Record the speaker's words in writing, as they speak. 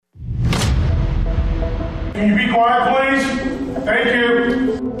Can you be quiet, please? Thank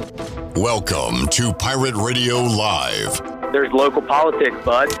you. Welcome to Pirate Radio Live. There's local politics,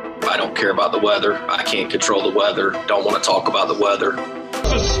 bud. I don't care about the weather. I can't control the weather. Don't want to talk about the weather.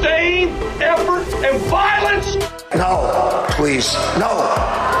 Sustained effort and violence. No, please.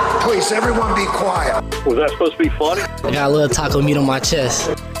 No. Please, everyone be quiet. Was that supposed to be funny? I got a little taco meat on my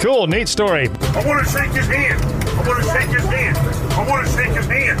chest. Cool, neat story. I want to shake his hand. I want to shake his hand. I want to shake his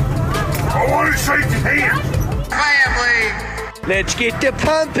hand. I want to shake his hand. Family. Let's get the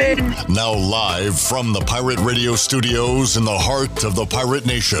pumping. Now live from the Pirate Radio studios in the heart of the Pirate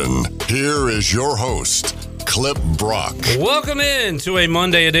Nation, here is your host, Clip Brock. Welcome in to a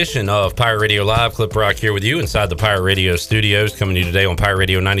Monday edition of Pirate Radio Live. Clip Brock here with you inside the Pirate Radio studios, coming to you today on Pirate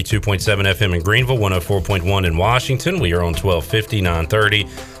Radio 92.7 FM in Greenville, 104.1 in Washington. We are on 1250, 930.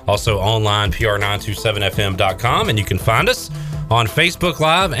 Also online, pr927fm.com, and you can find us on Facebook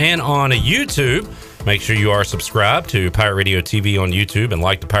Live and on YouTube. Make sure you are subscribed to Pirate Radio TV on YouTube and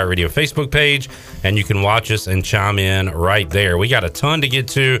like the Pirate Radio Facebook page, and you can watch us and chime in right there. We got a ton to get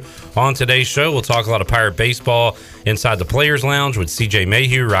to on today's show. We'll talk a lot of Pirate baseball inside the Players Lounge with CJ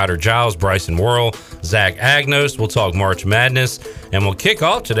Mayhew, Ryder Giles, Bryson Worrell, Zach Agnos. We'll talk March Madness, and we'll kick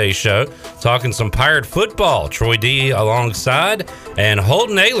off today's show talking some Pirate football. Troy D alongside, and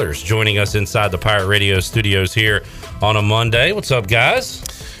Holton Ahlers joining us inside the Pirate Radio studios here on a Monday. What's up, guys?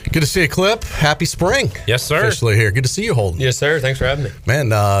 Good to see you, Clip. Happy spring. Yes, sir. Officially here. Good to see you, Holden. Yes, sir. Thanks for having me. Man,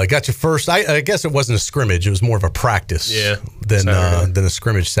 got your first. I guess it wasn't a scrimmage. It was more of a practice than a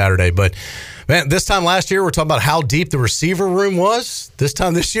scrimmage Saturday. But, man, this time last year, we're talking about how deep the receiver room was. This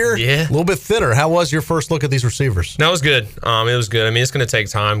time this year, a little bit thinner. How was your first look at these receivers? No, it was good. It was good. I mean, it's going to take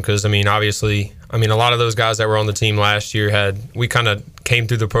time because, obviously, a lot of those guys that were on the team last year we kind of came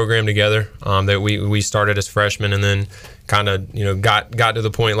through the program together. That we started as freshmen and then kind of got to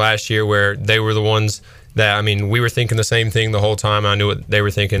the point last year where they were the ones that we were thinking the same thing the whole time. I knew what they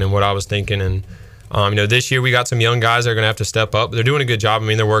were thinking and what I was thinking, and this year we got some young guys that are going to have to step up. They're doing a good job.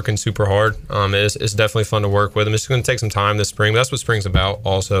 They're working super hard. It's definitely fun to work with them. It's going to take some time this spring. That's what spring's about.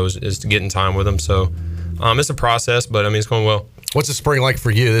 Also, is to get in time with them. So it's a process, but it's going well. What's the spring like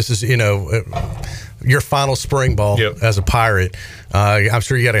for you? This is your final spring ball as a Pirate. I'm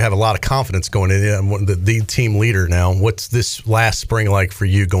sure you got to have a lot of confidence going in. I'm the team leader now. What's this last spring like for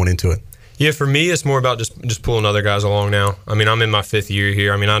you going into it? Yeah, for me, it's more about just pulling other guys along now. I'm in my 5th year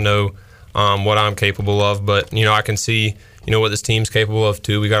here. I know what I'm capable of, but I can see what this team's capable of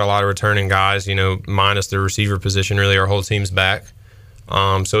too. We got a lot of returning guys. Minus the receiver position, really our whole team's back.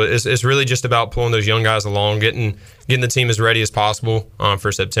 So it's really just about pulling those young guys along, getting the team as ready as possible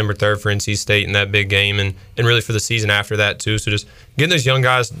for September 3rd for NC State and that big game, and really for the season after that too. So just getting those young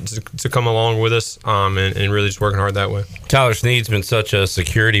guys to come along with us and really just working hard that way. Tyler Snead's been such a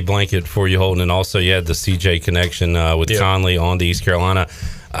security blanket for you, Holden, and also you had the CJ connection with Conley on to East Carolina.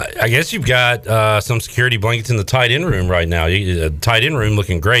 I guess you've got some security blankets in the tight end room right now. Tight end room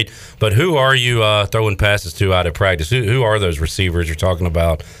looking great, but who are you throwing passes to out of practice? Who are those receivers you're talking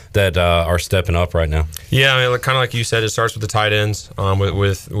about that are stepping up right now? Yeah, kind of like you said, it starts with the tight ends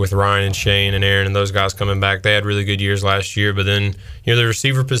with Ryan and Shane and Aaron and those guys coming back. They had really good years last year, but then the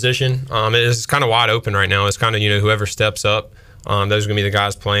receiver position is kind of wide open right now. It's kind of whoever steps up. Those are going to be the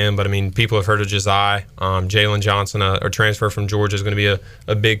guys playing, but people have heard of Josiah. Jalen Johnson, a transfer from Georgia, is going to be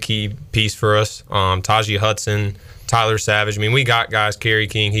a big key piece for us. Tajee Hudson, Tyler Savage. We got guys. Kerry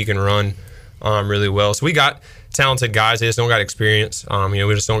King, he can run really well. So we got talented guys. They just don't got experience. We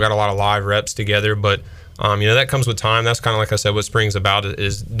just don't got a lot of live reps together, but that comes with time. That's kind of like I said, what spring's about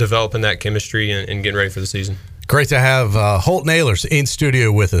is developing that chemistry and getting ready for the season. Great to have Holton Ahlers in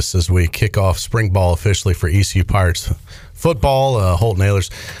studio with us as we kick off spring ball officially for ECU Pirates football. Holton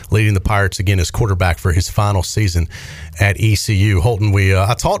Ahlers leading the Pirates again as quarterback for his final season at ECU. Holton,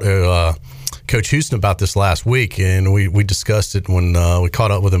 I talked to Coach Houston about this last week, and we discussed it when we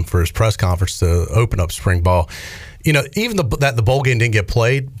caught up with him for his press conference to open up spring ball. Even that the bowl game didn't get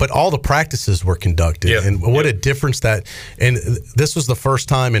played, but all the practices were conducted. And what a difference that – and this was the first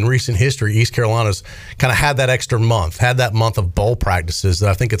time in recent history East Carolina's kind of had that extra month, had that month of bowl practices.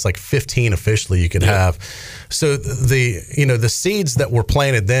 I think it's like 15 officially you could have. So the seeds that were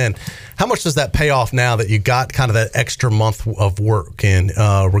planted then, how much does that pay off now that you got kind of that extra month of work? And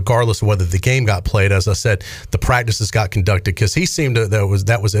regardless of whether the game got played, as I said, the practices got conducted, because he seemed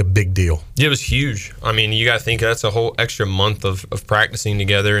that was a big deal. Yeah, it was huge. You got to think that's a whole extra month of practicing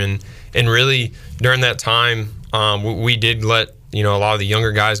together, and really during that time we did let a lot of the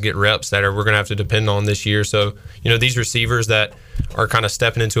younger guys get reps that we're going to have to depend on this year. So these receivers that are kind of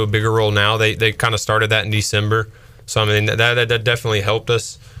stepping into a bigger role now, they kind of started that in December. So that definitely helped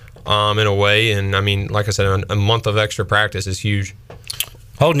us. in a way. And, I mean, like I said, a month of extra practice is huge.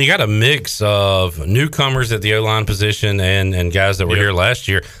 Holden, you got a mix of newcomers at the O-line position and guys that were here last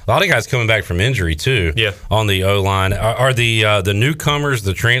year. A lot of guys coming back from injury, too, on the O-line. Are the newcomers,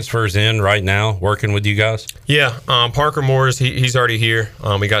 the transfers in right now, working with you guys? Yeah. Parker Moores, he's already here.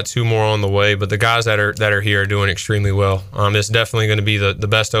 We got 2 more on the way, but the guys that are here are doing extremely well. It's definitely going to be the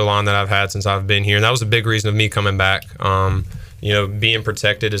best O-line that I've had since I've been here, and that was a big reason of me coming back. Being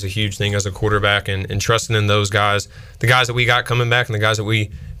protected is a huge thing as a quarterback, and trusting in those guys. The guys that we got coming back and the guys that we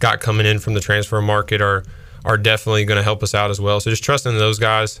got coming in from the transfer market are definitely going to help us out as well. So just trusting in those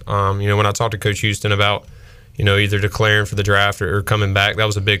guys. When I talked to Coach Houston about, either declaring for the draft or coming back, that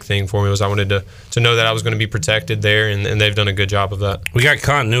was a big thing for me. Was I wanted to know that I was going to be protected there, and they've done a good job of that. We got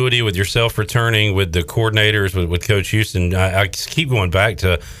continuity with yourself returning, with the coordinators, with Coach Houston. I keep going back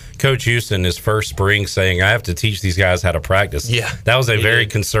to Coach Houston his first spring saying, I have to teach these guys how to practice. Yeah. That was a very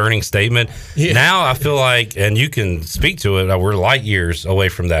concerning statement. Yeah. Now I feel like, and you can speak to it, we're light years away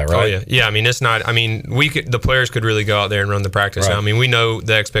from that, right? Oh, yeah. Yeah, I mean, it's not, the players could really go out there and run the practice. Right. I mean, we know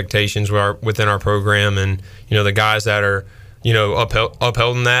the expectations are within our program, and, the guys that are,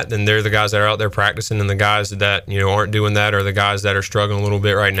 upheld that, then they're the guys that are out there practicing, and the guys that, aren't doing that are the guys that are struggling a little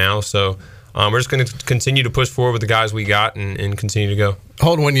bit right now. So, we're just going to continue to push forward with the guys we got and continue to go.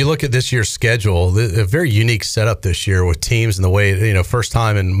 Holden, when you look at this year's schedule, a very unique setup this year with teams and the way, first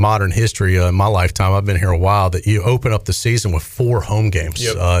time in modern history in my lifetime, I've been here a while, that you open up the season with 4 home games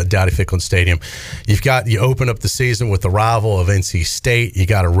at Dowdy-Ficklen Stadium. You open up the season with the rival of NC State. You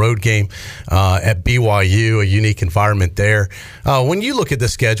got a road game at BYU, a unique environment there. When you look at the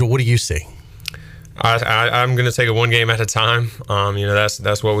schedule, what do you see? I'm going to take it one game at a time.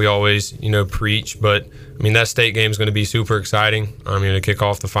 That's what we always, preach. But, that state game is going to be super exciting. To kick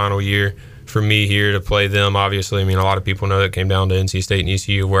off the final year for me here to play them, obviously. A lot of people know that it came down to NC State and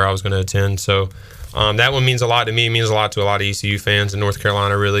ECU where I was going to attend. So that one means a lot to me. It means a lot to a lot of ECU fans in North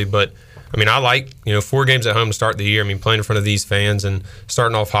Carolina, really. But, I like, 4 games at home to start the year. Playing in front of these fans and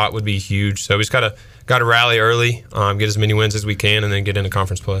starting off hot would be huge. So we just got to rally early, get as many wins as we can, and then get into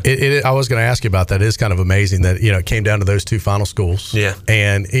conference play. I was going to ask you about that. It is kind of amazing that, it came down to those 2 final schools. Yeah.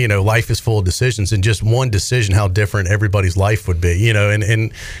 And, life is full of decisions, and just one decision, how different everybody's life would be,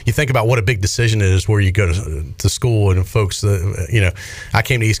 and you think about what a big decision it is where you go to school, and folks, I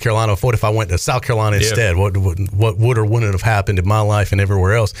came to East Carolina. What if I went to South Carolina instead? What would or wouldn't have happened in my life and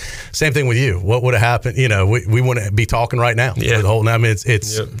everywhere else? Same thing with you. What would have happened? We wouldn't be talking right now. Yeah. With Holden.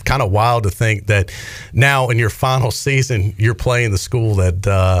 It's kind of wild to think that now in your final season, you're playing the school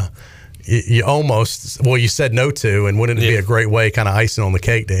that you almost, you said no to, and wouldn't it be a great way, kind of icing on the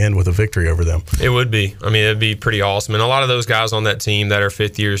cake, to end with a victory over them? It would be. It'd be pretty awesome. And a lot of those guys on that team that are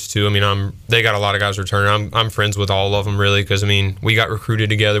 5th years too, they got a lot of guys returning. I'm friends with all of them, really, because, we got recruited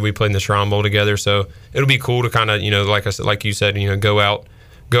together. We played in the Shrine Bowl together. So it'll be cool to kind of, like you said, go out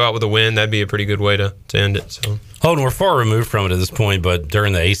with a win. That'd be a pretty good way to end it. So, Holden, we're far removed from it at this point, but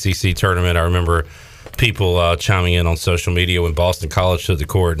during the ACC tournament, I remember people chiming in on social media when Boston College took the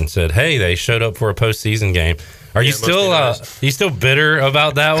court and said, hey, they showed up for a postseason game. Are you still bitter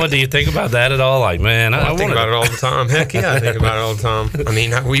about that one? Do you think about that at all? Like, man, I think about it all the time. Heck yeah, I think about it all the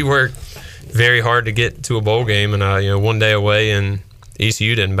time. We worked very hard to get to a bowl game, and one day away, and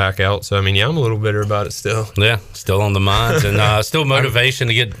ECU didn't back out. So, I'm a little bitter about it still. Yeah, still on the minds, and still motivation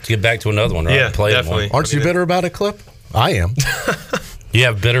to get back to another one, right? Yeah, definitely. Aren't you bitter about it, Clip? I am. You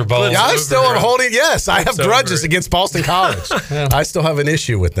have bitter balls. Yeah, I still am holding. Yes, I have grudges against Boston College. I still have an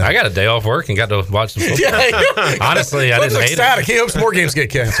issue with that. I got a day off work and got to watch some football. Honestly, I didn't hate it. He hopes more games get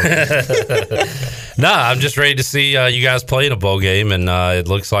canceled. I'm just ready to see you guys play in a bowl game, and it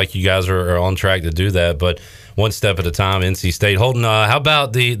looks like you guys are on track to do that. But one step at a time, NC State. Holden, how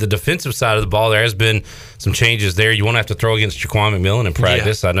about the defensive side of the ball? There has been some changes there. You won't have to throw against Jaquan McMillan in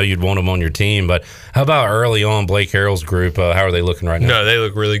practice. Yeah. I know you'd want him on your team, but how about early on Blake Harrell's group? How are they looking right now? No, they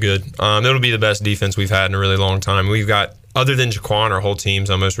look really good. It'll be the best defense we've had in a really long time. We've got, other than Jaquan, our whole team's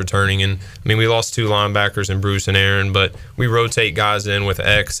almost returning. And, we lost 2 linebackers in Bruce and Aaron, but we rotate guys in with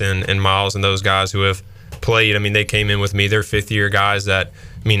X and Miles and those guys who have played. They came in with me. They're 5th-year guys that,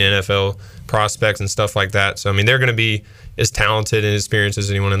 NFL prospects and stuff like that. So, they're going to be as talented and experienced as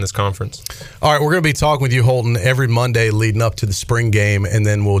anyone in this conference. All right, we're going to be talking with you, Holden, every Monday leading up to the spring game, and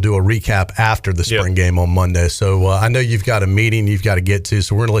then we'll do a recap after the spring game on Monday. So I know you've got a meeting you've got to get to,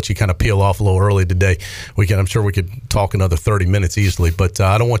 so we're going to let you kind of peel off a little early today. I'm sure we could talk another 30 minutes easily, but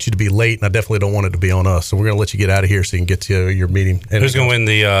I don't want you to be late, and I definitely don't want it to be on us. So we're going to let you get out of here so you can get to your meeting. Who's going to win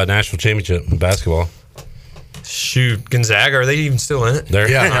the national championship in basketball? Shoot, Gonzaga, are they even still in it?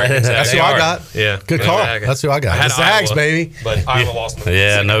 Yeah, that's who I got. Yeah, good call. That's who I got. I had the Zags, Iowa, baby. But Iowa lost.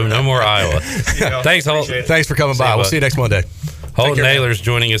 Yeah, no more Iowa. Thanks, Holt. Thanks for coming by. We'll see you next Monday. Holden Naylor's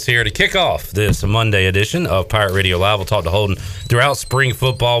joining us here to kick off this Monday edition of Pirate Radio Live. We'll talk to Holden throughout spring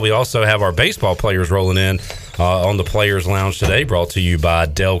football. We also have our baseball players rolling in on the Players Lounge today, brought to you by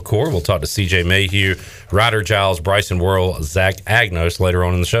Delcor. We'll talk to CJ Mayhew, Ryder Giles, Bryson Worrell, Zach Agnos later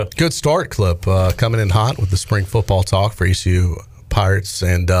on in the show. Good start, Clip. Coming in hot with the spring football talk for ECU Pirates.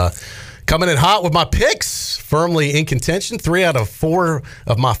 And coming in hot with my picks, firmly in contention. 3 out of 4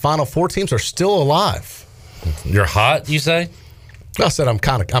 of my final 4 teams are still alive. You're hot, you say? I said I'm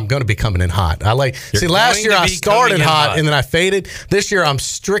going to be coming in hot. Last year I started hot and then I faded. This year I'm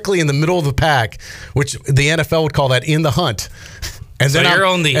strictly in the middle of the pack, which the NFL would call that in the hunt. And then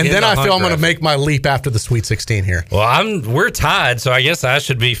I feel I'm going to make my leap after the Sweet 16 here. Well, we're tied, so I guess I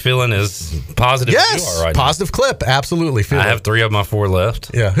should be feeling as positive as you are right now. Positive Clip, absolutely. I have 3 of my 4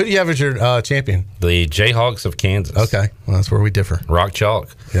 left. Yeah, who do you have as your champion? The Jayhawks of Kansas. Okay, well, that's where we differ. Rock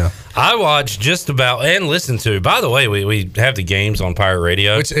chalk. Yeah, I watch just about and listen to. By the way, we have the games on Pirate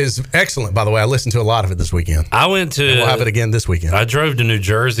Radio, which is excellent. By the way, I listened to a lot of it this weekend. And we'll have it again this weekend. I drove to New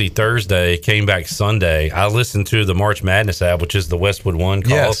Jersey Thursday, came back Sunday. I listened to the March Madness app, which is the Westwood One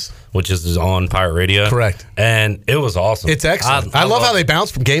call, which is on Pirate Radio. Correct. And it was awesome. It's excellent. I love how they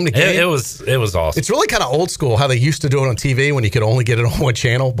bounce from game to game. It was awesome. It's really kind of old school how they used to do it on TV when you could only get it on one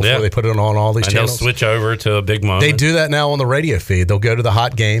channel before they put it on all these channels. They'll switch over to a big moment. They do that now on the radio feed. They'll go to the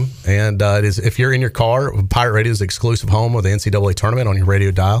hot game, and it is, if you're in your car, Pirate Radio is the exclusive home of the NCAA tournament on your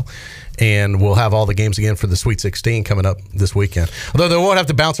radio dial. And we'll have all the games again for the Sweet 16 coming up this weekend. Although they won't have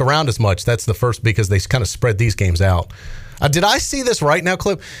to bounce around as much. That's the first, because they kind of spread these games out. Did I see this right now,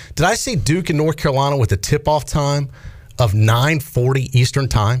 Clip? Did I see Duke and North Carolina with a tip-off time of 9:40 Eastern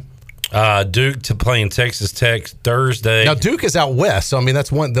time? Duke to playing Texas Tech Thursday. Now, Duke is out west, so I mean,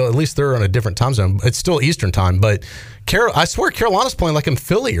 that's one. At least they're on a different time zone. It's still Eastern time, but I swear Carolina's playing like in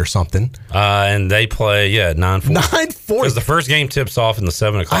Philly or something. And they play, 9:40. 9:40. Because the first game tips off in the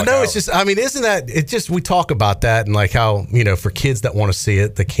 7 o'clock I know, hour. it's just, I mean, isn't that, we talk about that and like how, for kids that want to see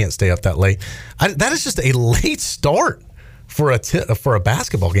it, they can't stay up that late. That is just a late start for a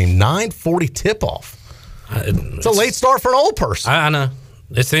basketball game. 9:40 tip-off. It's a late start for an old person. I know.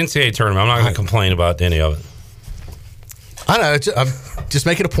 It's the NCAA tournament. I'm not going to complain about any of it. I know. I'm just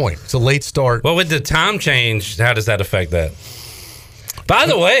making a point. It's a late start. Well, with the time change, how does that affect that? By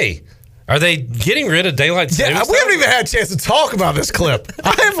the way, are they getting rid of daylight savings? We haven't even had a chance to talk about this Clip.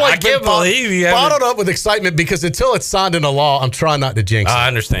 I can't believe you haven't. Bottled up with excitement because until it's signed into law, I'm trying not to jinx it. I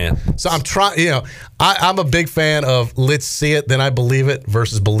understand. So I'm trying. I'm a big fan of let's see it, then I believe it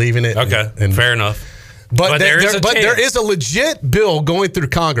versus believing it. Okay, and fair enough. But there is a legit bill going through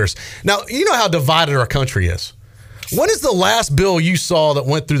Congress. Now, you know how divided our country is. When is the last bill you saw that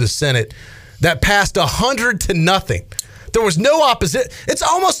went through the Senate that passed 100 to nothing? There was no opposition. It's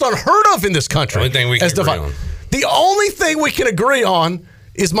almost unheard of in this country. The only thing we can agree on. The only thing we can agree on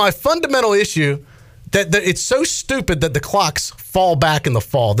is my fundamental issue that it's so stupid that the clocks fall back in the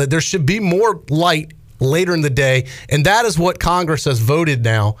fall, that there should be more light later in the day, and that is what Congress has voted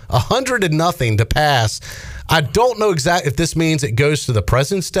now, 100 to nothing to pass. I don't know exactly if this means it goes to the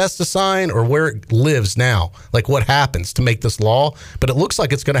president's desk to sign or where it lives now, like what happens to make this law, but it looks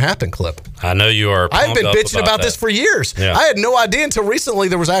like it's going to happen, Clip. I know you are. I've been bitching about this for years. Yeah. I had no idea until recently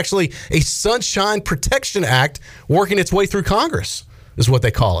there was actually a Sunshine Protection Act working its way through Congress, is what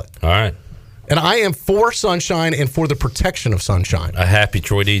they call it. All right. And I am for sunshine and for the protection of sunshine. A happy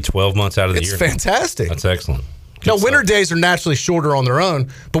Troy D 12 months out of the year. It's fantastic. That's excellent. Now, winter days are naturally shorter on their own,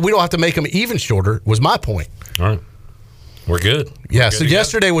 but we don't have to make them even shorter, was my point. All right. We're good. Yeah, so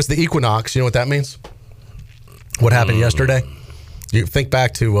yesterday was the equinox. You know what that means? What happened yesterday? You think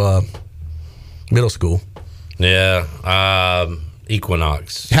back to middle school. Yeah.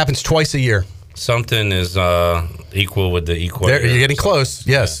 Equinox. It happens twice a year. Something is equal with the equator. You're getting close.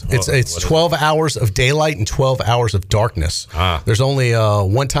 Yes. Yeah. It's 12 hours of daylight and 12 hours of darkness. There's only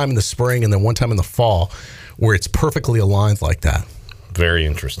one time in the spring and then one time in the fall where it's perfectly aligned like that. Very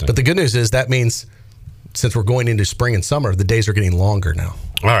interesting. But the good news is that means since we're going into spring and summer, the days are getting longer now.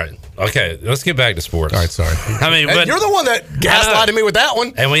 All right. Okay. Let's get back to sports. All right. Sorry. But you're the one that gaslighted me with that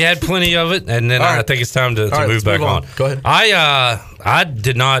one. And we had plenty of it. And then I think it's time to move back on. Go ahead. I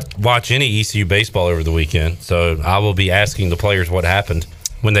did not watch any ECU baseball over the weekend, so I will be asking the players what happened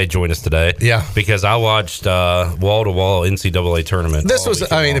when they join us today. Yeah. Because I watched wall-to-wall NCAA tournament. This was,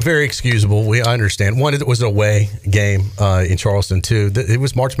 very excusable. I understand. One, it was an away game in Charleston. Two, it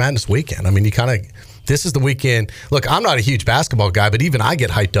was March Madness weekend. I mean, this is the weekend. Look, I'm not a huge basketball guy, but even I get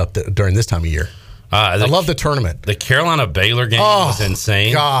hyped up during this time of year. I love the tournament. The Carolina-Baylor game was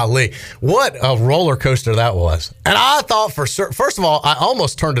insane. Golly. What a roller coaster that was. And I thought for certain, first of all, I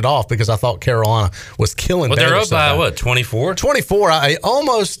almost turned it off because I thought Carolina was killing Baylor. They're up by what, 24? 24. I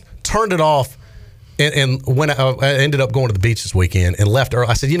almost turned it off. And when I ended up going to the beach this weekend and left early,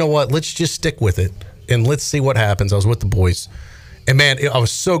 I said, you know what? Let's just stick with it and let's see what happens. I was with the boys. And, man, I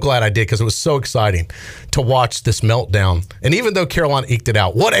was so glad I did because it was so exciting to watch this meltdown. And even though Carolina eked it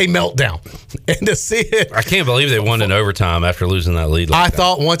out, what a meltdown. And to see it. I can't believe they won in overtime after losing that lead. I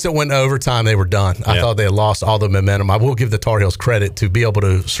thought once it went to overtime, they were done. I thought they had lost all the momentum. I will give the Tar Heels credit to be able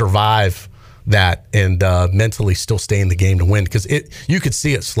to survive that and mentally still stay in the game to win because you could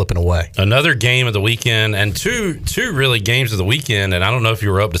see it slipping away. Another game of the weekend and two really games of the weekend, and I don't know if you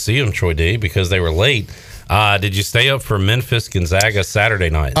were up to see them, Troy D, because they were late. Did you stay up for Memphis Gonzaga Saturday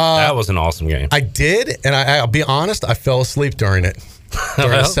night? That was an awesome game. I did, and I'll be honest, I fell asleep during it.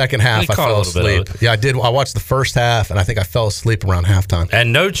 During the second half, I fell asleep. Yeah, I did. I watched the first half, and I think I fell asleep around halftime.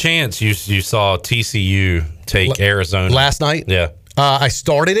 And no chance you saw TCU take Arizona last night? Yeah. I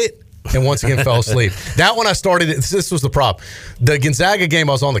started it, and once again fell asleep. That one I started it. This was the problem. The Gonzaga game,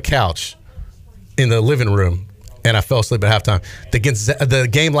 I was on the couch in the living room, and I fell asleep at halftime. The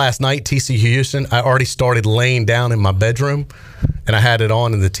game last night, TCU Houston, I already started laying down in my bedroom, and I had it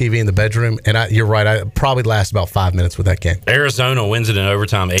on in the TV in the bedroom. And you're right, I probably lasted about 5 minutes with that game. Arizona wins it in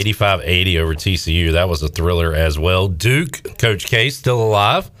overtime, 85-80 over TCU. That was a thriller as well. Duke, Coach K, still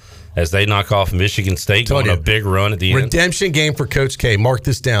alive as they knock off Michigan State, going on a big run at the end. Redemption game for Coach K. Mark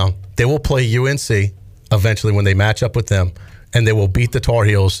this down. They will play UNC eventually when they match up with them, and they will beat the Tar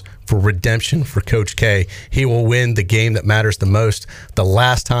Heels for redemption for Coach K. He will win the game that matters the most. The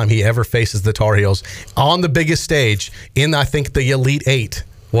last time he ever faces the Tar Heels on the biggest stage in, I think, the Elite Eight.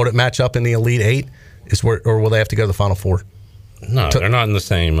 Will it match up in the Elite Eight? Or will they have to go to the Final Four? No, they're not in the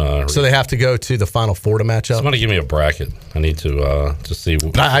same. So they have to go to the Final Four to match up? Somebody give me a bracket. I need to see.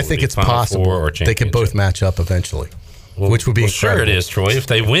 I think it's possible. Or they could both match up eventually, which would be incredible. Sure it is, Troy. If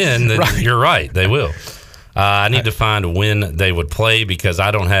they win, then you're right. They will. I need to find when they would play because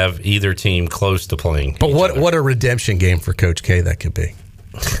I don't have either team close to playing. But what a redemption game for Coach K that could be.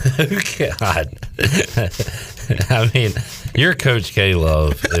 God. I mean, your Coach K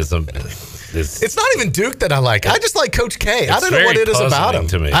love is it's not even Duke that I like. I just like Coach K. I don't know what it is about him.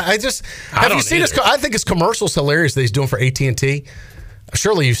 To me. Have you seen his? I think his commercial's hilarious that he's doing for AT&T.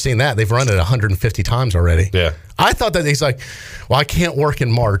 Surely you've seen that. They've run it 150 times already. Yeah. I thought that he's like, well, I can't work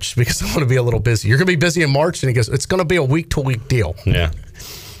in March because I'm going to be a little busy. You're going to be busy in March? And he goes, it's going to be a week-to-week deal. Yeah.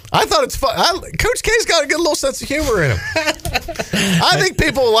 I thought it's fun. Coach K's got a good little sense of humor in him. I think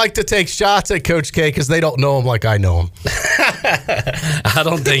people like to take shots at Coach K because they don't know him like I know him. I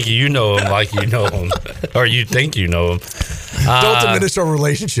don't think you know him like you know him, or you think you know him. Don't diminish our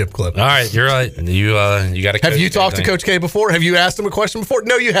relationship, Clip. All right, you're right. You got to. Have you talked to Coach K before? Have you asked him a question before?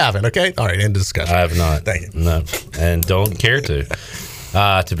 No, you haven't. Okay, all right, end of discussion. I have not. Thank you. No, and don't care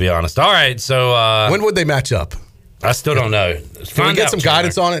to be honest. All right, so when would they match up? I still don't know. Can we get some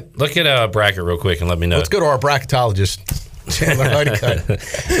guidance on it? Look at a bracket real quick and let me know. Let's go to our bracketologist, Chandler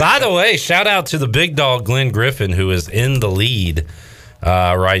Honeycutt. By the way, shout out to the big dog, Glenn Griffin, who is in the lead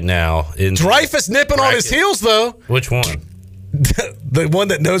right now. Dreyfus nipping on his heels, though. Which one? The one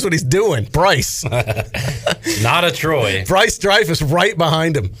that knows what he's doing, Bryce. Not a Troy. Bryce Dreyfus right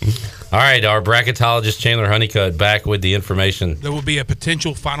behind him. All right, our bracketologist Chandler Honeycutt back with the information. There will be a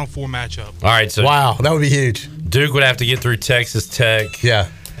potential Final Four matchup. All right, so wow, that would be huge. Duke would have to get through Texas Tech, yeah,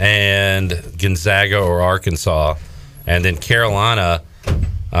 and Gonzaga or Arkansas, and then Carolina.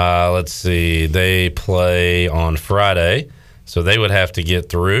 Let's see, they play on Friday, so they would have to get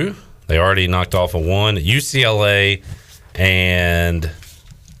through. They already knocked off a one. UCLA and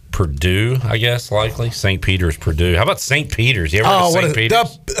Purdue, I guess, likely. St. Peter's, Purdue. How about St. Peter's? You ever heard of St.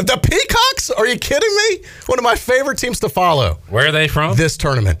 Peter's? The Peacocks? Are you kidding me? One of my favorite teams to follow. Where are they from? This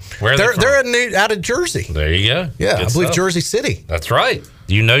tournament. Where are they from? They're out of Jersey. There you go. Yeah, Good I believe stuff. Jersey City. That's right.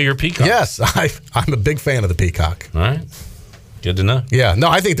 You know your Peacock. Yes, I'm a big fan of the Peacock. All right. Good to know. Yeah. No,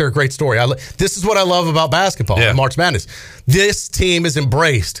 I think they're a great story. This is what I love about basketball and March Madness. This team is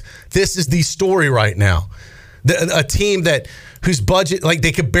embraced. This is the story right now. A team whose budget, like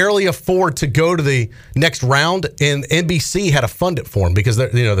they could barely afford to go to the next round, and NBC had to fund it for them because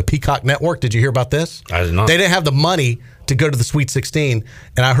the Peacock Network. Did you hear about this? I did not. They didn't have the money to go to the Sweet 16,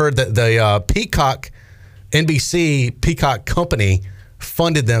 and I heard that the NBC Peacock company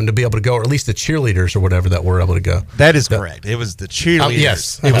funded them to be able to go, or at least the cheerleaders or whatever that were able to go. That is correct. It was the cheerleaders.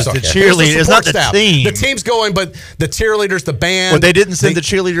 Yes, it was the cheerleaders. It's not the team. The team's going, but the cheerleaders, the band. Well, they didn't send the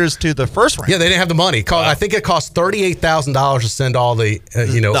cheerleaders to the first round. Yeah, they didn't have the money. I think it cost $38,000 to send all the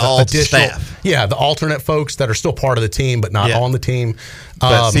the additional staff. Yeah, the alternate folks that are still part of the team but not on the team.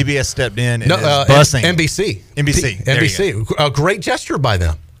 But CBS stepped in and is busing. NBC. A great gesture by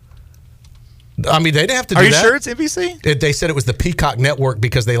them. I mean, they didn't have to do that. Are you that. sure it's NBC? They said it was the Peacock Network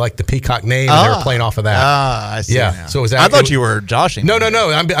because they like the Peacock name and they were playing off of that. I see. Yeah. Now. So I thought you were joshing. No.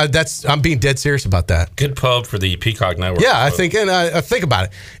 I'm being dead serious about that. Good pub for the Peacock Network. Yeah, I think, and I think about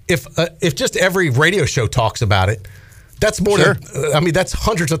it. If just every radio show talks about it, that's more than, that's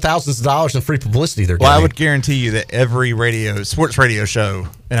hundreds of thousands of dollars in free publicity they're getting. Well, I would guarantee you that every sports radio show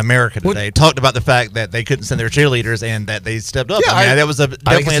in America today talked about the fact that they couldn't send their cheerleaders and that they stepped up. Yeah, that was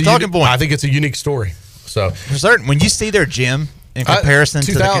definitely a talking point. I think it's a unique story. So for certain, when you see their gym in comparison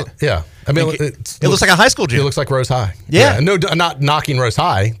to the I mean, it looks like a high school gym. It looks like Rose High. Yeah. No, I'm not knocking Rose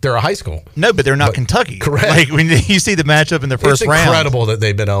High. They're a high school. No, but they're not Kentucky. Correct. Like when you see the matchup in the first round. It's incredible that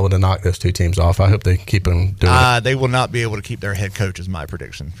they've been able to knock those two teams off. I hope they keep them doing it. They will not be able to keep their head coach, is my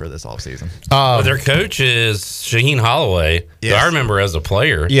prediction for this offseason. Their coach is Shaheen Holloway, who I remember as a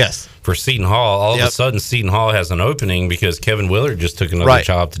player. Yes. For Seton Hall. All of a sudden, Seton Hall has an opening because Kevin Willard just took another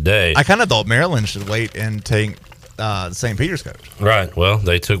job today. I kind of thought Maryland should wait and take the St. Peter's coach. Right. Well,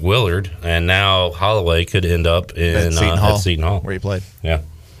 they took Willard, and now Holloway could end up in at Seton Hall, where he played. Yeah.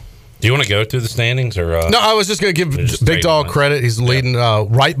 Do you want to go through the standings or? No, I was just going to give Big Dog credit. He's leading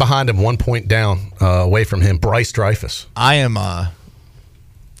right behind him, 1 point down away from him. Bryce Dreyfus. I am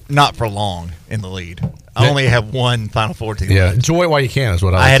not for long in the lead. I only have one Final Four team. Yeah, enjoy it while you can is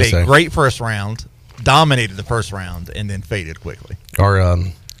what I like to say. I had a great first round, dominated the first round, and then faded quickly. Our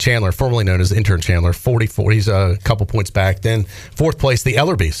Chandler, formerly known as Intern Chandler, 44. He's a couple points back. Then fourth place, the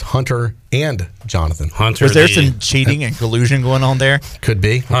Ellerbys, Hunter and Jonathan. Was there some cheating and collusion going on there? Could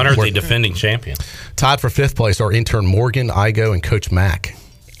be. Hunter, the defending champion. Tied for fifth place are intern Morgan, Igo, and Coach Mack.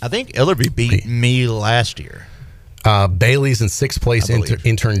 I think Ellerby beat me last year. Bailey's in sixth place,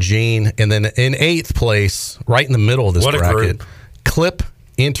 intern Gene. And then in eighth place, right in the middle of this bracket, Clip,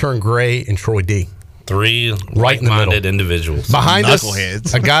 intern Gray, and Troy D. Three like-minded individuals. Behind us,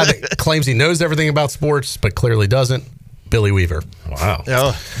 a guy that claims he knows everything about sports, but clearly doesn't, Billy Weaver. Wow.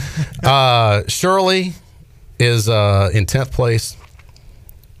 Shirley is in 10th place.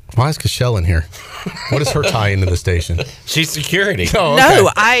 Why is Cashel in here? What is her tie into the station? She's security. Oh, okay. No,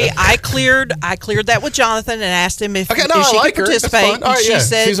 I cleared that with Jonathan and asked him if she like could her. participate. All right, she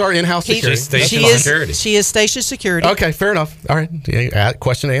said she's our in-house security. She is station security. Okay, fair enough. All right,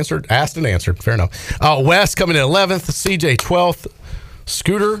 question answered, asked and answered. Fair enough. Wes coming in 11th, CJ 12th,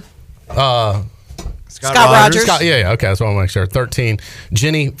 Scooter, Scott Rogers. Okay, that's what I want to make sure. 13,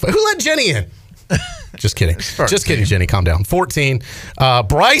 Jenny. Who let Jenny in? Just kidding. Just kidding, Jenny. Calm down. 14,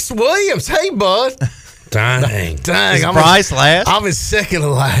 Bryce Williams. Hey, bud. Dang. Is Bryce last? I'm in second to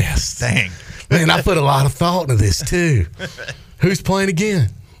last. Dang. Man, I put a lot of thought into this, too. Who's playing again?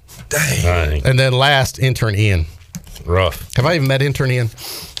 Dang. And then last, intern Ian. Rough. Have I even met intern Ian?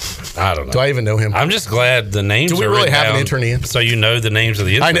 I don't know. Do I even know him? I'm just glad the names Do we are really written have down an intern Ian? so you know the names of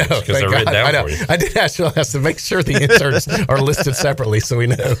the interns. I know. Because they're written down for you. I did actually have to make sure the interns are listed separately so we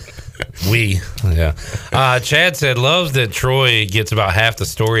know. Chad said, loves that Troy gets about half the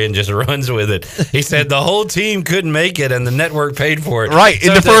story and just runs with it. He said the whole team couldn't make it and the network paid for it. Right,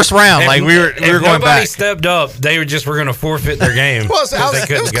 in the first round. Like we were going back. Nobody stepped up. They were going to forfeit their game. Well,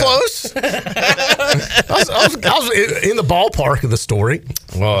 it was close. I was in the ballpark of the story.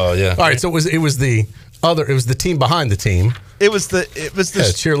 Well, yeah. All right, so it was the team behind the team. It was the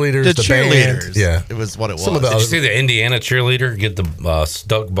cheerleaders, the cheerleaders. Band. Yeah, it was what it was. Did you see the Indiana cheerleader get the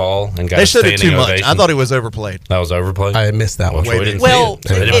stuck ball and got they a showed it too much. ovation? I thought it was overplayed. That was overplayed. I missed that one. What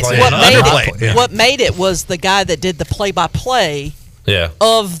made it was the guy that did the play-by-play. Yeah.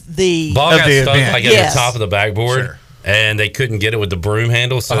 Of the ball got stuck like at the top of the backboard. Sure. And they couldn't get it with the broom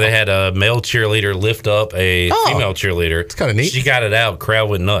handle, so they had a male cheerleader lift up a female cheerleader. It's kind of neat. She got it out.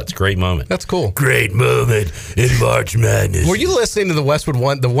 Crowd went nuts. Great moment. That's cool. Great moment in March Madness. Were you listening to the Westwood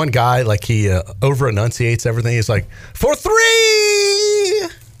one? The one guy, like he over enunciates everything. He's like, for three.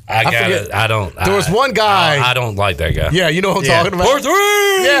 I got it. I don't. There was one guy. I don't like that guy. Yeah, you know what I'm talking about? For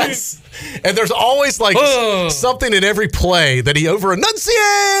three. Yes. And there's always like something in every play that he over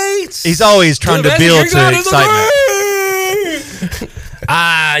enunciates. He's always trying to build to excitement.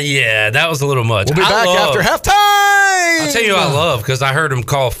 Yeah, that was a little much. We'll be back after halftime. I'll tell you what I love, because I heard him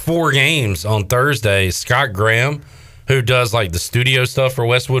call 4 games on Thursday. Scott Graham, who does like the studio stuff for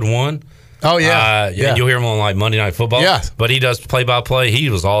Westwood One, Oh, yeah. Yeah. And you'll hear him on like Monday Night Football. Yeah. But he does play-by-play. He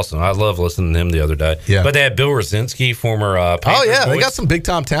was awesome. I love listening to him the other day. Yeah. But they had Bill Rosinski, former Oh, yeah. They got some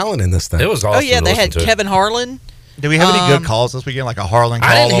big-time talent in this thing. It was awesome. Oh, yeah, to they listen had to. Kevin Harlan. Do we have any good calls this weekend, like a Harlan call?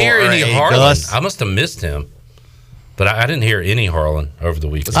 I didn't hear or any a Harlan. Gus? I must have missed him. But I didn't hear any Harlan over the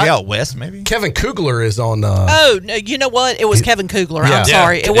weekend. Was he out west, maybe? Kevin Kugler is on. Oh, no, you know what? It was Kevin Kugler. Yeah. I'm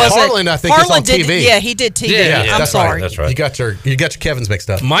sorry. Yeah. It wasn't. Harlan, I think, is on TV. Yeah, he did TV. Yeah, I'm that's sorry. Right, that's right. You got your Kevins mixed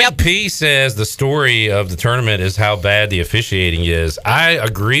up. Mike P says the story of the tournament is how bad the officiating is. I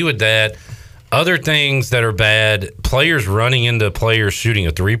agree with that. Other things that are bad, players running into players shooting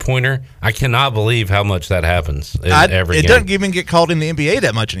a three-pointer. I cannot believe how much that happens in every game. It doesn't even get called in the NBA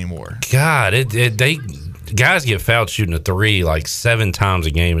that much anymore. God, guys get fouled shooting a three like 7 times a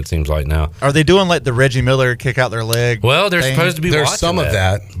game, it seems like now. Are they doing like the Reggie Miller kick out their leg? Well, they're thing? supposed to be There's watching some of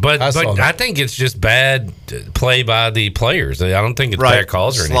that. But that. I think it's just bad play by the players. I don't think it's bad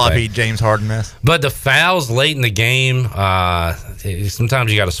calls or sloppy anything. James Harden mess. But the fouls late in the game,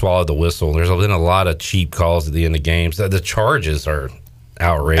 sometimes you got to swallow the whistle. There's been a lot of cheap calls at the end of games. The charges are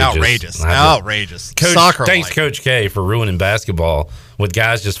outrageous. Outrageous. Coach, thanks, Coach K, for ruining basketball with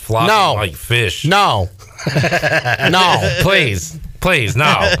guys just flopping like fish. No. No. Please,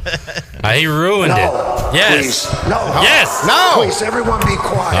 no. He ruined it. Yes. Please. No. Yes. No. Please, everyone be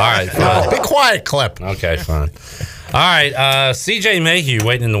quiet. All right, fine. Be quiet, Clip. Okay, fine. All right, CJ Mayhew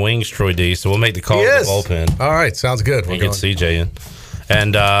waiting in the wings, Troy D. So we'll make the call to the bullpen. All right, sounds good. We'll get CJ in.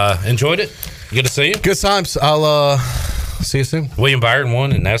 And enjoyed it. Good to see you. Good times. I'll see you soon. William Byron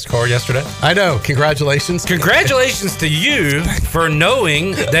won in NASCAR yesterday. I know. Congratulations. Congratulations to you for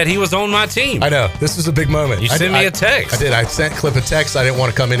knowing that he was on my team. I know. This was a big moment. You sent me a text. I did. I sent Clip a text. I didn't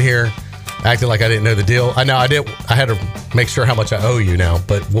want to come in here acting like I didn't know the deal. I know I did. I had to make sure how much I owe you now,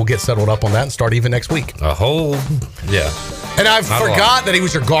 but we'll get settled up on that and start even next week. Yeah. And I forgot that he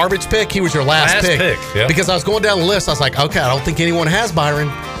was your garbage pick. He was your last pick. Yeah. Because I was going down the list. I was like, okay, I don't think anyone has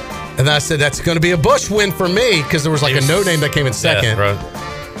Byron. And then I said, that's going to be a Bush win for me because there was like a no name that came in second. Yeah, right.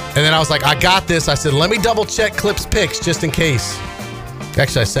 And then I was like, I got this. I said, let me double check Clip's picks just in case.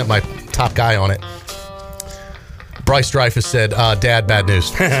 Actually, I sent my top guy on it. Bryce Dreyfuss said, Dad, bad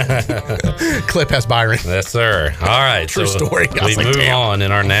news. Clip has Byron. Yes, sir. All right. True story. We move on in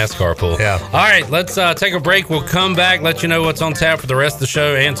our NASCAR pool. Yeah. All right. Let's take a break. We'll come back, let you know what's on tap for the rest of the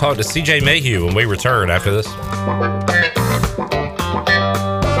show, and talk to CJ Mayhew when we return after this.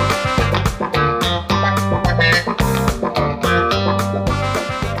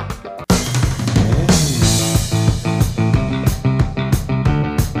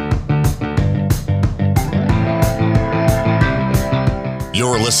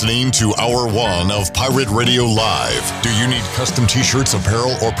 You're listening to Hour 1 of Pirate Radio Live. Do you need custom t-shirts,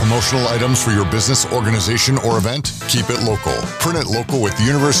 apparel, or promotional items for your business, organization, or event? Keep it local. Print it local with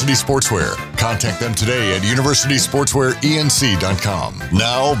University Sportswear. Contact them today at universitysportswearenc.com.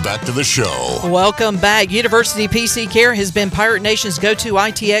 Now, back to the show. Welcome back. University PC Care has been Pirate Nation's go-to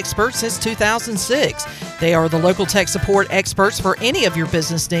IT expert since 2006. They are the local tech support experts for any of your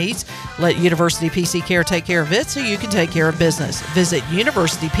business needs. Let University PC Care take care of it so you can take care of business. Visit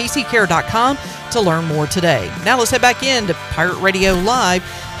universitypccare.com to learn more today. Now let's head back into Pirate Radio Live.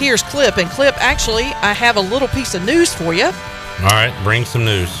 Here's Clip. And Clip, actually, I have a little piece of news for you. All right, bring some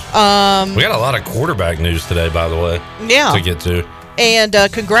news. We got a lot of quarterback news today, by the way. Yeah. To get to. And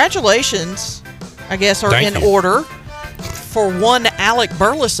congratulations, I guess, are in order for one Alec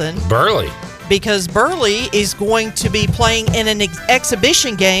Burleson. Burley. Because Burley is going to be playing in an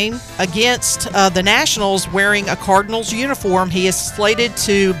exhibition game against the Nationals wearing a Cardinals uniform. He is slated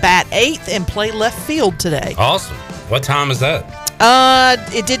to bat 8th and play left field today. Awesome. What time is that?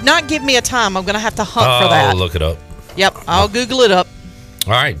 It did not give me a time. I'm going to have to hunt for that. I'll look it up. Yep, I'll Google it up.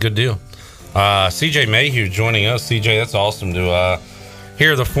 All right, good deal. CJ Mayhew joining us. CJ, that's awesome to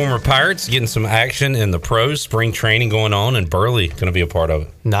hear the former Pirates getting some action in the pros, spring training going on, and Burley going to be a part of it.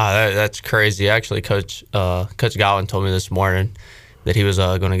 Nah, that's crazy. Actually, Coach Gowan told me this morning that he was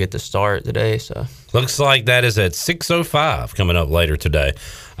going to get the start today. So looks like that is at 6:05 coming up later today.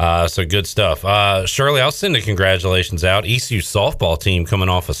 So good stuff. Shirley, I'll send the congratulations out. ECU softball team coming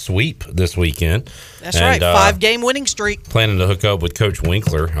off a sweep this weekend. That's right, 5-game winning streak. Planning to hook up with Coach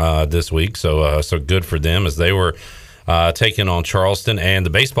Winkler this week. So good for them as they were taking on Charleston, and the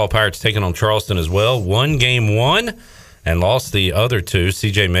baseball Pirates taking on Charleston as well. One game won and lost the other two.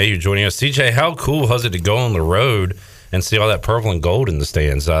 CJ Mayhew joining us. CJ, how cool was it to go on the road and see all that purple and gold in the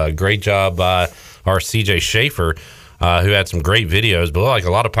stands? Great job by our CJ Schaefer, who had some great videos, but like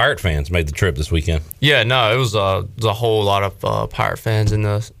a lot of Pirate fans made the trip this weekend. Yeah, no, it was a whole lot of Pirate fans in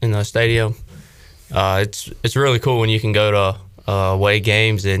the stadium. It's really cool when you can go to away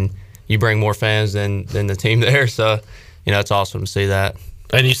games and you bring more fans than the team there. So, it's awesome to see that.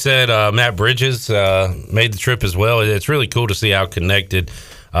 And you said Matt Bridges made the trip as well. It's really cool to see how connected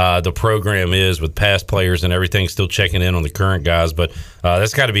the program is with past players and everything, still checking in on the current guys. But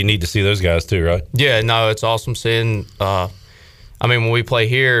that's got to be neat to see those guys too, right? Yeah, no, it's awesome seeing. When we play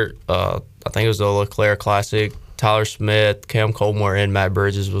here, I think it was the LeClaire Classic. Tyler Smith, Cam Colmore, and Matt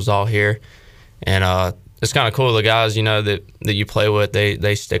Bridges was all here. And it's kind of cool. The guys, that you play with,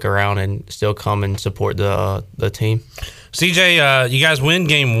 they stick around and still come and support the team. CJ, you guys win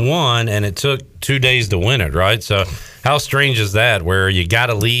game 1, and it took 2 days to win it, right? So how strange is that, where you got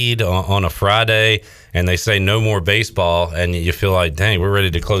a lead on a Friday, and they say no more baseball, and you feel like, dang, we're ready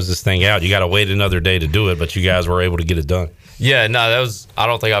to close this thing out. You got to wait another day to do it, but you guys were able to get it done. Yeah, no, I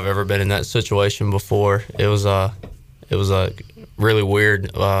don't think I've ever been in that situation before. It was really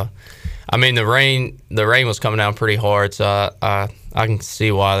weird. The rain was coming down pretty hard, so I can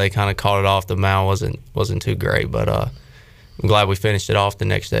see why they kind of called it off. The mound wasn't too great, but I'm glad we finished it off the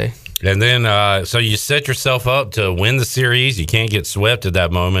next day. And then, so you set yourself up to win the series. You can't get swept at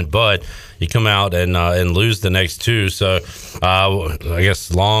that moment, but you come out and lose the next 2. So, I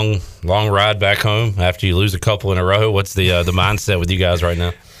guess long ride back home after you lose a couple in a row. What's the mindset with you guys right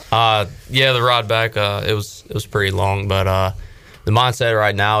now? Yeah, the ride back it was pretty long, but the mindset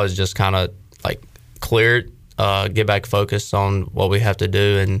right now is just kind of like clear it, get back focused on what we have to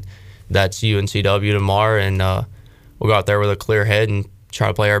do, and that's UNCW tomorrow, and we'll go out there with a clear head and try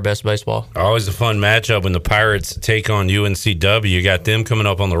to play our best baseball. Always a fun matchup when the Pirates take on UNCW. You got them coming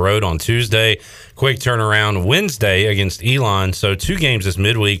up on the road on Tuesday. Quick turnaround Wednesday against Elon. So 2 games this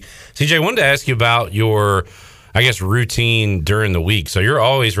midweek. CJ, I wanted to ask you about your, routine during the week. So you're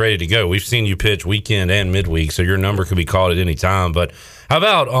always ready to go. We've seen you pitch weekend and midweek, so your number could be called at any time. But how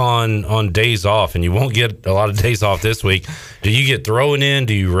about on days off? And you won't get a lot of days off this week. Do you get thrown in?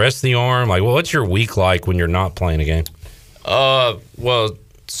 Do you rest the arm? What's your week like when you're not playing a game? Well,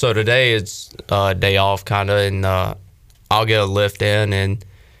 so today it's day off kind of, and I'll get a lift in, and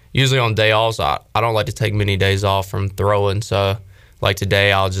usually on day offs I don't like to take many days off from throwing, so like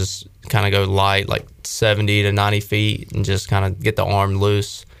today I'll just kind of go light, like 70 to 90 feet, and just kind of get the arm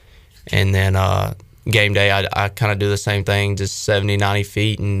loose, and then game day I kind of do the same thing, just 70, 90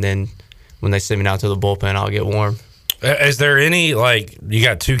 feet, and then when they send me down to the bullpen I'll get warm. Is there any, you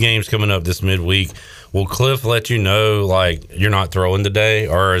got 2 games coming up this midweek, will Cliff let you know, you're not throwing today,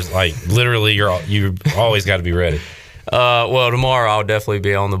 or is, literally you always got to be ready? Well, tomorrow I'll definitely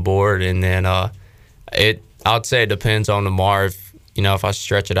be on the board, and then I'd say it depends on tomorrow if I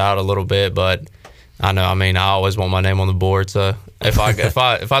stretch it out a little bit, but I always want my name on the board, so if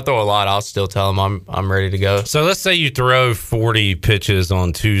I throw a lot, I'll still tell them I'm ready to go. So let's say you throw 40 pitches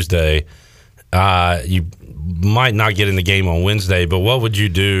on Tuesday. You might not get in the game on Wednesday, but what would you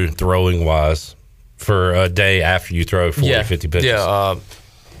do throwing wise for a day after you throw 40, 50 pitches? Yeah,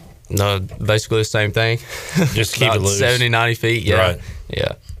 no, basically the same thing. Just keep it loose. 70, 90 feet, yeah. Right.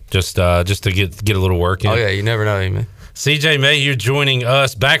 Yeah. Just to get a little work in. Oh, yeah, you never know, man. CJ Mayhew joining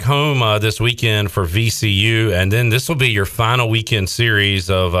us back home this weekend for VCU, and then this will be your final weekend series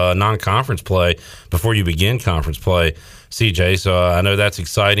of non-conference play before you begin conference play, CJ. So I know that's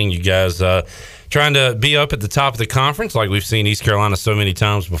exciting. You guys trying to be up at the top of the conference like we've seen East Carolina so many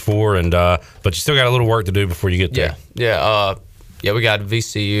times before, and but you still got a little work to do before you get there. Yeah, we got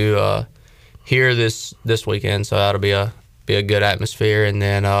VCU here this weekend, so that'll be a good atmosphere, and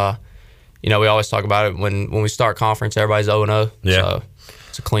then we always talk about it when we start conference, everybody's 0-0. Yeah. So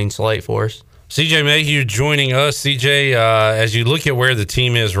it's a clean slate for us. CJ Mayhew joining us. CJ, as you look at where the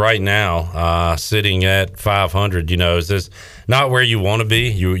team is right now, sitting at 500, is this not where you want to be?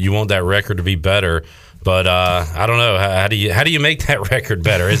 You want that record to be better, but I don't know. How do you make that record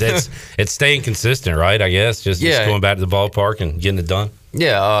better? It's staying consistent, right? I guess just going back to the ballpark and getting it done.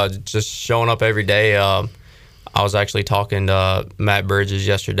 Yeah, just showing up every day. I was actually talking to Matt Bridges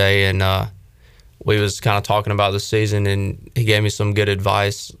yesterday, and we was kind of talking about the season, and he gave me some good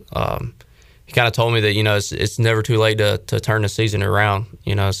advice. He kind of told me that it's never too late to turn the season around.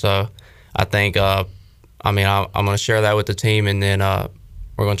 So I think I'm going to share that with the team, and then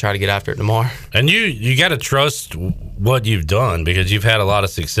we're going to try to get after it tomorrow. And you got to trust what you've done because you've had a lot of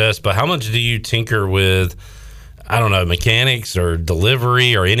success. But how much do you tinker with, I don't know, mechanics or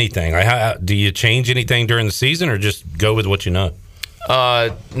delivery or anything? How do you change anything during the season, or just go with what you know?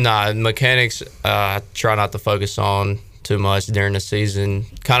 Mechanics I try not to focus on too much during the season.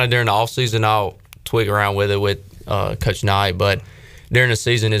 Kind of during the off season, I'll twig around with it with Coach Knight, but during the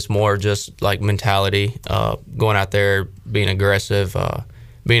season, it's more just like mentality, going out there, being aggressive,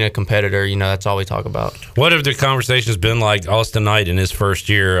 being a competitor, that's all we talk about. What have the conversations been like, Austin Knight in his first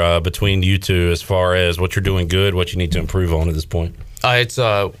year between you two, as far as what you're doing good, what you need to improve on at this point?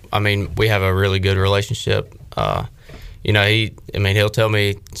 We have a really good relationship. He'll tell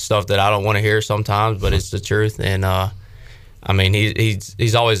me stuff that I don't want to hear sometimes, but it's the truth. And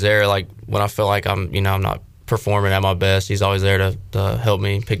he's always there. Like when I feel like I'm not performing at my best, he's always there to help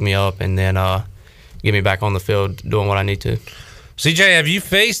me, pick me up, and then get me back on the field doing what I need to. CJ, have you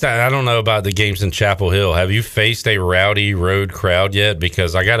faced, I don't know about the games in Chapel Hill, have you faced a rowdy road crowd yet?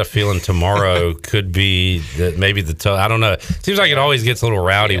 Because I got a feeling tomorrow could be maybe I don't know. It seems like it always gets a little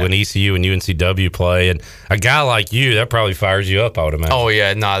rowdy when ECU and UNCW play. And a guy like you, that probably fires you up, I would imagine. Oh,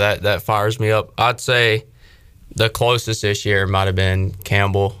 yeah. No, that fires me up. I'd say the closest this year might have been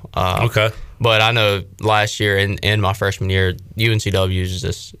Campbell. Okay. But I know last year and my freshman year, UNCW is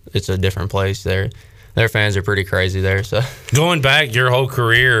just, it's a different place there. Their fans are pretty crazy there. So going back your whole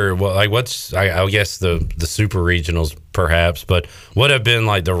career, I guess the super regionals perhaps, but what have been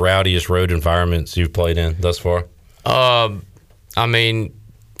like the rowdiest road environments you've played in thus far? UNCW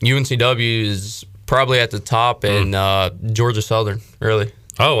is probably at the top, and Georgia Southern, really.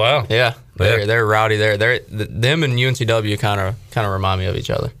 Oh wow, yeah. They're rowdy there. Them and UNCW kind of remind me of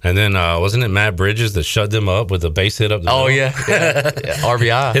each other. And then wasn't it Matt Bridges that shut them up with a base hit up the middle? Yeah.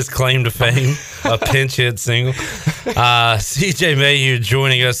 RBI. His claim to fame, a pinch hit single. CJ Mayhew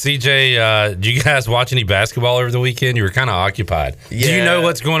joining us. CJ, do you guys watch any basketball over the weekend? You were kind of occupied. Yeah. Do you know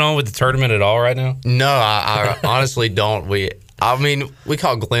what's going on with the tournament at all right now? No, I honestly don't. We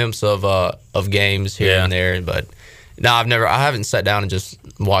caught a glimpse of games here and there, but no, I haven't sat down and just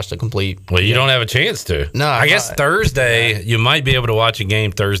watched a complete. Well, you don't have a chance to. No, I guess Thursday you might be able to watch a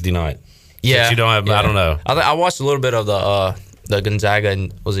game Thursday night. Yeah, you don't have. Yeah. I don't know. I watched a little bit of the Gonzaga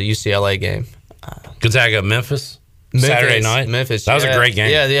and was it UCLA game? Gonzaga Memphis Saturday night. Memphis. That was a great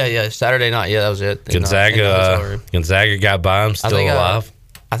game. Yeah. Saturday night. Yeah, that was it. Gonzaga got by them, still alive.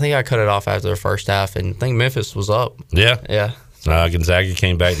 I think I cut it off after the first half, and I think Memphis was up. Yeah. Gonzaga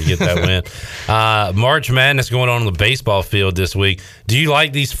came back to get that win. March Madness going on the baseball field this week. Do you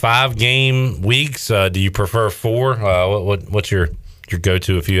like these 5-game weeks? Do you prefer 4? What's your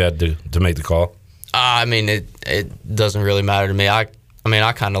go-to if you had to make the call? It doesn't really matter to me. I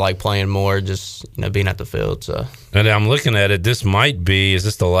kind of like playing more, just being at the field. So. And I'm looking at it. This might be. Is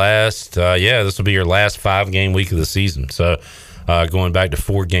this the last? This will be your last 5-game week of the season. So. Going back to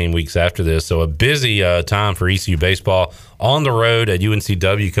 4-game weeks after this. So a busy time for ECU baseball. On the road at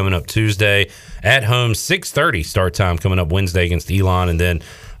UNCW coming up Tuesday. At home, 6:30 start time coming up Wednesday against Elon. And then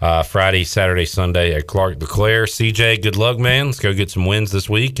Friday, Saturday, Sunday at Clark LeClaire. CJ, good luck, man. Let's go get some wins this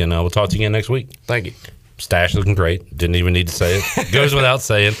week, and we'll talk to you again next week. Thank you. Stash looking great. Didn't even need to say it. Goes without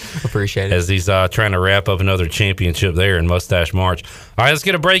saying. Appreciate it. As he's trying to wrap up another championship there in Mustache March. All right, let's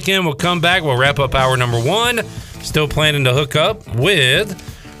get a break in. We'll come back. We'll wrap up hour number 1. Still planning to hook up with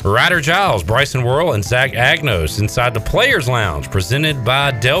Ryder Giles, Bryson Worrell, and Zach Agnos inside the Players Lounge, presented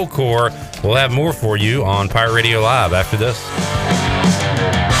by Delcor. We'll have more for you on Pirate Radio Live after this.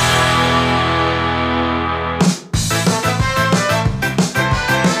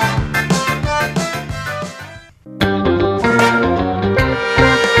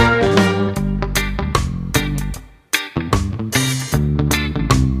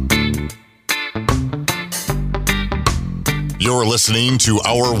 You're listening to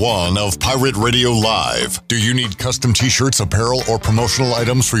Hour 1 of Pirate Radio Live. Do you need custom t-shirts, apparel, or promotional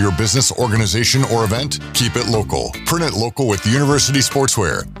items for your business, organization, or event? Keep it local. Print it local with University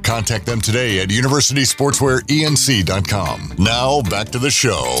Sportswear. Contact them today at universitysportswearenc.com. Now, back to the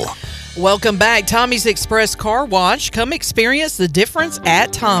show. Welcome back. Tommy's Express Car Wash. Come experience the difference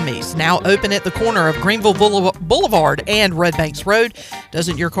at Tommy's. Now open at the corner of Greenville Boulevard and Red Banks Road.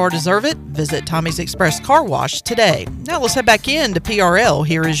 Doesn't your car deserve it? Visit Tommy's Express Car Wash today. Now let's head back into PRL.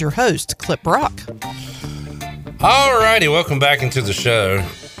 Here is your host, Clip Brock. All righty. Welcome back into the show.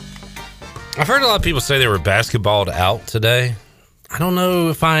 I've heard a lot of people say they were basketballed out today. I don't know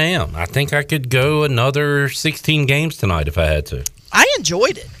if I am. I think I could go another 16 games tonight if I had to. I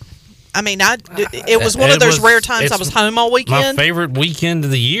enjoyed it. I mean, it was one of those rare times I was home all weekend. My favorite weekend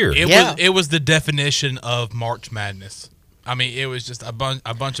of the year. It was the definition of March Madness. I mean, it was just a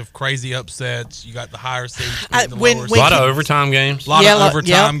bunch of crazy upsets. You got the higher seeds, a lot of overtime games. A lot of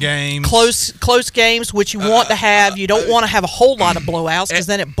overtime games. Close games, which you want to have. You don't want to have a whole lot of blowouts because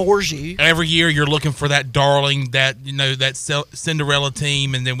then it bores you. Every year you're looking for that darling, that Cinderella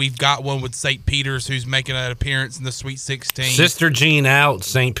team, and then we've got one with St. Peter's who's making an appearance in the Sweet 16. Sister Jean out,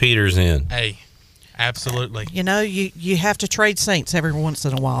 St. Peter's in. Hey, Absolutely. You know, you have to trade saints every once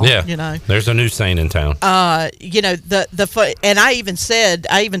in a while. Yeah. You know, there's a new saint in town. You know, and I even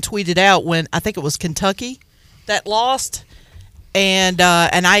tweeted out when I think it was Kentucky that lost, and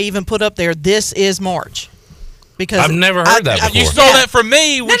I even put up there, this is March. Because I've never heard that before. You stole that from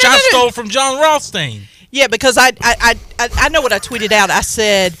me, which I stole from John Rothstein. Yeah, because I know what I tweeted out. I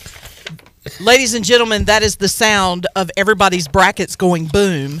said, ladies and gentlemen, that is the sound of everybody's brackets going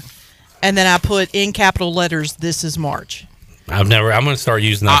boom. And then I put in capital letters, this is March. I'm going to start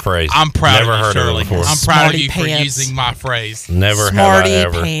using that phrase. I'm proud never of you, heard Shirley. it before. I'm proud of Smarty you pants. for using my phrase. Never Smarty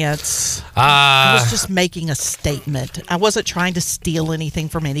have I ever. pants. I was just making a statement. I wasn't trying to steal anything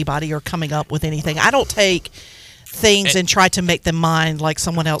from anybody or coming up with anything. I don't take things and try to make them mine like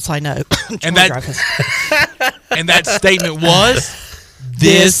someone else I know. And that statement was,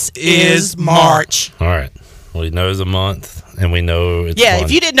 this is March. All right. We know the month, and we know it's fun.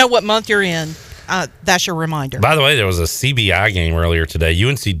 If you didn't know what month you're in, that's your reminder. By the way, there was a CBI game earlier today.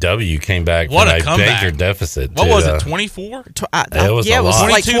 UNCW came back What from a a comeback. major deficit. What was it, 24? It was a it was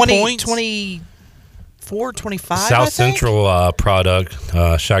lot. like 22 24, 25, South I think? Central product,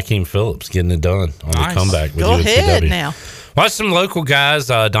 Shaquem Phillips getting it done on the comeback with Go UNCW. ahead now. Watch some local guys.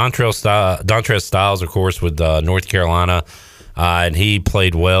 Dontrez Styles, of course, with North Carolina, and he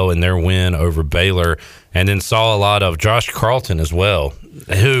played well in their win over Baylor. And then saw a lot of Josh Carlton as well,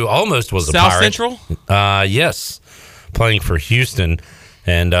 who almost was a South Pirate. Central? Yes, playing for Houston.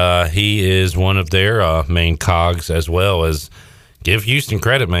 And he is one of their main cogs, as well as give Houston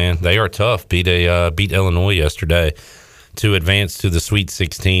credit, man. They are tough. Beat Illinois yesterday to advance to the Sweet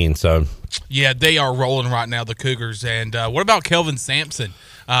 16. So Yeah, they are rolling right now, the Cougars. And what about Kelvin Sampson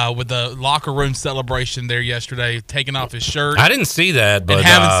with the locker room celebration there yesterday, taking off his shirt? I didn't see that, but and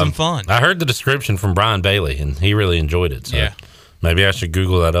having some fun. I heard the description from Brian Bailey, and he really enjoyed it. So yeah. Maybe I should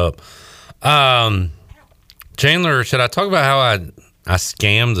Google that up. Chandler, should I talk about how I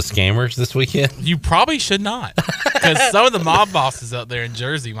scammed the scammers this weekend? You probably should not, because some of the mob bosses out there in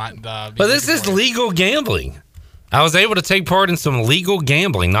Jersey might be. But this is legal gambling. I was able to take part in some legal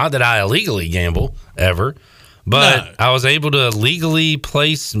gambling. Not that I illegally gamble ever, but I was able to legally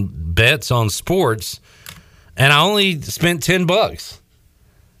place bets on sports, and I only spent $10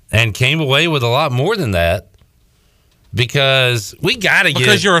 and came away with a lot more than that because we got to get.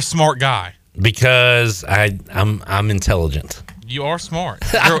 Because you're a smart guy. Because I'm intelligent. You are smart.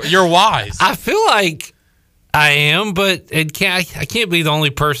 You're wise. I feel like I am, but I can't be the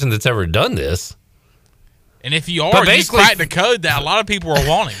only person that's ever done this. And if you are, you cracked the code that a lot of people are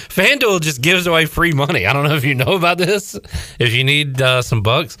wanting. FanDuel just gives away free money. I don't know if you know about this, if you need some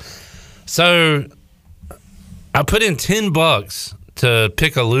bucks. So I put in $10 to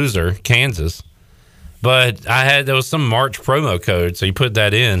pick a loser, Kansas. But there was some March promo code, so you put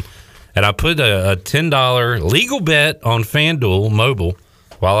that in. And I put a $10 legal bet on FanDuel Mobile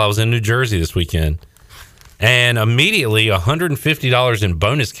while I was in New Jersey this weekend. And immediately $150 in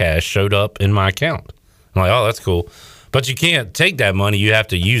bonus cash showed up in my account. I'm like, oh, that's cool. But you can't take that money. You have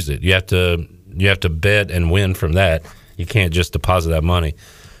to use it. You have to bet and win from that. You can't just deposit that money.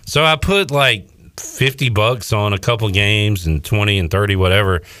 So I put like $50 on a couple games and 20 and 30,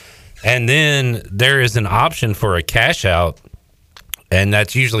 whatever. And then there is an option for a cash out. And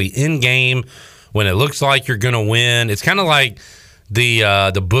that's usually in game when it looks like you're going to win. It's kind of like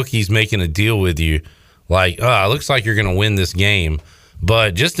the bookies making a deal with you. Like, it looks like you're going to win this game.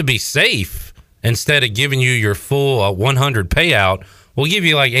 But just to be safe, instead of giving you your full 100 payout, we'll give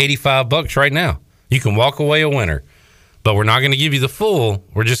you like $85 right now. You can walk away a winner. But we're not going to give you the full.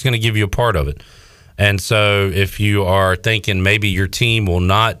 We're just going to give you a part of it. And so if you are thinking maybe your team will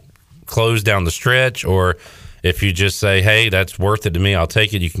not close down the stretch, or if you just say, hey, that's worth it to me, I'll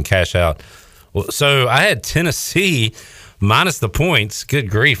take it, you can cash out. Well, so I had Tennessee minus the points. Good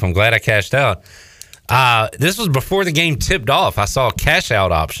grief, I'm glad I cashed out. This was before the game tipped off. I saw a cash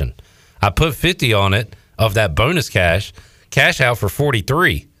out option. I put 50 on it of that bonus cash out for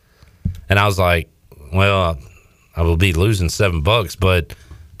 43. And I was like, well, I will be losing $7,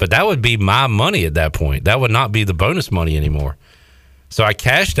 but that would be my money at that point. That would not be the bonus money anymore. So I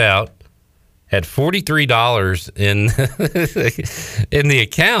cashed out, had $43 in the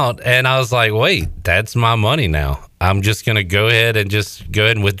account, and I was like, wait, that's my money now. I'm just going to go ahead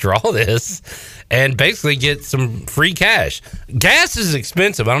and withdraw this and basically get some free cash. Gas is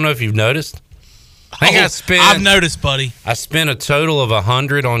expensive. I don't know if you've noticed. I've noticed, buddy. I spent a total of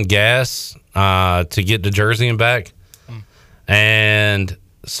 $100 on gas to get to Jersey and back. And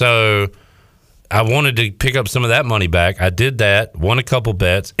so I wanted to pick up some of that money back. I did that, won a couple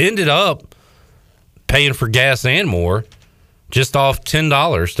bets, ended up paying for gas and more just off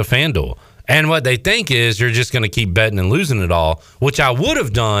 $10 to FanDuel. And what they think is you're just going to keep betting and losing it all, which I would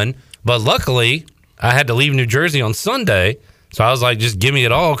have done. But luckily, I had to leave New Jersey on Sunday. So I was like, just give me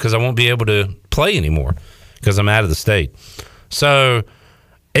it all because I won't be able to play anymore because I'm out of the state. So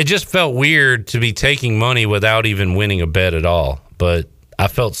it just felt weird to be taking money without even winning a bet at all. But I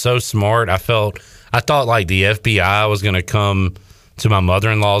felt so smart. I thought like the FBI was going to come to my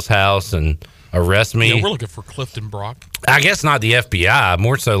mother-in-law's house and arrest me. Yeah, we're looking for Clifton Brock. I guess not the FBI,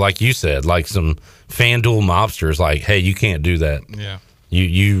 more so like you said, like some FanDuel mobsters like, hey, you can't do that. Yeah.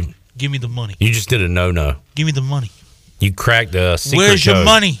 You give me the money. You just did a no-no. Give me the money. You cracked a secret Where's code. your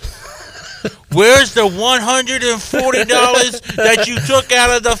money? Where's the $140 that you took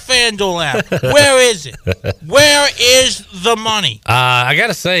out of the FanDuel app? Where is it? Where is the money? I got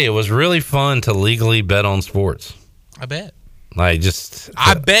to say, it was really fun to legally bet on sports. I bet. I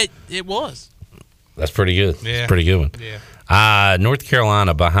bet it was. That's pretty good. Yeah. That's a pretty good one. Yeah. North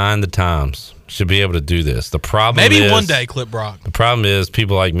Carolina, behind the times, should be able to do this. The problem Maybe is, one day, Clip Brock. The problem is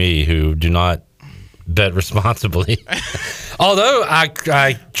people like me who do not bet responsibly. Although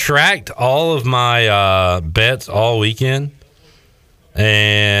I tracked all of my bets all weekend,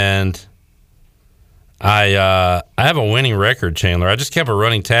 and I have a winning record, Chandler. I just kept a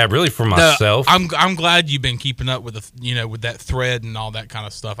running tab, really for myself. I'm glad you've been keeping up with with that thread and all that kind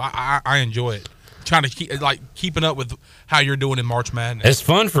of stuff. I enjoy it. Trying to keeping up with how you're doing in March Madness. It's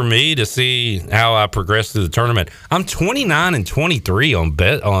fun for me to see how I progress through the tournament. I'm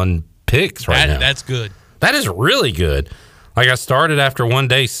 29-23 on picks right now. That's good. That is really good. Like I started after one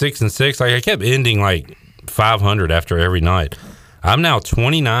day 6-6. Like I kept ending like 500 after every night. I'm now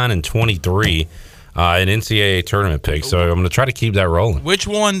 29-23 in NCAA tournament picks. So I'm going to try to keep that rolling. Which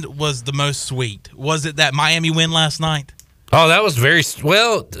one was the most sweet? Was it that Miami win last night? Oh, that was very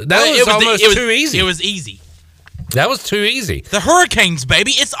well. That was almost too easy. It was easy. That was too easy. The Hurricanes,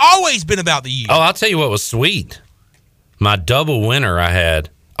 baby. It's always been about the U. Oh, I'll tell you what was sweet. My double winner I had.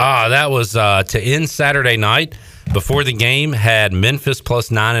 That was to end Saturday night before the game. Had Memphis plus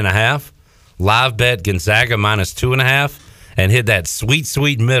 9.5, live bet Gonzaga minus 2.5, and hit that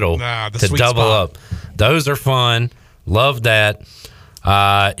sweet middle to double up. Those are fun. Love that.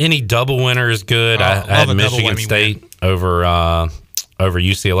 Any double winner is good. I had Michigan State over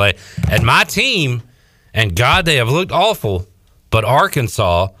UCLA, and my team. And God, they have looked awful, but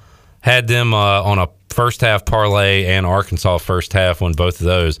Arkansas had them on a first half parlay, and Arkansas first half won both of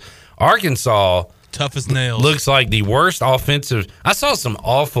those. Arkansas, tough as nails, looks like the worst offensive. I saw some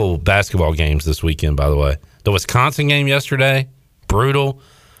awful basketball games this weekend, by the way. The Wisconsin game yesterday, brutal.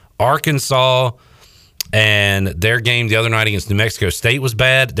 Arkansas and their game the other night against New Mexico State was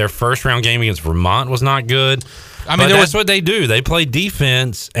bad. Their first round game against Vermont was not good. I mean, that's what they do. They play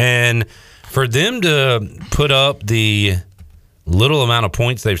defense, and for them to put up the little amount of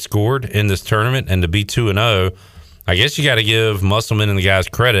points they've scored in this tournament and to be 2-0, I guess you got to give Musselman and the guys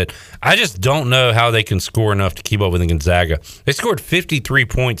credit. I just don't know how they can score enough to keep up with Gonzaga. They scored 53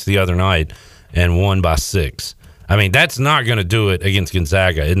 points the other night and won by 6. I mean, that's not going to do it against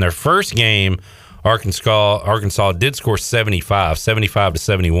Gonzaga. In their first game, Arkansas did score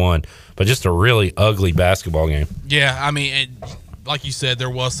 75-71, but just a really ugly basketball game. Yeah, I mean, like you said, there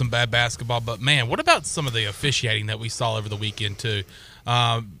was some bad basketball, but man, what about some of the officiating that we saw over the weekend too?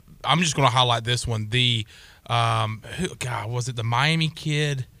 I'm just going to highlight this one. The was it the Miami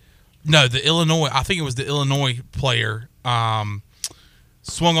kid? No, the Illinois. I think it was the Illinois player.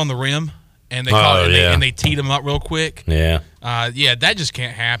 Swung on the rim, and they and they teed him up real quick. Yeah, that just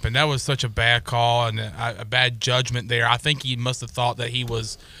can't happen. That was such a bad call and a bad judgment there. I think he must have thought that he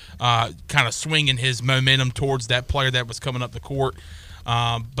was kind of swinging his momentum towards that player that was coming up the court.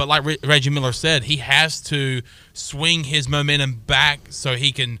 But like Reggie Miller said, he has to swing his momentum back so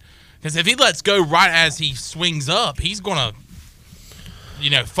he can – because if he lets go right as he swings up, he's going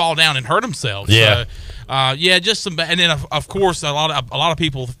to, fall down and hurt himself. Yeah. So, just some – and then, of course, a lot of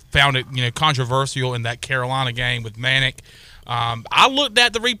people found it, controversial in that Carolina game with Manick. I looked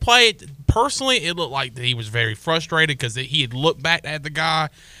at the replay. Personally, it looked like he was very frustrated because he had looked back at the guy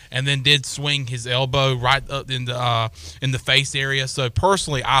and then did swing his elbow right up in the face area. So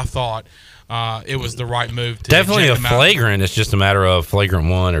personally, I thought it was the right move. Definitely a flagrant. It's just a matter of flagrant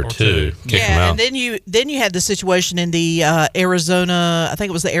 1 or 2. Kick him out. And then you had the situation in the Arizona. I think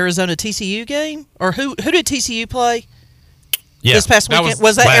it was the Arizona TCU game, or who did TCU play? Yeah, this past weekend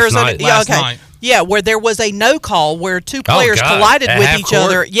was that Arizona? Last night. Yeah, where there was a no call where two players collided with each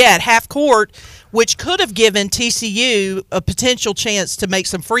other. Yeah, at half court, which could have given TCU a potential chance to make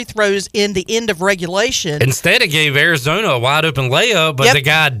some free throws in the end of regulation. Instead, it gave Arizona a wide open layup, but the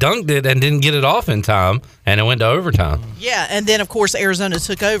guy dunked it and didn't get it off in time, and it went to overtime. Yeah, and then, of course, Arizona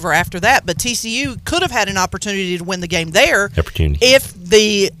took over after that. But TCU could have had an opportunity to win the game there if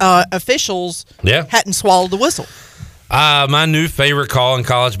the officials hadn't swallowed the whistle. My new favorite call in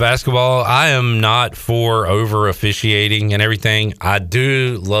college basketball, I am not for over officiating and everything. I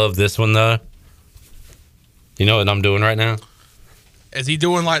do love this one, though. You know what I'm doing right now? Is he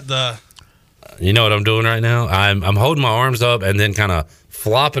doing like the... You know what I'm doing right now? I'm holding my arms up and then kind of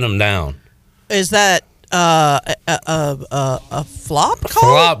flopping them down. Is that a flop call?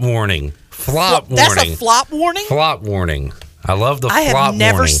 Flop warning. Flop warning. That's a flop warning? Flop warning. I love the flop warning. I have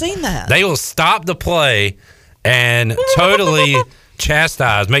never seen that. They will stop the play and totally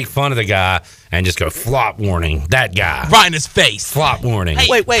chastise, make fun of the guy, and just go, flop warning. That guy. Right in his face. Flop warning.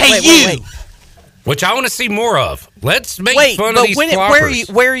 Hey, wait. Which I want to see more of. Let's make fun of these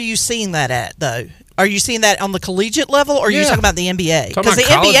floppers. Where are you seeing that at, though? Are you seeing that on the collegiate level, or are you talking about the NBA? Because the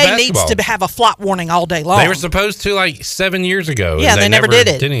NBA needs to have a flop warning all day long. They were supposed to like 7 years ago. Yeah, they never did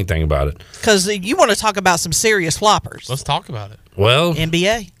it. Did anything about it. Because you want to talk about some serious floppers. Let's talk about it. Well,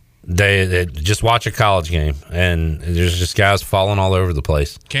 NBA. They just watch a college game, and there's just guys falling all over the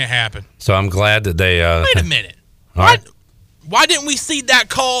place. Can't happen. So I'm glad that they. Wait a minute. Why didn't we see that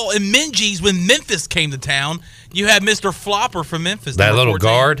call in Minges when Memphis came to town? You had Mr. Flopper from Memphis. That little 14.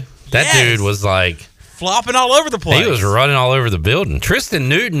 Guard? That dude was like... flopping all over the place. He was running all over the building. Tristan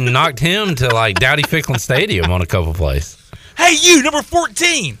Newton knocked him to like Dowdy Ficklin Stadium on a couple plays. Hey, you, number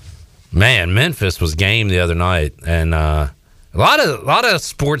 14. Man, Memphis was game the other night. And a lot of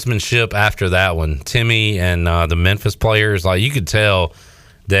sportsmanship after that one. Timmy and the Memphis players, like you could tell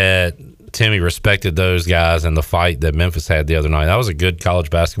that Timmy respected those guys and the fight that Memphis had the other night. That was a good college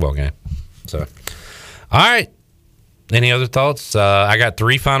basketball game. So, all right. Any other thoughts? I got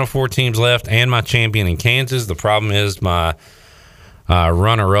 3 Final Four teams left and my champion in Kansas. The problem is my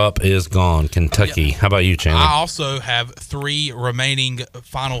runner-up is gone, Kentucky. How about you, Chandler? I also have 3 remaining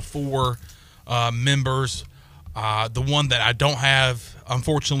Final Four members. The one that I don't have,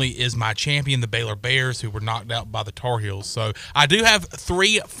 unfortunately, is my champion, the Baylor Bears, who were knocked out by the Tar Heels. So I do have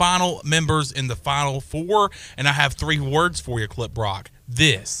 3 final members in the Final Four, and I have 3 words for you, Clip Brock.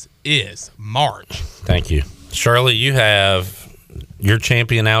 This is March. Thank you. Shirley, you have your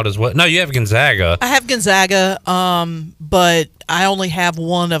champion out as well. No, you have Gonzaga. I have Gonzaga, but I only have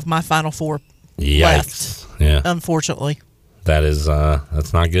one of my Final Four left. Yeah. Unfortunately. That is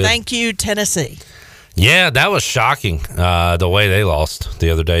that's not good. Thank you, Tennessee. Yeah, that was shocking, the way they lost the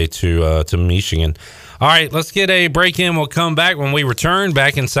other day to Michigan. All right, let's get a break in. We'll come back when we return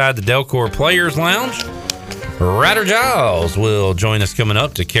back inside the Delcor Players Lounge. Ryder Giles will join us coming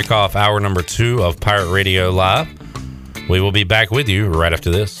up to kick off hour number 2 of Pirate Radio Live. We will be back with you right after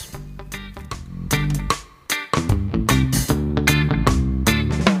this.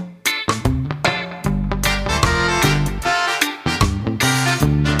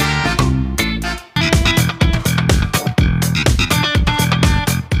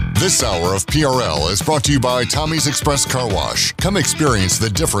 This hour of PRL is brought to you by Tommy's Express Car Wash. Come experience the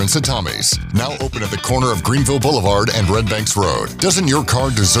difference at Tommy's. Now open at the corner of Greenville Boulevard and Red Banks Road. Doesn't your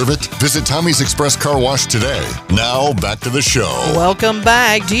car deserve it? Visit Tommy's Express Car Wash today. Now back to the show. Welcome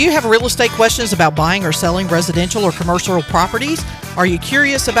back. Do you have real estate questions about buying or selling residential or commercial properties? Are you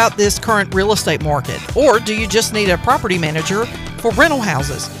curious about this current real estate market? Or do you just need a property manager for rental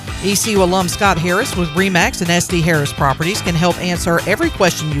houses? ECU alum Scott Harris with RE/MAX and SD Harris Properties can help answer every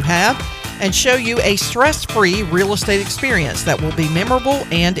question you have and show you a stress-free real estate experience that will be memorable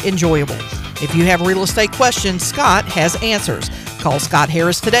and enjoyable. If you have real estate questions, Scott has answers. Call Scott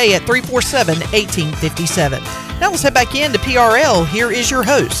Harris today at 347-1857. Now let's head back into PRL. Here is your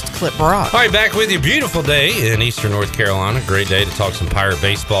host, Clip Brock. All right, back with you. Beautiful day in Eastern North Carolina. Great day to talk some Pirate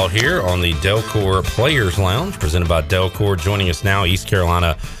baseball here on the Delcor Players Lounge, presented by Delcor. Joining us now, East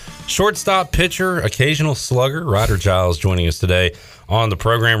Carolina shortstop, pitcher, occasional slugger, Ryder Giles joining us today on the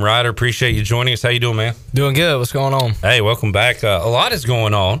program. Ryder, appreciate you joining us. How you doing, man? Doing good. What's going on? Hey, welcome back. A lot is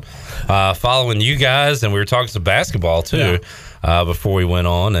going on following you guys, and we were talking some basketball, too, before we went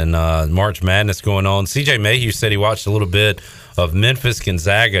on, and March Madness going on. CJ Mayhew said he watched a little bit of Memphis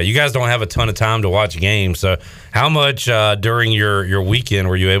Gonzaga. You guys don't have a ton of time to watch games, so how much during your weekend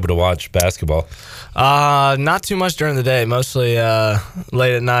were you able to watch basketball? Not too much during the day. Mostly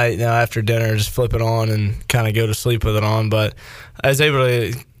late at night, after dinner, just flip it on and kind of go to sleep with it on. But I was able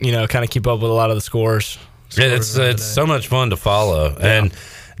to, kind of keep up with a lot of the scores. It's so much fun to follow. Yeah. And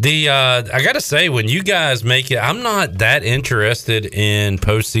I got to say, when you guys make it, I'm not that interested in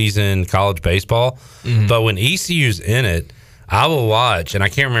postseason college baseball, but when ECU's in it, I will watch, and I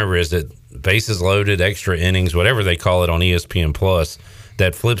can't remember, is it bases loaded, extra innings, whatever they call it on ESPN Plus,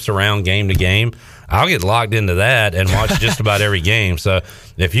 that flips around game to game. I'll get locked into that and watch just about every game. So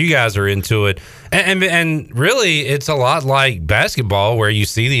if you guys are into it, and really it's a lot like basketball where you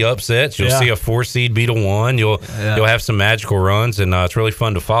see the upsets. You'll see a 4 seed beat a 1. You'll have some magical runs, and it's really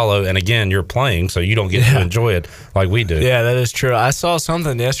fun to follow. And again, you're playing, so you don't get to enjoy it like we do. Yeah, that is true. I saw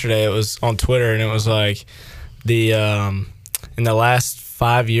something yesterday. It was on Twitter, and it was like the in the last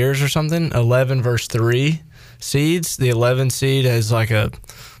 5 years or something, 11 versus 3 seeds. The 11 seed has like a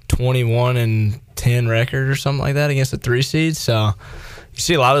 21-10 record or something like that against the 3 seeds. So you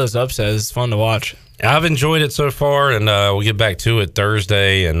see a lot of those upsets. It's fun to watch. I've enjoyed it so far, and we'll get back to it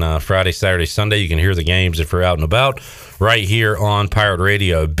Thursday and Friday, Saturday, Sunday. You can hear the games if you're out and about right here on Pirate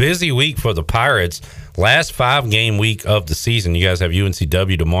Radio. Busy week for the Pirates. Last 5-game week of the season. You guys have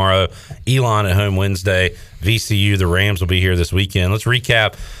UNCW tomorrow, Elon at home Wednesday, VCU. The Rams will be here this weekend. Let's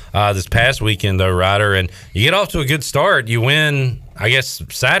recap this past weekend, though, Ryder. And you get off to a good start. You win, I guess,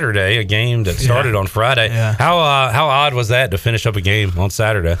 Saturday, a game that started on Friday. Yeah. How odd was that to finish up a game on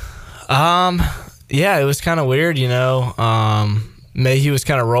Saturday? Yeah, it was kind of weird, you know. He was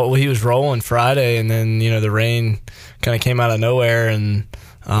kind of he was rolling Friday, and then, you know, the rain kind of came out of nowhere, and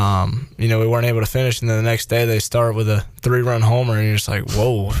you know, we weren't able to finish. And then the next day they start with a 3-run homer, and you're just like,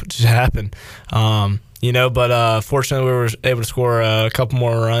 whoa, what just happened? You know, but fortunately we were able to score a couple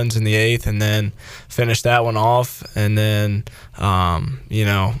more runs in the 8th and then finish that one off. And then, you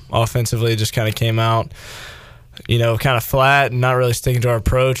know, offensively just kind of came out, you know, kind of flat and not really sticking to our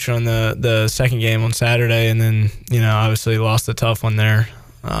approach on the second game on Saturday. And then, you know, obviously lost a tough one there.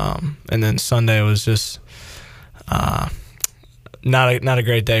 And then Sunday was just not a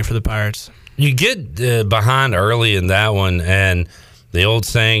great day for the Pirates. You get behind early in that one, and the old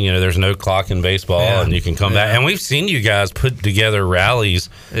saying, you know, there's no clock in baseball, and you can come back. And we've seen you guys put together rallies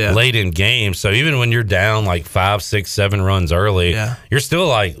late in games. So even when you're down like 5, 6, 7 runs early, you're still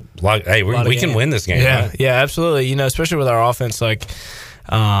like, hey, we can win this game. Yeah, right? Yeah, absolutely. You know, especially with our offense, like,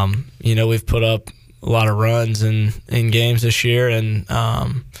 you know, we've put up a lot of runs in games this year, and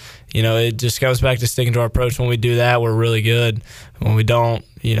you know, it just goes back to sticking to our approach. When we do that, we're really good. When we don't,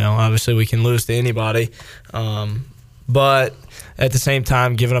 you know, obviously we can lose to anybody. But at the same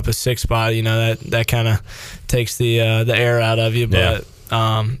time, giving up a 6 spot, you know, that kind of takes the air out of you. But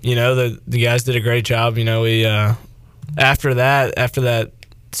you know, the guys did a great job. You know, we after that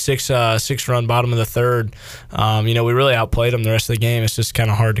 6-run bottom of the 3rd, you know, we really outplayed them the rest of the game. It's just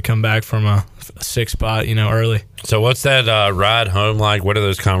kind of hard to come back from a 6 spot, you know, early. So what's that ride home like? What are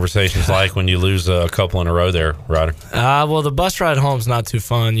those conversations like when you lose a couple in a row there, Ryder? Well, the bus ride home's not too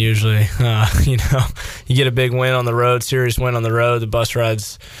fun usually. You know, you get a big win on the road, serious win on the road. The bus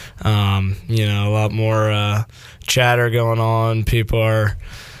ride's, you know, a lot more chatter going on. People are,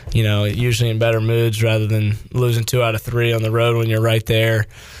 you know, usually in better moods rather than losing 2 out of 3 on the road when you're right there.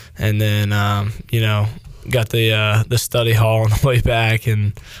 And then, you know, got the study hall on the way back.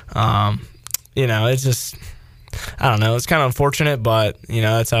 And, you know, it's just, I don't know, it's kind of unfortunate, but, you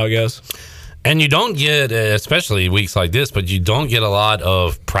know, that's how it goes. And you don't get, especially weeks like this, but you don't get a lot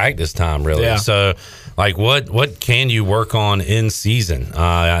of practice time, really. Yeah. So, like, what can you work on in season?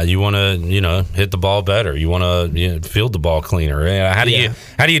 You want to, you know, hit the ball better. You want to field the ball cleaner. How do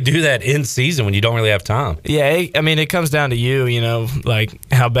you do that in season when you don't really have time? Yeah, I mean, it comes down to you know,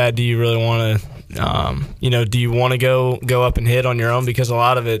 like, how bad do you really want to, you know, do you want to go up and hit on your own? Because a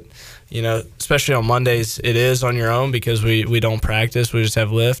lot of it, you know, especially on Mondays, it is on your own because we don't practice. We just have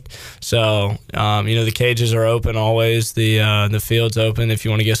lift. So, you know, the cages are open always. The field's open if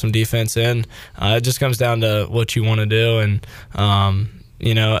you want to get some defense in. It just comes down to what you want to do. And,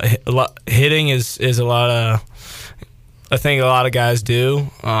 you know, hitting is a lot of – I think a lot of guys do.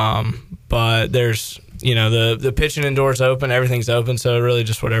 But there's – you know, the pitching indoors open, everything's open, so really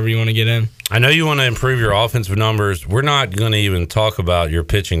just whatever you want to get in. I know you want to improve your offensive numbers. We're not going to even talk about your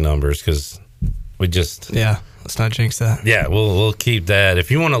pitching numbers because we just... Yeah, let's not jinx that. Yeah, we'll keep that. If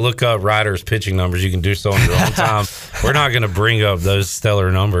you want to look up Ryder's pitching numbers, you can do so on your own time. We're not going to bring up those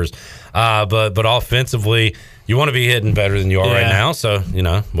stellar numbers. But offensively, you want to be hitting better than you are right now. So, you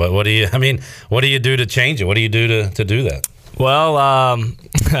know, what do you do to change it? What do you do to do that? Well,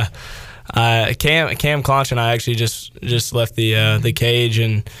 Cam Clonch and I actually just left the cage,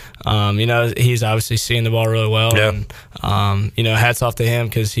 and he's obviously seeing the ball really well. Yeah. And hats off to him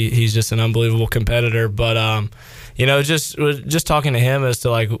because he's just an unbelievable competitor. But just talking to him as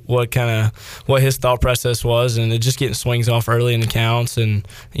to like what his thought process was, and just getting swings off early in the counts, and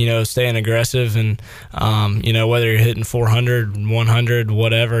staying aggressive, and whether you're hitting 400, 100,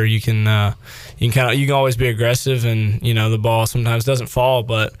 whatever, you can always be aggressive, and the ball sometimes doesn't fall,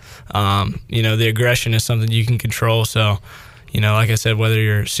 but the aggression is something you can control. So like I said, whether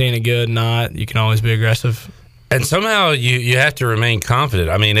you're seeing it good or not, you can always be aggressive. And somehow you have to remain confident.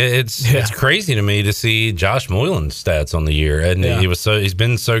 I mean, it's crazy to me to see Josh Moylan's stats on the year, and he's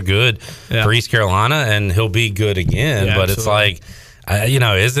been so good for East Carolina, and he'll be good again. But absolutely. It's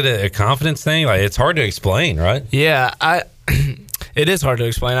like, is it a confidence thing? Like, it's hard to explain, right? Yeah, it is hard to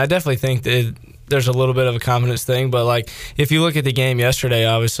explain. I definitely think that there's a little bit of a confidence thing, but like if you look at the game yesterday,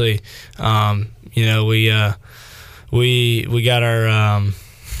 obviously, we got our.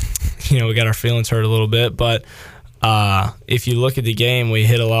 We got our feelings hurt a little bit, but if you look at the game, we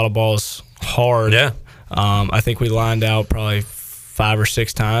hit a lot of balls hard. Yeah. I think we lined out probably 5 or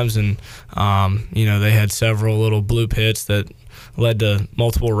 6 times, and they had several little bloop hits that led to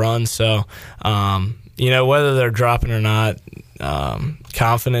multiple runs. So whether they're dropping or not,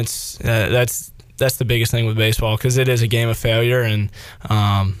 confidence, that's the biggest thing with baseball, because it is a game of failure, and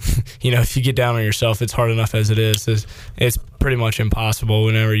if you get down on yourself, it's hard enough as it is. It's pretty much impossible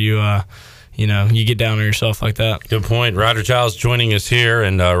whenever you get down on yourself like that. Good point. Ryder Childs joining us here,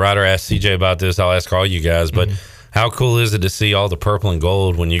 and Ryder asked CJ about this. I'll ask all you guys, but how cool is it to see all the purple and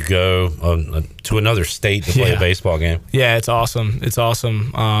gold when you go to another state to play a baseball game? Yeah, it's awesome. It's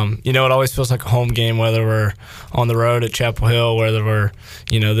awesome. It always feels like a home game, whether we're on the road at Chapel Hill, whether we're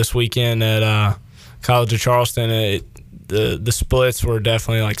this weekend at College of Charleston. The splits were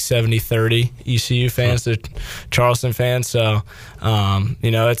definitely like 70-30 ECU fans to Charleston fans. So,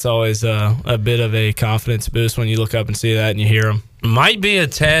 it's always a bit of a confidence boost when you look up and see that and you hear them. Might be a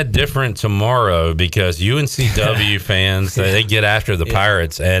tad different tomorrow because UNCW fans, they get after the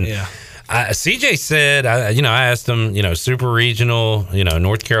Pirates. And CJ said, I asked him, super regional,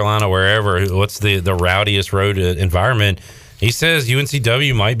 North Carolina, wherever, what's the rowdiest road environment? He says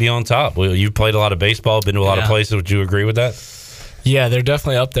UNCW might be on top. Well, you've played a lot of baseball, been to a lot of places. Would you agree with that? Yeah, they're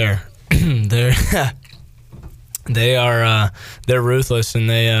definitely up there. They're ruthless, and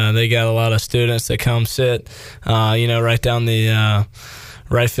they got a lot of students that come sit, right down the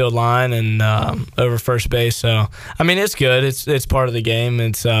right field line and over first base. So I mean, it's good. It's part of the game.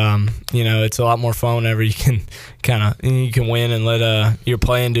 It's it's a lot more fun whenever you can you can win and let your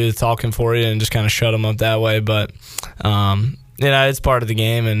playing do the talking for you and just kind of shut them up that way. But it's part of the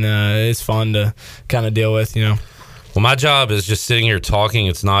game, and it's fun to kind of deal with. Well, my job is just sitting here talking.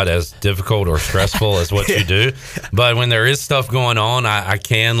 It's not as difficult or stressful as what you do. But when there is stuff going on, I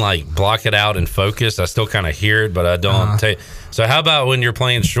can block it out and focus. I still kind of hear it, but I don't take. So how about when you're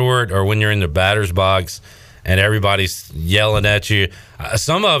playing short or when you're in the batter's box and everybody's yelling at you?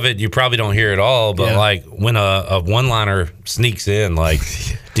 Some of it you probably don't hear at all, but when a one-liner sneaks in,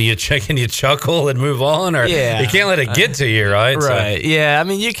 do you check and you chuckle and move on? Or you can't let it get to you, right? Right, yeah. I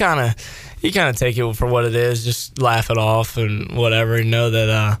mean, you kind of take it for what it is, just laugh it off and whatever, and know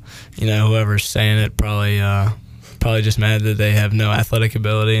that whoever's saying it probably just mad that they have no athletic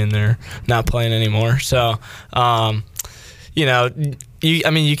ability and they're not playing anymore. So you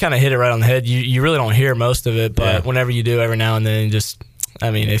kind of hit it right on the head. You really don't hear most of it, but whenever you do, every now and then,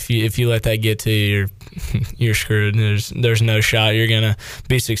 if you let that get to you, you're screwed. There's no shot you're gonna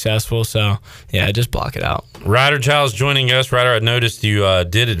be successful. So just block it out. Ryder Childs joining us. Ryder, I noticed you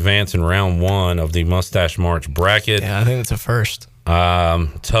did advance in round 1 of the Mustache March bracket. Yeah, I think it's a first.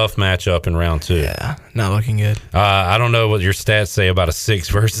 Tough matchup in round 2. Yeah, not looking good. I don't know what your stats say about a 6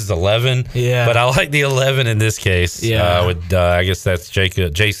 versus 11. Yeah, but I like the 11 in this case. Yeah, I guess that's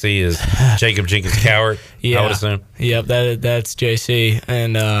Jacob. JC is Jacob Jenkins Cowart. I would assume. Yep, that's JC,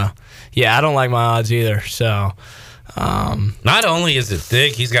 and I don't like my odds either. So. Not only is it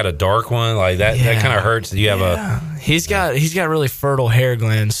thick, he's got a dark one like that. That kind of hurts. You have he's got really fertile hair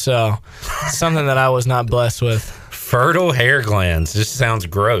glands. So something that I was not blessed with. Fertile hair glands just sounds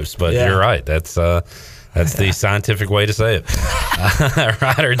gross, but you're right. That's the scientific way to say it.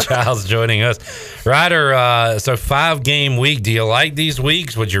 Ryder Childs joining us. Ryder, so 5-game week. Do you like these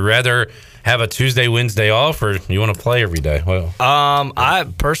weeks? Would you rather have a Tuesday, Wednesday off, or you want to play every day? Well, I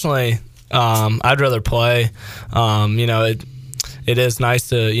personally. I'd rather play. it is nice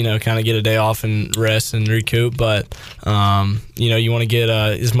to kind of get a day off and rest and recoup. But you want to get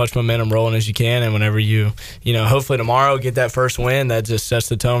as much momentum rolling as you can, and whenever you hopefully tomorrow get that first win, that just sets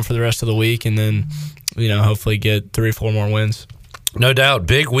the tone for the rest of the week, and then hopefully get 3-4 more wins. No doubt.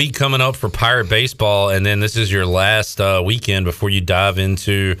 Big week coming up for Pirate baseball, and then this is your last weekend before you dive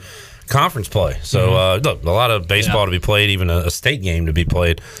into conference play. So, look, a lot of baseball to be played, even a state game to be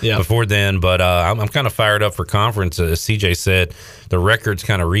played before then. But I'm kind of fired up for conference. As CJ said, the record's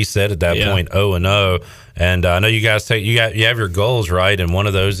kind of reset at that point, 0-0. And I know you guys you have your goals, right? And one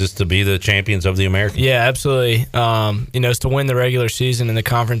of those is to be the champions of the American. Yeah, absolutely. It's to win the regular season in the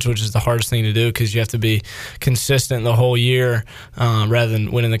conference, which is the hardest thing to do because you have to be consistent the whole year rather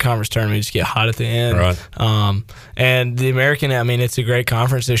than winning the conference tournament. You just get hot at the end. Right. And the American, it's a great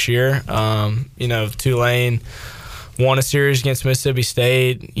conference this year. Tulane won a series against Mississippi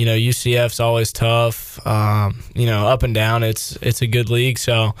State. UCF's always tough. Up and down, it's a good league.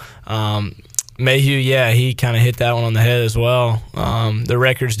 So Mayhew, he kind of hit that one on the head as well. The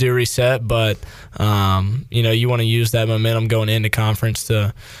records do reset, but you want to use that momentum going into conference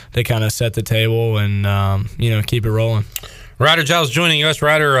to kind of set the table and keep it rolling. Ryder Giles joining us.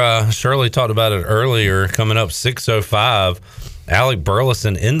 Ryder, Shirley talked about it earlier. Coming up 6:05. Alec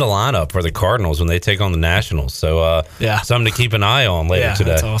Burleson in the lineup for the Cardinals when they take on the Nationals. So something to keep an eye on later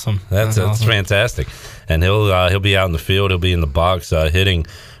today. That's awesome. That's awesome. fantastic. And he'll be out in the field. He'll be in the box hitting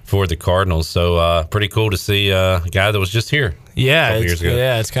for the Cardinals. So pretty cool to see a guy that was just here. Yeah,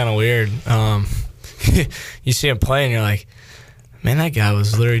 it's kind of weird. You see him play and you're like, man, that guy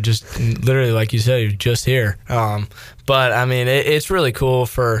was literally like you said, he was just here. But it's really cool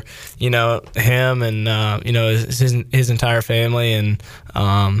for him and his entire family and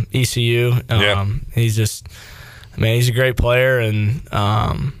ECU. He's just he's a great player and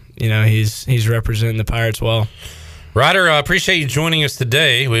he's representing the Pirates well. Ryder, I appreciate you joining us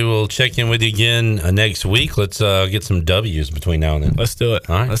today. We will check in with you again next week. Let's get some W's between now and then. Let's do it.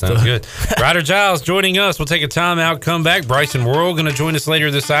 All right, sounds good. Ryder Giles joining us. We'll take a timeout, come back. Bryson Worrell going to join us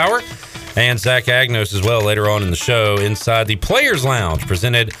later this hour. And Zach Agnos as well later on in the show inside the Players Lounge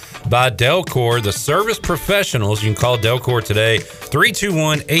presented by Delcor, the service professionals. You can call Delcor today,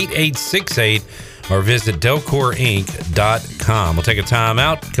 321-8868, or visit delcorinc.com. We'll take a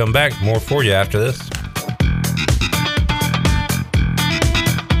timeout, come back. More for you after this.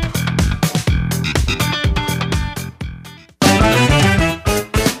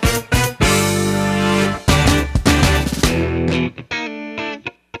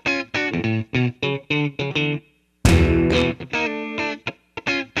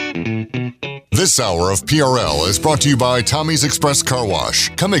 This hour of PRL is brought to you by Tommy's Express Car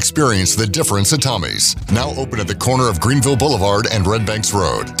Wash. Come experience the difference at Tommy's. Now open at the corner of Greenville Boulevard and Red Banks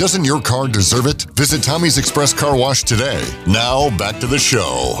Road. Doesn't your car deserve it? Visit Tommy's Express Car Wash today. Now back to the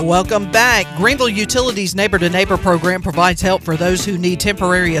show. Welcome back. Greenville Utilities Neighbor to Neighbor program provides help for those who need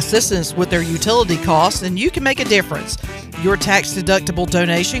temporary assistance with their utility costs, and you can make a difference. Your tax-deductible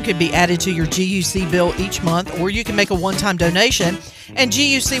donation can be added to your GUC bill each month, or you can make a one-time donation, and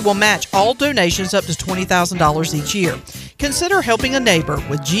GUC will match all donations up to $20,000 each year. Consider helping a neighbor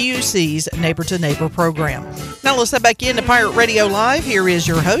with GUC's Neighbor to Neighbor program. Now let's head back into Pirate Radio Live. Here is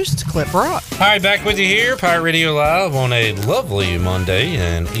your host, Clip Rock. Hi, back with you here, Pirate Radio Live on a lovely Monday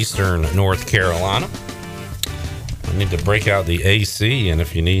in Eastern North Carolina. I need to break out the AC, and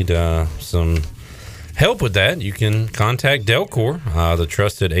if you need some help with that, you can contact Delcor, the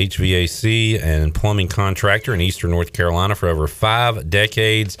trusted HVAC and plumbing contractor in Eastern North Carolina for over 5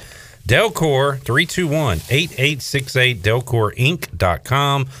 decades. Delcor, 321-8868,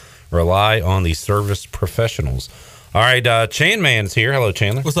 delcorinc.com. Rely on the service professionals. All right, Chan Man's here. Hello,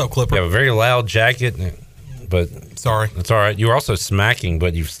 Chandler. What's up, Clipper? You have a very loud jacket, but sorry. It's all right. You were also smacking,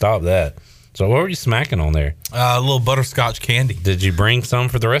 but you've stopped that. So what were you smacking on there? A little butterscotch candy. Did you bring some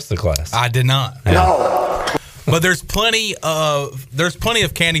for the rest of the class? I did not. No. But there's plenty of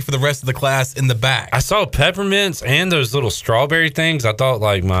candy for the rest of the class in the back. I saw peppermints and those little strawberry things. I thought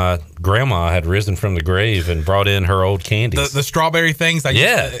like my grandma had risen from the grave and brought in her old candies. The strawberry things.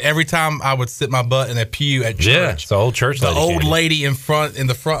 Every time I would sit my butt in a pew at church. Yeah, it's the old church. The old lady in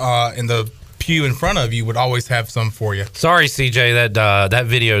the pew in front of you would always have some for you. Sorry, CJ, that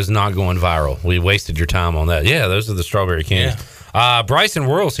video is not going viral. We wasted your time on that. Yeah, those are the strawberry candies. Yeah. Bryson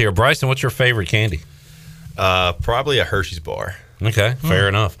Worrell's here. Bryson, what's your favorite candy? Probably a Hershey's bar. Okay, fair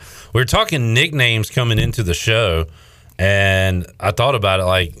enough. We were talking nicknames coming into the show, and I thought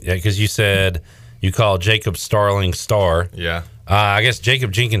about it because you said you call Jacob Starling Star. Yeah. I guess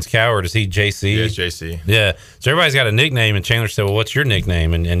Jacob Jenkins Coward, is he JC? Yeah, it's JC. Yeah. So everybody's got a nickname, and Chandler said, well, what's your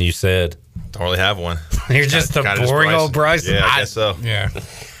nickname? And you said... Don't really have one. You're just a boring old Bryson. Yeah, I guess so. Yeah.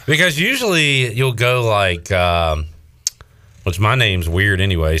 Because usually you'll go like, which my name's weird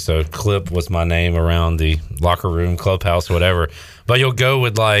anyway, so Clip was my name around the locker room, clubhouse, whatever. But you'll go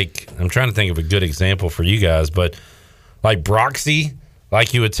with like, I'm trying to think of a good example for you guys, but like Broxy,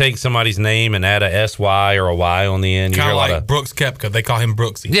 like you would take somebody's name and add a SY or a Y on the end. Kind of like Brooks Koepka. They call him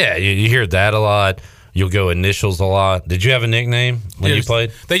Brooksy. Yeah, you hear that a lot. You'll go initials a lot. Did you have a nickname when you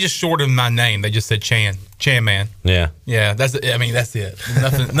played? They just shortened my name. They just said Chan Man. Yeah. Yeah, that's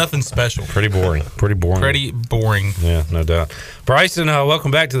it. Nothing special. Pretty boring. Pretty boring. Yeah, no doubt. Bryson,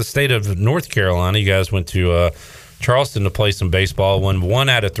 welcome back to the state of North Carolina. You guys went to Charleston to play some baseball. Won 1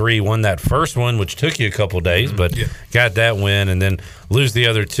 out of 3. Won that first one, which took you a couple of days, but got that win, and then lose the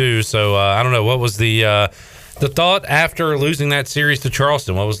other 2. So I don't know, what was the thought after losing that series to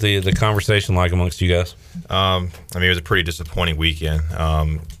Charleston? What was the conversation like amongst you guys? I mean, it was a pretty disappointing weekend.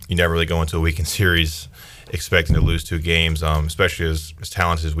 You never really go into a weekend series expecting to lose 2 games, especially as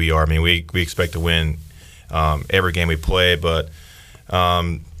talented as we are. I mean, we expect to win every game we play, but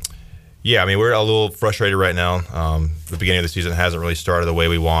yeah, I mean, we're a little frustrated right now. The beginning of the season hasn't really started the way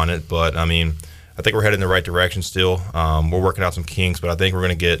we wanted, but I mean, I think we're headed in the right direction still. We're working out some kinks, but I think we're going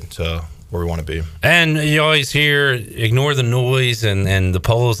to get to where we want to be. And you always hear, ignore the noise and the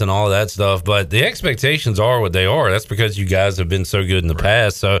polls and all that stuff, but the expectations are what they are. That's because you guys have been so good in the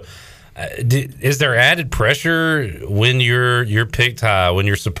past. So is there added pressure when you're picked high, when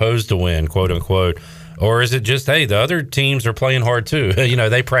you're supposed to win, quote unquote? Or is it just, hey, the other teams are playing hard too?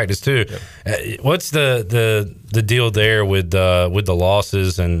 They practice too. Yep. What's the deal there with the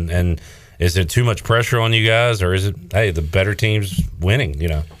losses, and is it too much pressure on you guys, or is it, hey, the better team's winning?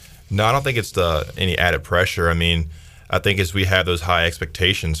 No, I don't think it's any added pressure. I mean, I think as we have those high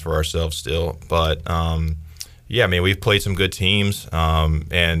expectations for ourselves still, but yeah, I mean, we've played some good teams,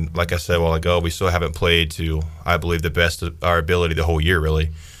 and like I said a while ago, we still haven't played to, I believe, the best of our ability the whole year,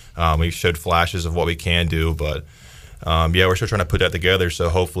 really. We've showed flashes of what we can do, but yeah, we're still trying to put that together. So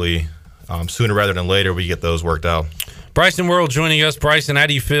hopefully, sooner rather than later, we get those worked out. Bryson Worrell joining us. Bryson, how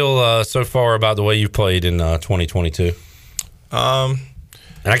do you feel so far about the way you've played in 2022?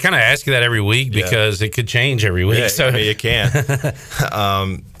 And I kind of ask you that every week because it could change every week. Yeah, so I mean, it can.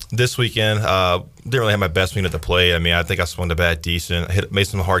 This weekend, didn't really have my best weekend at the plate. I mean, I think I swung the bat decent, made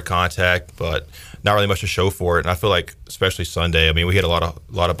some hard contact, but not really much to show for it. And I feel like, especially Sunday, I mean, we hit a lot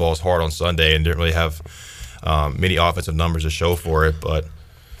of balls hard on Sunday and didn't really have many offensive numbers to show for it. But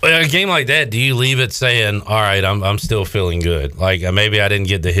a game like that, do you leave it saying, all right, I'm still feeling good? Like, maybe I didn't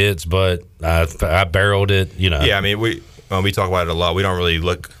get the hits, but I barreled it, Yeah, I mean, we talk about it a lot. We don't really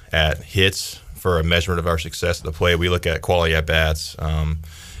look at hits for a measurement of our success at the plate. We look at quality at bats.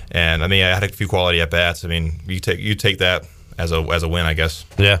 And I mean, I had a few quality at bats. I mean, you take that as a win, I guess.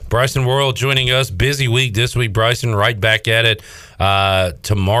 Yeah, Bryson Worrell joining us. Busy week this week, Bryson. Right back at it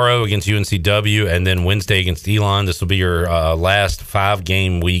tomorrow against UNCW, and then Wednesday against Elon. This will be your last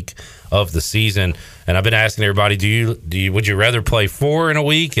 5-game week of the season. And I've been asking everybody, would you rather play 4 in a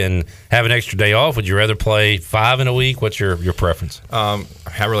week and have an extra day off? Would you rather play 5 in a week? What's your preference? I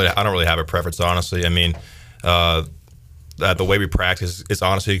don't really have a preference, honestly. I mean, the way we practice is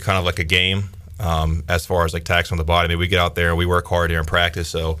honestly kind of like a game. As far as like tax on the body, I mean, we get out there and we work hard here in practice,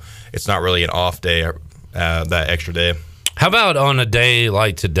 so it's not really an off day, that extra day. How about on a day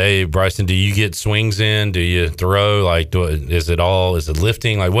like today, Bryson? Do you get swings in? Do you throw? Like, is it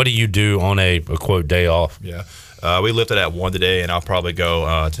lifting? Like, what do you do on a quote day off? Yeah, we lifted at 1 today, and I'll probably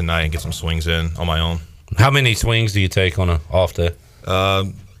go tonight and get some swings in on my own. How many swings do you take on an off day?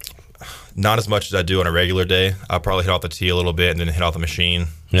 Not as much as I do on a regular day. I'll probably hit off the tee a little bit and then hit off the machine.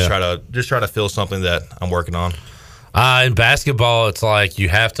 Just try to feel something that I'm working on. In basketball, it's like you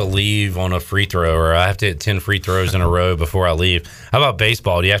have to leave on a free throw, or I have to hit 10 free throws in a row before I leave. How about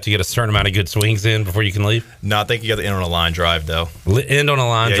baseball? Do you have to get a certain amount of good swings in before you can leave? No, I think you got to end on a line drive, though. End on a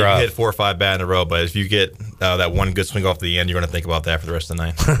line drive. You can hit 4 or 5 bat in a row, but if you get that one good swing off the end, you're going to think about that for the rest of the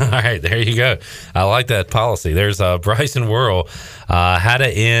night. All right, there you go. I like that policy. There's Bryson Worrell, how to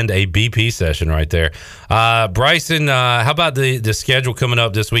end a BP session right there. Bryson, how about the schedule coming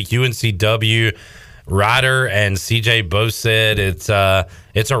up this week? UNCW. Ryder and CJ both said it's a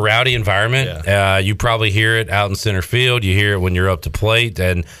rowdy environment. Yeah. You probably hear it out in center field. You hear it when you're up to plate.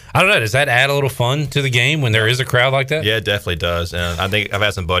 And I don't know, does that add a little fun to the game when there is a crowd like that? Yeah, it definitely does. And I think I've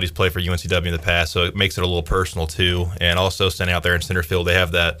had some buddies play for UNCW in the past, so it makes it a little personal too. And also standing out there in center field, they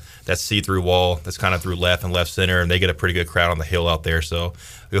have that see-through wall that's kind of through left and left center, and they get a pretty good crowd on the hill out there. So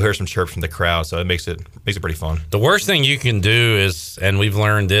you'll hear some chirps from the crowd, so it makes it pretty fun. The worst thing you can do is, and we've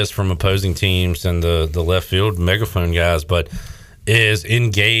learned this from opposing teams and the left field megaphone guys, but is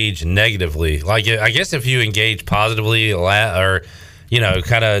engage negatively. Like, I guess if you engage positively or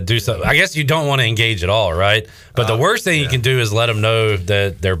kind of do something, I guess you don't want to engage at all, right? But the worst thing you can do is let them know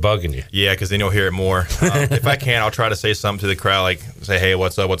that they're bugging you. Yeah, because then you'll hear it more. If I can, I'll try to say something to the crowd, like say, hey,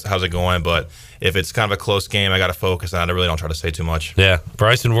 what's up? How's it going? But if it's kind of a close game, I got to focus on it. I really don't try to say too much. Yeah.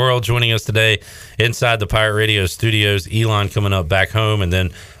 Bryson Worrell joining us today inside the Pirate Radio studios. Elon coming up back home, and then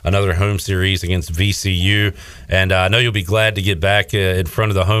another home series against VCU. And I know you'll be glad to get back in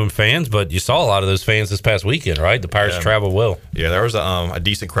front of the home fans, but you saw a lot of those fans this past weekend, right? The Pirates travel well. Yeah, there was a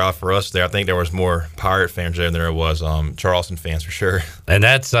decent crowd for us there. I think there was more Pirate fans there than there was Charleston fans for sure. And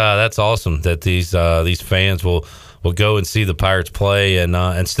that's awesome that these fans will go and see the Pirates play,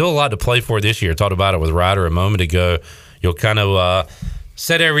 and still a lot to play for this year. Talked about it with Ryder a moment ago. You'll kind of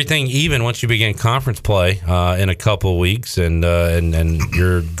set everything even once you begin conference play in a couple of weeks, and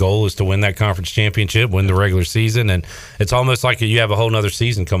your goal is to win that conference championship, win the regular season, and it's almost like you have a whole nother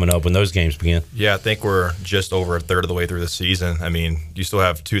season coming up when those games begin. Yeah, I think we're just over a third of the way through the season. I mean, you still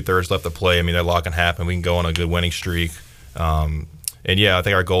have 2/3 left to play. I mean, that lot can happen. We can go on a good winning streak. And yeah, I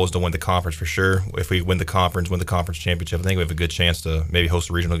think our goal is to win the conference for sure. If we win the conference championship, I think we have a good chance to maybe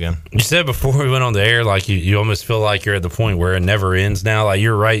host a regional again. You said before we went on the air, like you almost feel like you're at the point where it never ends now. Like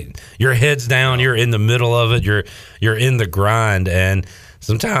you're right, your head's down, you're in the middle of it, you're in the grind, and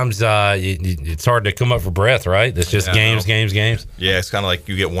sometimes it's hard to come up for breath, right? It's just games. Yeah, it's kind of like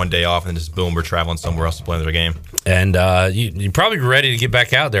you get one day off and just boom, we're traveling somewhere else to play another game. And you're probably ready to get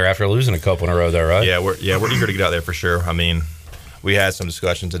back out there after losing a couple in a row there, right? Yeah, we're eager to get out there for sure. I mean, we had some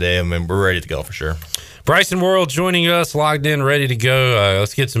discussion today. I mean, we're ready to go for sure. Bryson Worrell joining us, logged in, ready to go.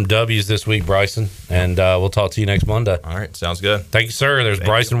 Let's get some W's this week, Bryson, and we'll talk to you next Monday. All right, sounds good. Thank you, sir. There's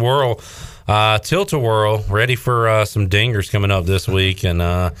Bryson Worrell, Tilt-A-Whirl, ready for some dingers coming up this week, and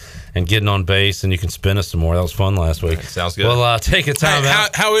getting on base, and you can spin us some more. That was fun last week. Right, sounds good. Well, take a time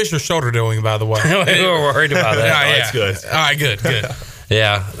out. How is your shoulder doing, by the way? We were worried about that. It's good. All right, good.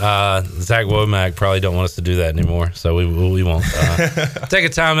 Yeah, Zach Womack probably don't want us to do that anymore, so we won't. Take a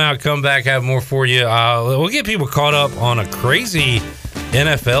time out, come back, have more for you. We'll get people caught up on a crazy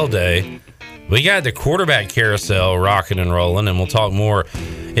NFL day. We got the quarterback carousel rocking and rolling, and we'll talk more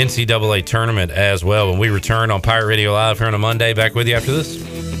NCAA tournament as well when we return on Pirate Radio Live here on a Monday. Back with you after this.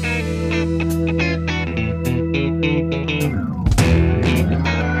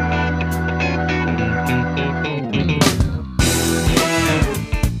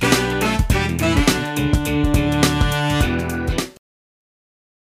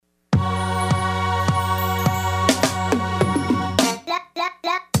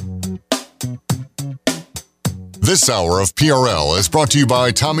 This hour of PRL is brought to you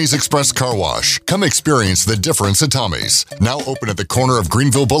by Tommy's Express Car Wash. Come experience the difference at Tommy's. Now open at the corner of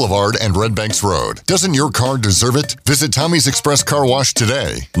Greenville Boulevard and Red Banks Road. Doesn't your car deserve it? Visit Tommy's Express Car Wash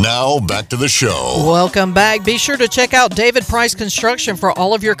today. Now back to the show. Welcome back. Be sure to check out David Price Construction for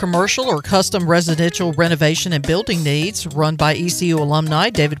all of your commercial or custom residential renovation and building needs. Run by ECU alumni,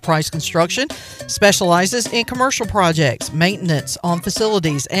 David Price Construction specializes in commercial projects, maintenance on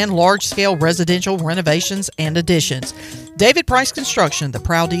facilities, and large-scale residential renovations and additions. David Price Construction, the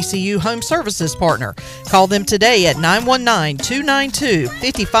proud ECU home services partner. Call them today at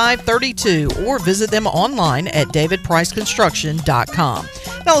 919-292-5532 or visit them online at davidpriceconstruction.com.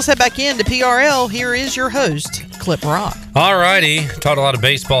 Now let's head back into PRL. Here is your host, Clip Rock. All righty. Talked a lot of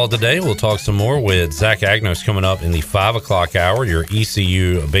baseball today. We'll talk some more with Zach Agnos coming up in the 5 o'clock hour. Your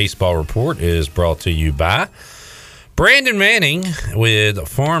ECU baseball report is brought to you by Brandon Manning with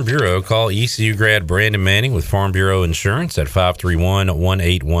Farm Bureau. Call ECU grad Brandon Manning with Farm Bureau Insurance at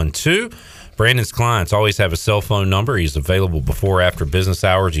 531-1812. Brandon's clients always have a cell phone number. He's available before or after business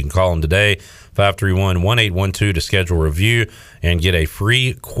hours. You can call him today, 531-1812, to schedule a review and get a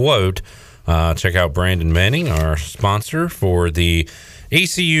free quote. Check out Brandon Manning, our sponsor for the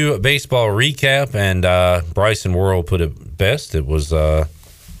ECU baseball recap. And Bryson Worrell put it best. It was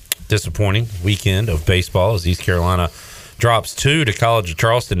disappointing weekend of baseball as East Carolina drops 2 to College of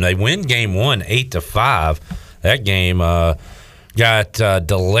Charleston. They win game 1 8-5. That game got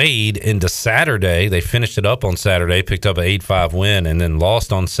delayed into Saturday. They finished it up on Saturday, picked up an 8-5 win, and then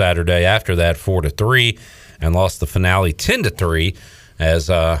lost on Saturday after that 4-3, and lost the finale 10-3. As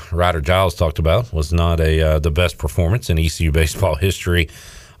Ryder Giles talked about, was not the best performance in ECU baseball history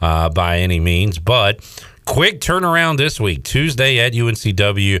by any means, but quick turnaround this week. Tuesday at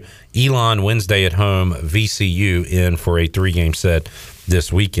UNCW, Elon Wednesday at home, VCU in for a 3-game set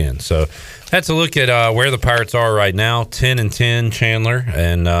this weekend. So that's a look at where the Pirates are right now. 10-10 Chandler,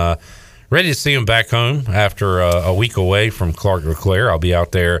 and ready to see them back home after a week away from Clark LeClaire. I'll be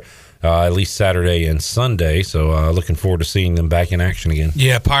out there at least Saturday and Sunday. So looking forward to seeing them back in action again.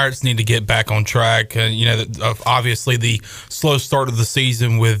 Yeah, Pirates need to get back on track. Obviously the slow start of the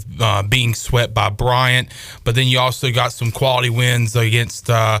season with being swept by Bryant, but then you also got some quality wins against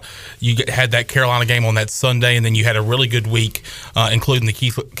you had that Carolina game on that Sunday, and then you had a really good week, including the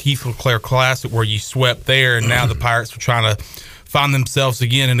Keith LeClaire Classic where you swept there, and now the Pirates are trying to find themselves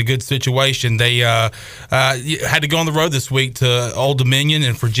again in a good situation. They had to go on the road this week to Old Dominion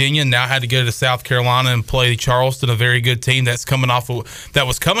in Virginia, and now had to go to South Carolina and play Charleston, a very good team that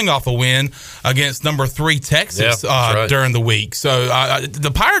was coming off a win against number 3 Texas right. during the week. So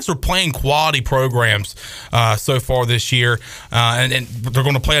the Pirates are playing quality programs so far this year, and they're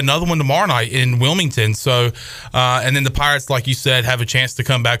going to play another one tomorrow night in Wilmington. So and then the Pirates, like you said, have a chance to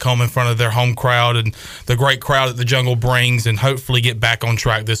come back home in front of their home crowd and the great crowd that the Jungle brings, and hopefully get back on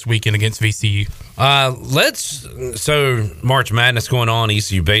track this weekend against VCU. So March Madness going on,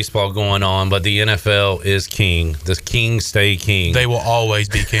 ECU baseball going on, but the NFL is king. The Kings stay king. They will always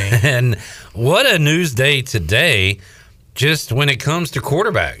be king. And what a news day today, just when it comes to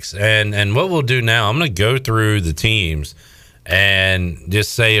quarterbacks. And what we'll do now, I'm going to go through the teams and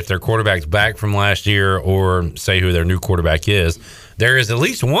just say if their quarterback's back from last year or say who their new quarterback is. There is at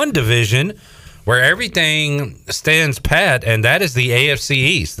least one division where everything stands pat, and that is the AFC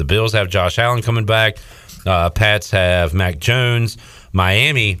East. The Bills have Josh Allen coming back. Pats have Mac Jones.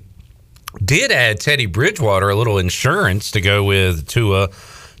 Miami did add Teddy Bridgewater, a little insurance to go with Tua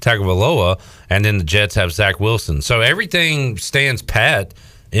Tagovailoa, and then the Jets have Zach Wilson. So everything stands pat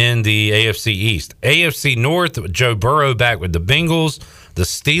in the AFC East. AFC North, Joe Burrow back with the Bengals. The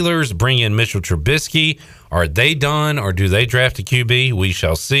Steelers bring in Mitchell Trubisky. Are they done, or do they draft a QB? We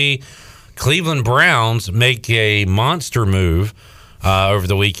shall see. Cleveland Browns make a monster move over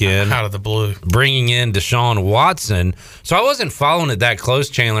the weekend. Out of the blue. Bringing in Deshaun Watson. So I wasn't following it that close,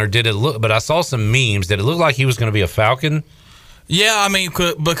 Chandler. Did it look? But I saw some memes. Did it look like he was going to be a Falcon? Yeah, I mean,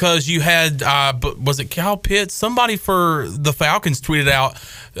 because you had, was it Kyle Pitts? Somebody for the Falcons tweeted out,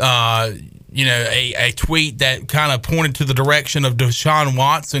 a tweet that kind of pointed to the direction of Deshaun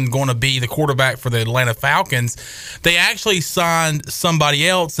Watson going to be the quarterback for the Atlanta Falcons. They actually signed somebody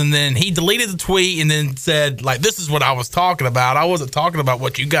else, and then he deleted the tweet and then said, like, this is what I was talking about. I wasn't talking about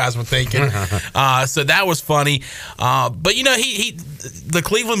what you guys were thinking. So that was funny. But, the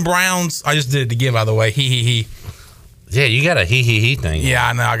Cleveland Browns, I just did it again, by the way. He. Yeah, you got a he thing. Yeah,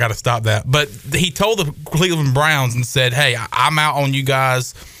 I know. I got to stop that. But he told the Cleveland Browns and said, hey, I'm out on you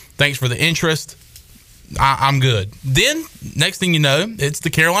guys. Thanks for the interest. I'm good. Then, next thing you know, it's the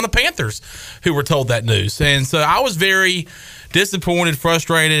Carolina Panthers who were told that news. And so I was very disappointed,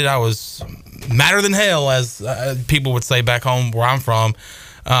 frustrated. I was madder than hell, as people would say back home where I'm from.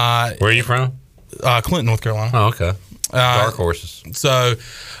 Where are you from? Clinton, North Carolina. Oh, okay. Dark horses. So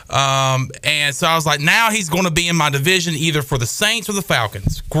I was like, now he's going to be in my division either for the Saints or the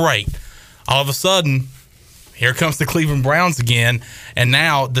Falcons. Great. All of a sudden, here comes the Cleveland Browns again, and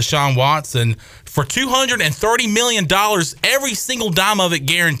now Deshaun Watson, for $230 million, every single dime of it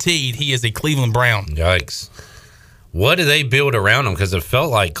guaranteed, he is a Cleveland Brown. Yikes. What do they build around him? Because it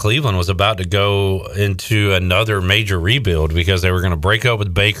felt like Cleveland was about to go into another major rebuild because they were going to break up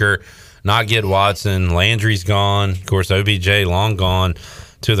with Baker, not get Watson. Landry's gone. Of course, OBJ long gone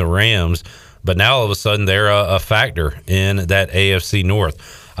to the Rams. But now all of a sudden they're a factor in that AFC North.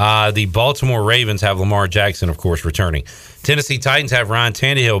 The Baltimore Ravens have Lamar Jackson, of course, returning. Tennessee Titans have Ryan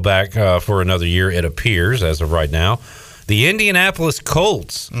Tannehill back for another year, it appears, as of right now. The Indianapolis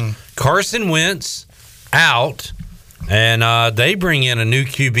Colts, Carson Wentz out, and they bring in a new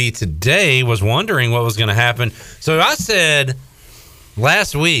QB today. Was wondering what was going to happen. So I said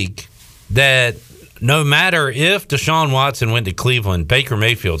last week that no matter if Deshaun Watson went to Cleveland, Baker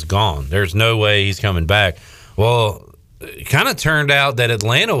Mayfield's gone. There's no way he's coming back. Well, it kind of turned out that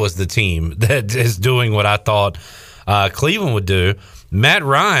Atlanta was the team that is doing what I thought Cleveland would do. Matt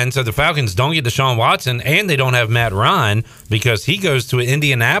Ryan, so the Falcons don't get Deshaun Watson, and they don't have Matt Ryan because he goes to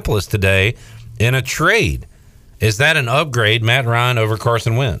Indianapolis today in a trade. Is that an upgrade, Matt Ryan over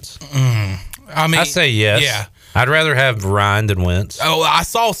Carson Wentz? I say yes. Yeah. I'd rather have Ryan than Wentz. Oh, I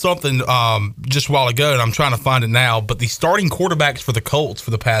saw something just a while ago, and I'm trying to find it now, but the starting quarterbacks for the Colts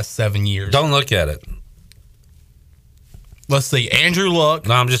for the past 7 years. Don't look at it. Let's see. Andrew Luck.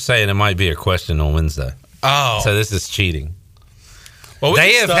 No, I'm just saying it might be a question on Wednesday. Oh. So this is cheating. Well,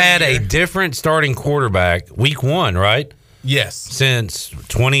 they have had a different starting quarterback week one, right? Yes. Since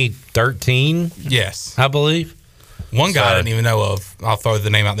 2013? Yes. I believe. One guy I didn't even know of. I'll throw the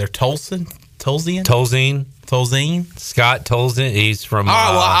name out there. Tolzien? Tolzien. Scott Tolzien. He's from. All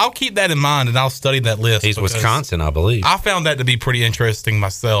right, well, I'll keep that in mind and I'll study that list. He's Wisconsin, I believe. I found that to be pretty interesting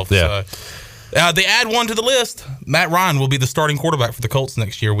myself. Yeah. So. They add one to the list. Matt Ryan will be the starting quarterback for the Colts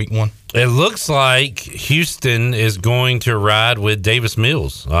next year, week 1. It looks like Houston is going to ride with Davis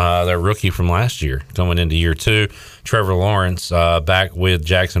Mills, their rookie from last year, coming into year 2. Trevor Lawrence back with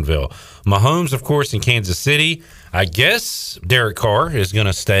Jacksonville. Mahomes, of course, in Kansas City. I guess Derek Carr is going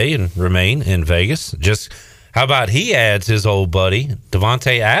to stay and remain in Vegas. Just how about he adds his old buddy,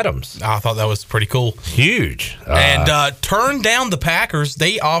 Devontae Adams? I thought that was pretty cool. Huge. And turned down the Packers.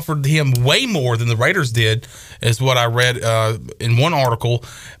 They offered him way more than the Raiders did, is what I read in one article,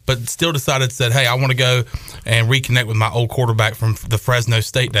 but still said, hey, I want to go and reconnect with my old quarterback from the Fresno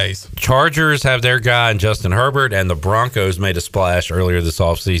State days. Chargers have their guy in Justin Herbert, and the Broncos made a splash earlier this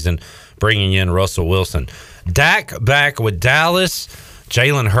offseason, bringing in Russell Wilson. Dak back with Dallas.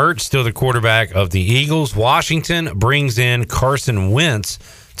 Jalen Hurts still the quarterback of the Eagles. Washington brings in Carson Wentz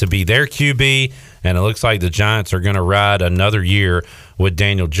to be their QB, and it looks like the Giants are going to ride another year with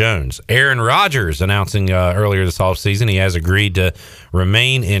Daniel Jones. Aaron Rodgers announcing earlier this offseason he has agreed to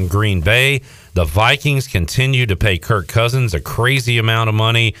remain in Green Bay. The Vikings continue to pay Kirk Cousins a crazy amount of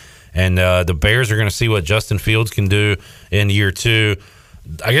money, and the Bears are going to see what Justin Fields can do in year 2.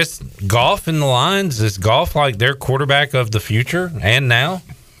 I guess Goff in the Lions, is Goff like their quarterback of the future and now?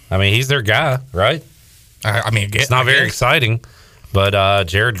 I mean, he's their guy, right? It's not very exciting, but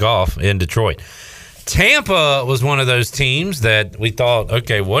Jared Goff in Detroit. Tampa was one of those teams that we thought,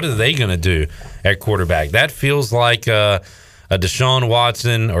 okay, what are they going to do at quarterback? That feels like a Deshaun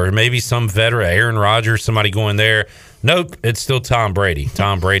Watson or maybe some veteran, Aaron Rodgers, somebody going there. Nope, it's still Tom Brady.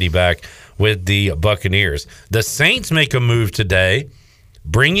 Tom Brady back with the Buccaneers. The Saints make a move today,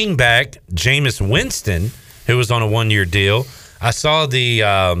 bringing back Jameis Winston, who was on a 1-year deal. I saw the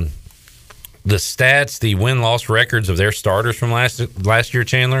stats, the win-loss records of their starters from last year,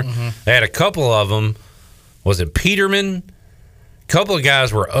 Chandler. Mm-hmm. They had a couple of them. Was it Peterman? A couple of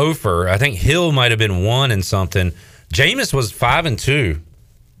guys were 0 for. I think Hill might have been 1 and something. Jameis was 5-2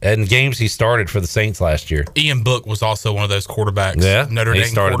 in games he started for the Saints last year. Ian Book was also one of those quarterbacks. Yeah, Notre Dame he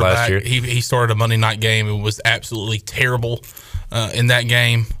started last year. He started a Monday night game. It was absolutely terrible in that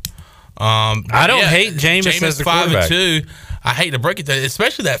game. I don't hate Jameis as a quarterback. 5-2. I hate to break it,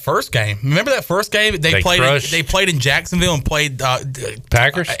 especially that first game. Remember that first game? They played in Jacksonville and played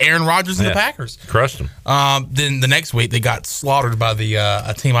Packers. Aaron Rodgers and the Packers crushed them. Then the next week they got slaughtered by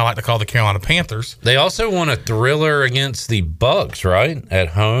a team I like to call the Carolina Panthers. They also won a thriller against the Bucs, right, at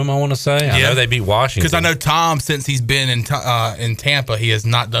home. I want to say. I know they beat Washington because I know Tom, since he's been in Tampa, he has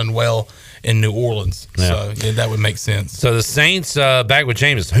not done well in New Orleans. Yeah. So that would make sense. So the Saints back with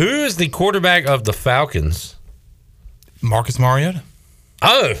Jameis. Who is the quarterback of the Falcons? Marcus Mariota.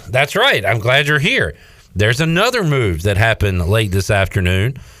 Oh, that's right. I'm glad you're here. There's another move that happened late this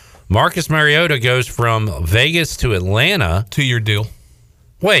afternoon. Marcus Mariota goes from Vegas to Atlanta. 2-year deal.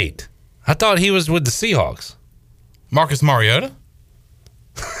 Wait, I thought he was with the Seahawks. Marcus Mariota?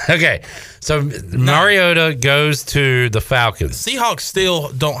 Okay, so Mariota goes to the Falcons. The Seahawks still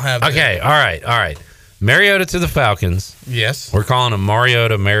don't have. Okay, all right. Mariota to the Falcons. Yes. We're calling him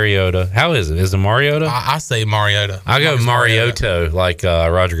Mariota. How is it? Is it Mariota? I say Mariota. I go Mariota like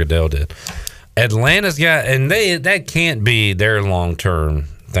Roger Goodell did. Atlanta's got, and that can't be their long-term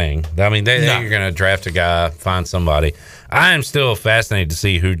thing. I mean, they're going to draft a guy, find somebody. I am still fascinated to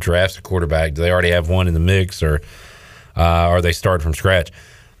see who drafts a quarterback. Do they already have one in the mix, or they start from scratch?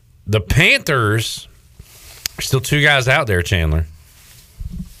 The Panthers, there's still 2 guys out there, Chandler.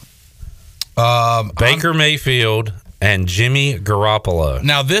 Baker Mayfield and Jimmy Garoppolo.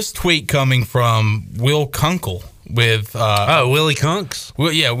 Now, this tweet coming from Will Kunkel with Willie Kunks.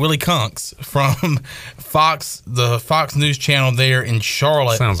 Willie Kunks from Fox, the Fox News channel there in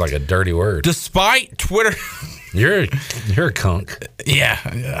Charlotte. Sounds like a dirty word. Despite Twitter, you're a kunk. Yeah.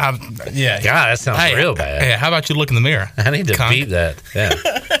 God, that sounds real bad. Yeah, how about you look in the mirror? I need to beat that. Yeah.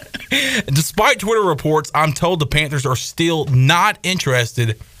 Despite Twitter reports, I'm told the Panthers are still not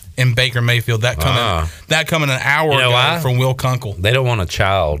interested in Baker Mayfield. That coming an hour ago from Will Kunkel. They don't want a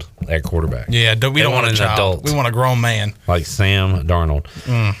child at quarterback. Yeah, we don't want an child. adult. We want a grown man. Like Sam Darnold.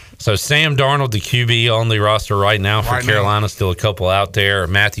 So Sam Darnold, the QB on the roster right now for Carolina, still a couple out there.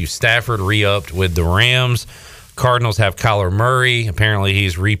 Matthew Stafford re-upped with the Rams. Cardinals have Kyler Murray. Apparently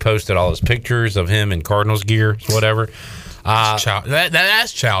he's reposted all his pictures of him in Cardinals gear, whatever.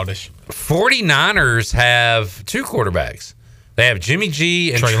 That's childish. 49ers have 2 quarterbacks. They have Jimmy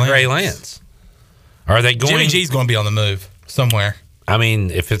G and Trey Lance. Are they going? Jimmy G's going to be on the move somewhere. I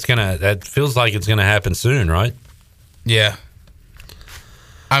mean, if it's gonna, that feels like it's gonna happen soon, right? Yeah.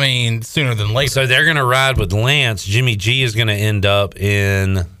 I mean, sooner than later. So they're going to ride with Lance. Jimmy G is going to end up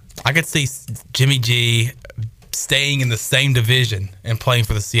in. I could see Jimmy G staying in the same division and playing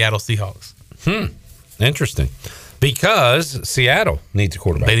for the Seattle Seahawks. Interesting. Because Seattle needs a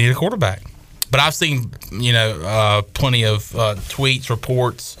quarterback. They need a quarterback. But I've seen, plenty of tweets,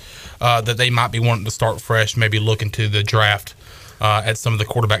 reports that they might be wanting to start fresh, maybe look into the draft at some of the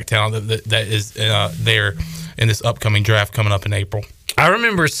quarterback talent that is there in this upcoming draft coming up in April. I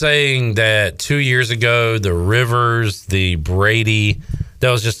remember saying that 2 years ago, the Rivers, the Brady,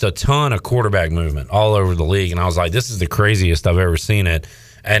 there was just a ton of quarterback movement all over the league. And I was like, this is the craziest I've ever seen it.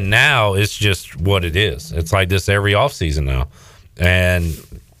 And now it's just what it is. It's like this every offseason now. And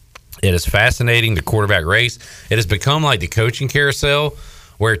it is fascinating, the quarterback race. It has become like the coaching carousel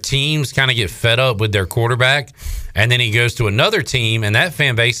where teams kind of get fed up with their quarterback. And then he goes to another team, and that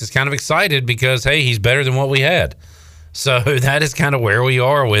fan base is kind of excited because, hey, he's better than what we had. So that is kind of where we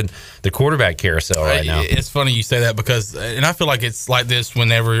are with the quarterback carousel right now. It's funny you say that because, and I feel like it's like this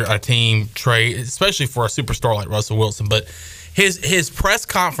whenever a team trade, especially for a superstar like Russell Wilson. But his press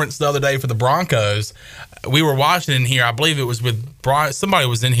conference the other day for the Broncos, we were watching in here. I believe it was with Brian. Somebody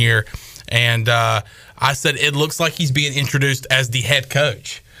was in here, and I said it looks like he's being introduced as the head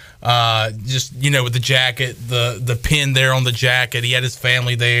coach. Just with the jacket, the pin there on the jacket. He had his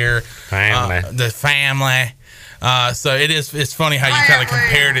family there, the family. So it's funny how you kind of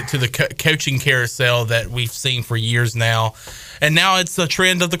compared it to the coaching carousel that we've seen for years now, and now it's a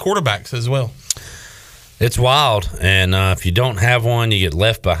trend of the quarterbacks as well. It's wild, and if you don't have one, you get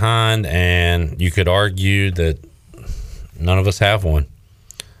left behind, and you could argue that none of us have one.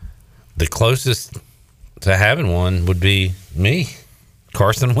 The closest to having one would be me,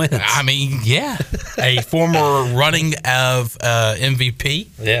 Carson Wentz. I mean, yeah, a former running of MVP.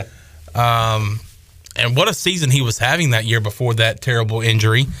 Yeah. And what a season he was having that year before that terrible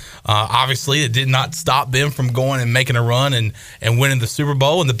injury. Obviously, it did not stop them from going and making a run and winning the Super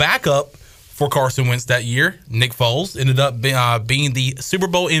Bowl. And the backup for Carson Wentz that year, Nick Foles, ended up being the Super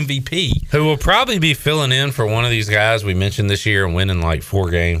Bowl MVP. Who will probably be filling in for one of these guys we mentioned this year and winning like 4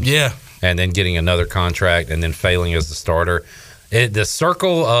 games. Yeah. And then getting another contract and then failing as the starter. The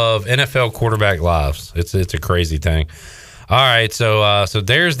circle of NFL quarterback lives. It's a crazy thing. All right, so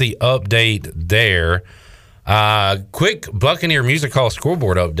there's the update there. Quick Buccaneer Music Hall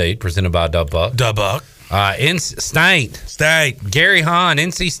scoreboard update presented by Dubbuck. State. Gary Hahn,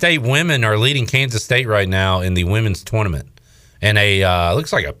 NC State women are leading Kansas State right now in the women's tournament. And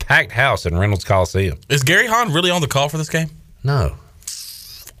looks like a packed house in Reynolds Coliseum. Is Gary Hahn really on the call for this game? No.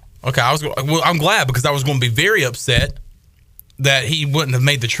 Okay, I'm glad because I was going to be very upset that he wouldn't have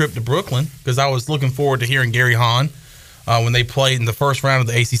made the trip to Brooklyn because I was looking forward to hearing Gary Hahn when they played in the first round of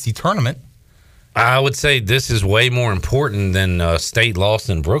the ACC tournament. I would say this is way more important than State lost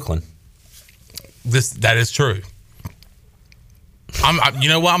in Brooklyn. That is true. You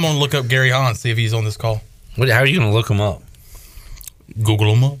know what? I'm going to look up Gary Hahn, see if he's on this call. How are you going to look him up?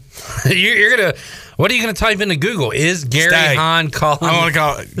 Google him up. You're gonna. What are you going to type into Google? Is Gary Hahn calling? I'm going to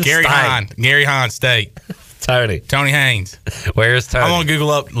call Gary Hahn. Gary Hahn State. Tony Haynes. Where's Tony? I'm going to Google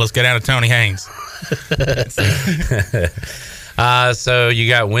up. Let's get down to Tony Haynes. So you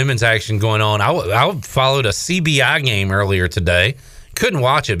got women's action going on. I followed a CBI game earlier today. Couldn't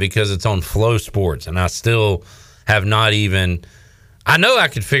watch it because it's on Flow Sports, and I still have not even. I know I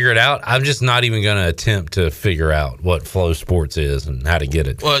could figure it out. I'm just not even going to attempt to figure out what Flow Sports is and how to get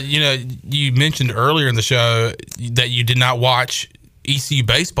it. Well, you mentioned earlier in the show that you did not watch ECU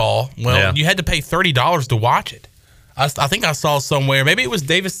baseball. Well, Yeah. You had to pay $30 to watch it. I think I saw somewhere, maybe it was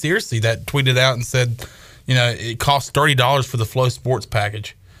Davis Searcy that tweeted out and said, it costs $30 for the Flow Sports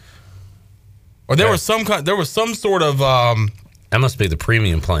package. Or there was some sort of that must be the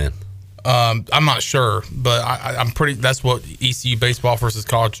premium plan. I'm not sure, but I'm pretty. That's what ECU baseball versus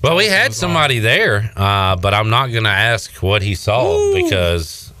college. Well, we had somebody there, but I'm not going to ask what he saw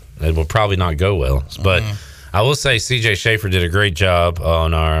because it will probably not go well. But I will say CJ Schaefer did a great job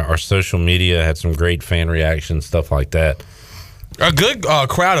on our social media, had some great fan reactions, stuff like that. A good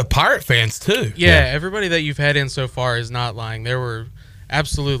crowd of Pirate fans, too. Yeah, everybody that you've had in so far is not lying. There were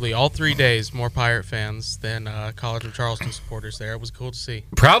absolutely all 3 days more Pirate fans than College of Charleston supporters there. It was cool to see.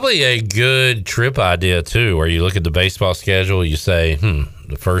 Probably a good trip idea, too, where you look at the baseball schedule, you say,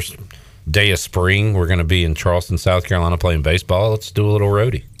 the first day of spring, we're going to be in Charleston, South Carolina playing baseball. Let's do a little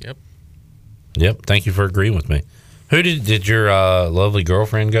roadie. Yep. Thank you for agreeing with me. Who did your lovely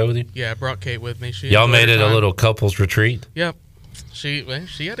girlfriend go with you? Yeah, I brought Kate with me. Y'all made it a little couples retreat? Yep. She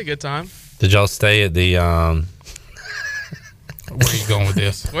had a good time. Did y'all stay at the Where are you going with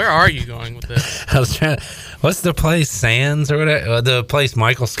this? Where are you going with this? I was trying. What's the place? Sands or whatever? The place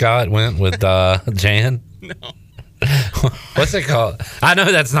Michael Scott went with Jan. No. What's it called? I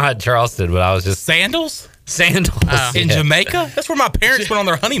know that's not Charleston, but I was just Sandals. Yeah. In Jamaica. That's where my parents went on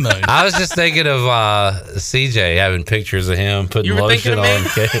their honeymoon. I was just thinking of CJ having pictures of him putting lotion on.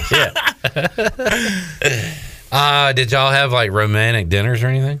 Yeah. Did y'all have like romantic dinners or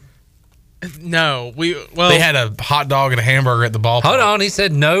anything? No, they had a hot dog and a hamburger at the ballpark. Hold on, he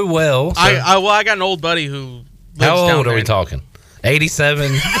said no. Well, so I got an old buddy who lives how down old there. are we talking?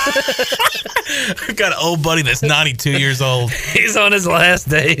 87. I've got an old buddy that's 92 years old. He's on his last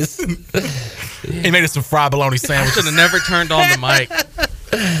days. He made us some fried bologna sandwiches. Should have never turned on the mic.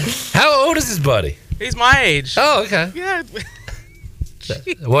 How old is his buddy? He's my age. Oh, okay. Yeah.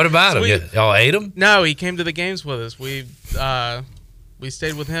 What about him? Y'all ate him? No, he came to the games with us. We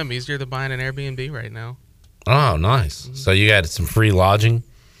stayed with him. Easier than buying an Airbnb right now. Oh, nice. So you got some free lodging?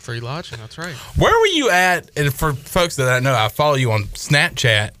 Free lodging, that's right. Where were you at? And for folks that I know, I follow you on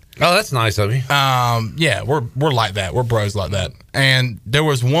Snapchat. Oh, that's nice of you. Yeah, we're like that. We're bros like that. And there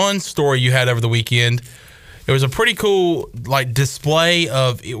was one story you had over the weekend. It was a pretty cool like display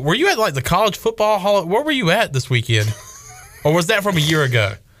of. Were you at like the college football hall? Where were you at this weekend? Or was that from a year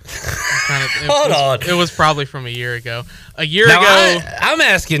ago? Hold on. It was probably from a year ago. A year Now, ago. I'm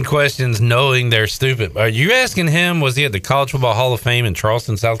asking questions knowing they're stupid. Are you asking him, was he at the College Football Hall of Fame in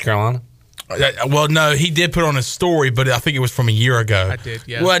Charleston, South Carolina? Well, no, he did put on his story, but I think it was from a year ago. I did,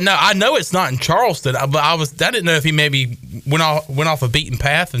 yeah. Well, no, I know it's not in Charleston, but I didn't know if he maybe went off a beaten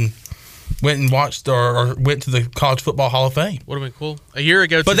path and went and watched or went to the College Football Hall of Fame. Would have been cool. A year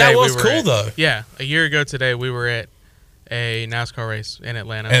ago today. But that was we were cool, at- though. Yeah. A year ago today, we were at a NASCAR race in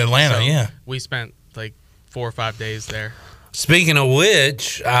Atlanta. In Atlanta, So yeah. We spent like 4 or 5 days there. Speaking of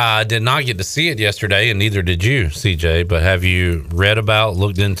which, I did not get to see it yesterday, and neither did you, CJ. But have you read about,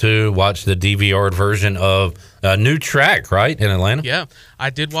 looked into, watched the DVR'd version of a new track, right, in Atlanta? Yeah. I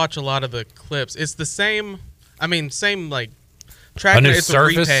did watch a lot of the clips. It's the same like track. A new it's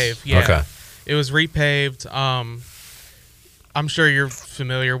surface? a repave. Yeah. Okay. It was repaved. I'm sure you're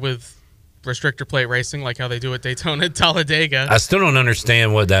familiar with restrictor plate racing, like how they do at Daytona and Talladega. I still don't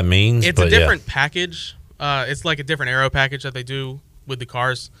understand what that means. It's but a different package. It's like a different aero package that they do with the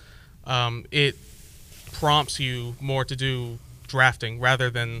cars. It prompts you more to do drafting rather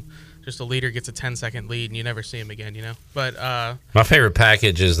than just a leader gets a 10-second lead and you never see him again, you know? But My favorite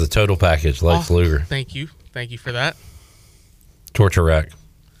package is the total package, Lex Luger. Thank you for that. Torture rack.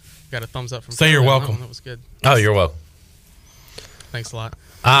 Got a thumbs up from Say you're Kevin on that welcome. one. That was good. Oh, you're welcome. Thanks a lot.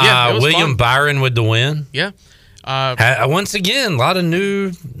 Yeah, it was William fun. Byron with the win. Yeah. Once again, a lot of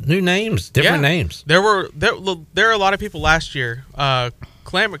new names, different names. There are a lot of people last year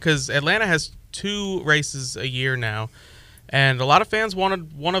clamor because Atlanta has 2 races a year now, and a lot of fans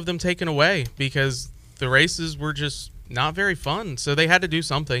wanted one of them taken away because the races were just not very fun. So they had to do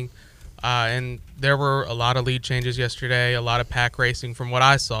something, and there were a lot of lead changes yesterday, a lot of pack racing from what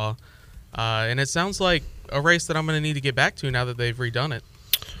I saw, and it sounds like a race that I'm going to need to get back to now that they've redone it.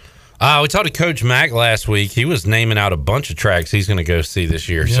 We talked to Coach Mack last week. He was naming out a bunch of tracks he's going to go see this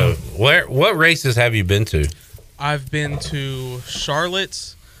year. Yeah. So, what races have you been to? I've been to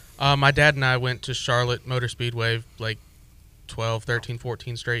Charlotte. My dad and I went to Charlotte Motor Speedway like 12, 13,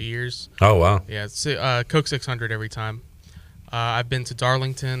 14 straight years. Oh, wow. Yeah, it's Coke 600 every time. I've been to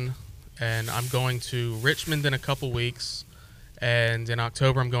Darlington, and I'm going to Richmond in a couple weeks. And in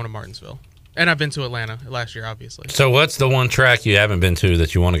October, I'm going to Martinsville. And I've been to Atlanta last year, obviously. So, what's the one track you haven't been to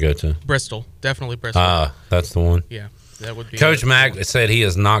that you want to go to? Bristol. Definitely Bristol. That's the one. Yeah, that would be. Coach Mack said he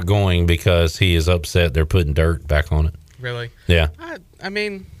is not going because he is upset they're putting dirt back on it. Really? Yeah. I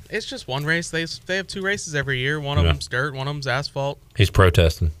mean, it's just one race. They have 2 races every year. One of Yeah. them's dirt. One of them's asphalt. He's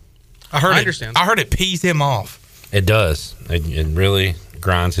protesting. I understand. I heard it pees him off. It does. It really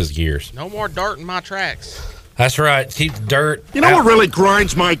grinds his gears. No more dirt in my tracks. That's right. Keep dirt. You know what really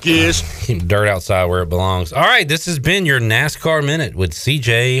grinds my gears? Keep dirt outside where it belongs. All right, this has been your NASCAR Minute with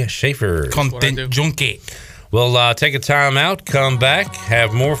CJ Schaefer. Content junkie. We'll take a time out, come back,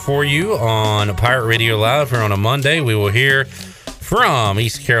 have more for you on Pirate Radio Live here on a Monday. We will hear from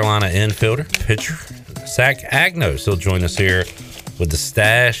East Carolina infielder, pitcher, Zach Agnos. He'll join us here with the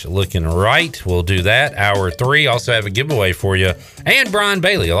stash looking right. We'll do that. Hour 3. Also have a giveaway for you. And Brian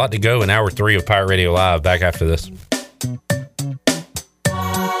Bailey. A lot to go in Hour 3 of Pirate Radio Live. Back after this.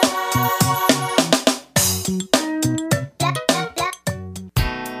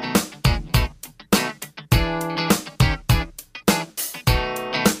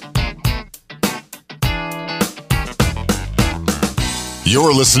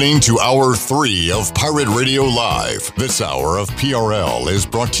 You're listening to Hour 3 of Pirate Radio Live. This hour of PRL is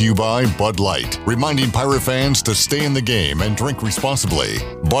brought to you by Bud Light, reminding Pirate fans to stay in the game and drink responsibly.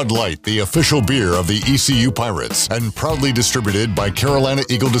 Bud Light, the official beer of the ECU Pirates, and proudly distributed by Carolina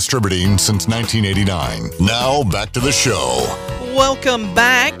Eagle Distributing since 1989. Now, back to the show. Welcome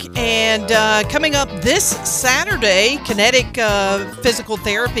back. And coming up this Saturday, Kinetic Physical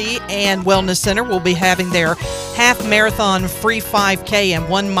Therapy and Wellness Center will be having their half marathon free 5K and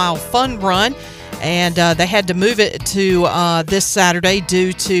 1 mile fun run. And they had to move it to this Saturday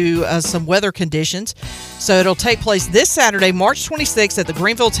due to some weather conditions. So it'll take place this Saturday, March 26th at the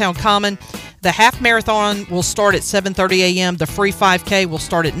Greenville Town Common. The half marathon will start at 7:30 a.m. The free 5K will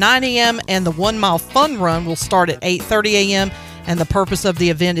start at 9 a.m. And the 1 mile fun run will start at 8:30 a.m. And the purpose of the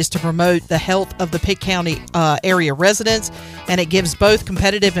event is to promote the health of the Pitt County area residents, and it gives both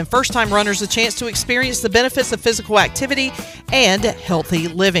competitive and first-time runners a chance to experience the benefits of physical activity and healthy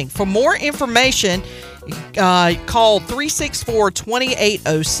living. For more information, call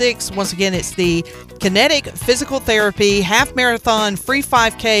 364-2806. Once again, it's the Kinetic Physical Therapy Half Marathon Free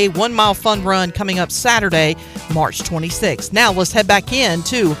 5K 1 Mile Fun Run coming up Saturday, March 26th. Now let's head back in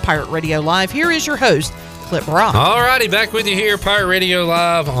to Pirate Radio Live. Here is your host, Clip Brock. All righty, back with you here, Pirate Radio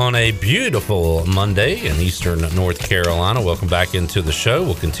Live on a beautiful Monday in Eastern North Carolina. Welcome back into the show.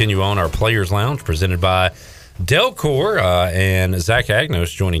 We'll continue on our Players Lounge presented by Delcor and Zach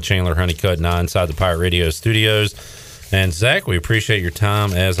Agnos joining Chandler Honeycutt and I inside the Pirate Radio studios. And Zach, we appreciate your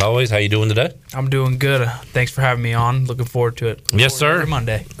time as always. How you doing today? I'm doing good. Thanks for having me on. Looking forward to it. Yes, sir. Every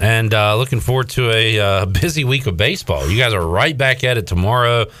Monday. And looking forward to a busy week of baseball. You guys are right back at it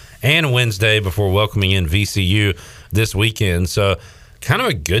tomorrow and Wednesday before welcoming in VCU this weekend. So kind of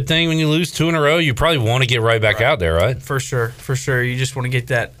a good thing when you lose 2 in a row. You probably want to get right back out there, right? For sure. For sure. You just want to get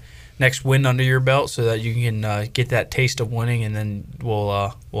that next win under your belt so that you can get that taste of winning, and then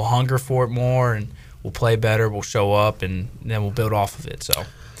we'll hunger for it more, and we'll play better, we'll show up, and then we'll build off of it. So,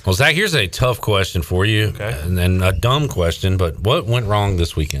 well, Zach, here's a tough question for you, okay, and then a dumb question, but what went wrong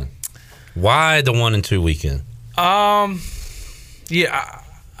this weekend? Why the 1-2 weekend? Yeah,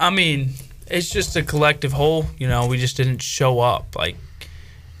 I mean, it's just a collective whole. You know, we just didn't show up. Like,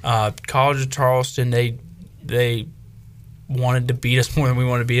 College of Charleston, they wanted to beat us more than we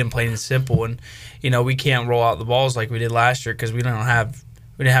wanted to beat them, plain and simple. And, you know, we can't roll out the balls like we did last year because we didn't have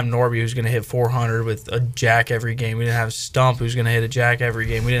Norby who's going to hit 400 with a jack every game. We didn't have Stump who's going to hit a jack every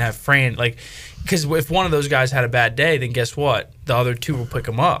game. We didn't have Fran. Like, because if one of those guys had a bad day, then guess what? The other two will pick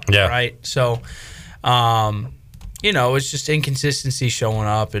them up, right? So, you know, it's just inconsistency showing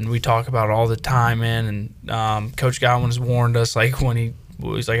up, and we talk about it all the time, man. And Coach Godwin has warned us, like, when he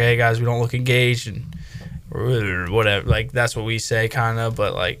was like, hey, guys, we don't look engaged and whatever. Like, that's what we say, kind of.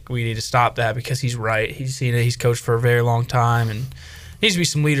 But, like, we need to stop that because he's right. He's seen it. He's coached for a very long time, and needs to be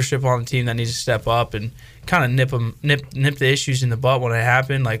some leadership on the team that needs to step up and kind of nip the issues in the butt when it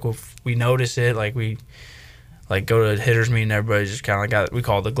happen. Like, if we notice it, like we go to a hitters meeting, everybody just kind of got, we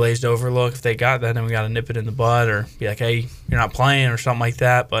call it the glazed over look. If they got that, then we got to nip it in the butt or be like, hey, you're not playing or something like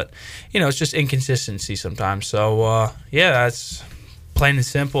that. But, you know, it's just inconsistency sometimes. So, yeah, that's plain and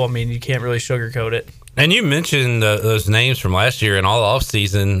simple. I mean, you can't really sugarcoat it. And you mentioned those names from last year, and all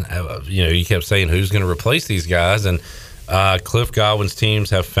offseason, you know, you kept saying who's going to replace these guys, and Cliff Godwin's teams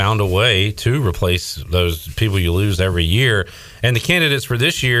have found a way to replace those people you lose every year. And the candidates for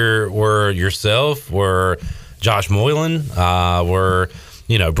this year were yourself, were Josh Moylan, were,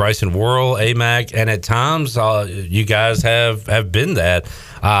 you know, Bryson Worrell, AMAC, and at times you guys have been that.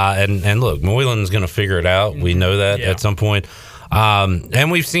 And look, Moylan's going to figure it out. We know that at some point.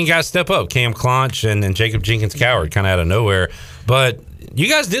 And we've seen guys step up, Cam Clonch and Jacob Jenkins-Coward, kind of out of nowhere. But you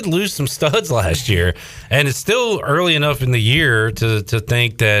guys did lose some studs last year, and it's still early enough in the year to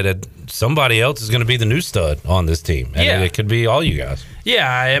think that somebody else is going to be the new stud on this team. And it could be all you guys. Yeah,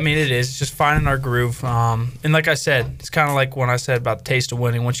 I mean, it is. It's just finding our groove. And like I said, it's kind of like when I said about the taste of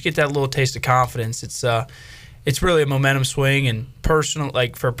winning. Once you get that little taste of confidence, it's really a momentum swing, and personal,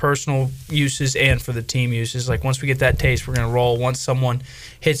 like for personal uses and for the team uses. Like, once we get that taste, we're going to roll. Once someone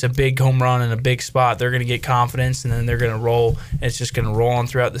hits a big home run in a big spot, they're going to get confidence, and then they're going to roll. And it's just going to roll on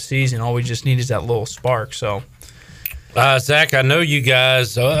throughout the season. All we just need is that little spark. So, Zach, I know you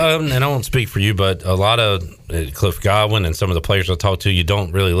guys, and I won't speak for you, but a lot of Cliff Godwin and some of the players I talk to, you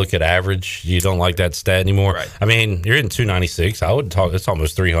don't really look at average. You don't like that stat anymore. Right. I mean, you're in 296. I would talk. It's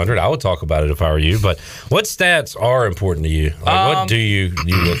almost 300. I would talk about it if I were you. But what stats are important to you? Like, what do you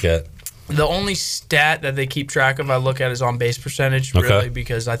look at? The only stat that they keep track of I look at is on base percentage, really,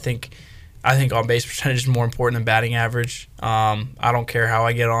 because I think on base percentage is more important than batting average. I don't care how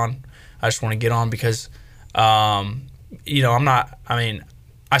I get on. I just want to get on because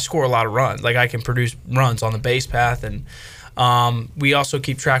I score a lot of runs. Like I can produce runs on the base path, and we also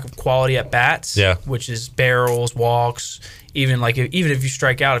keep track of quality at bats, which is barrels, walks. Even if you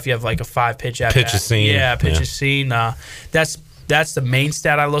strike out, if you have like a 5-pitch at bat, pitches seen. That's the main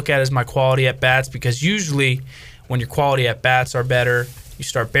stat I look at is my quality at bats, because usually when your quality at bats are better, you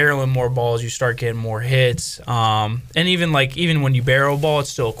start barreling more balls, you start getting more hits, and even when you barrel a ball, it's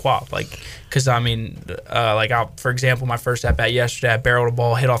still a quap. For example, my first at bat yesterday, I barreled a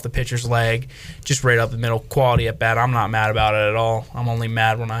ball, hit off the pitcher's leg, just right up the middle. Quality at bat. I'm not mad about it at all. I'm only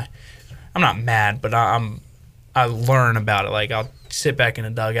mad when I'm not mad, but I learn about it. Like I'll sit back in the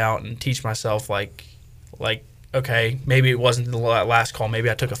dugout and teach myself okay, maybe it wasn't the last call.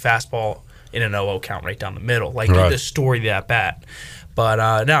 Maybe I took a fastball in an 0-0 count right down the middle. Get the story of that bat.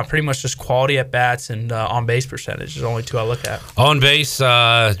 But no, pretty much just quality at bats and on base percentage is the only two I look at. On base,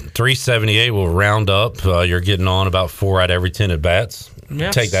 378 will round up. You're getting on about 4 out of every 10 at bats.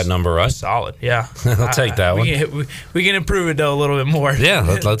 Yes. Take that number, right? Solid, yeah. I'll take that one. We can improve it, though, a little bit more.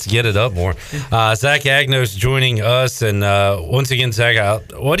 Yeah, let's get it up more. Zach Agnos joining us. And once again,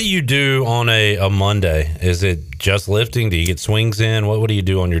 Zach, what do you do on a Monday? Is it just lifting? Do you get swings in? What do you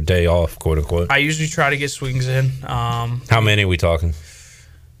do on your day off, quote unquote? I usually try to get swings in. How many are we talking?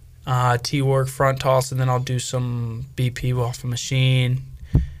 T-work, front toss, and then I'll do some BP off a machine.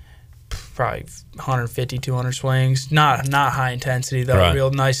 Probably 150, 200 swings. Not high intensity, though. Right.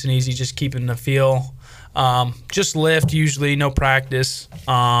 Real nice and easy, just keeping the feel. Just lift, usually, no practice.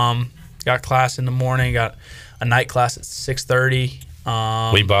 Got class in the morning. Got a night class at 6:30.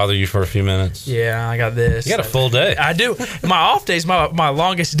 We bother you for a few minutes? Yeah, I got this. You got a full day. I do. My off day is my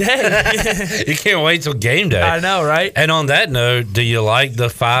longest day. You can't wait till game day. I know, right? And on that note, do you like the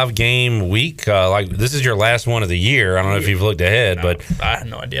 5-game week? This is your last one of the year. I don't know if you've looked ahead, but I have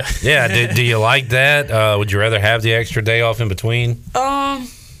no idea. Yeah, do you like that? Would you rather have the extra day off in between? I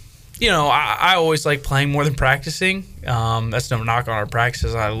always like playing more than practicing. That's no knock on our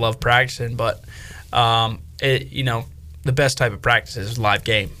practices. I love practicing, but the best type of practice is live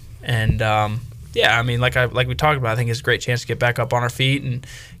game. And like we talked about, I think it's a great chance to get back up on our feet and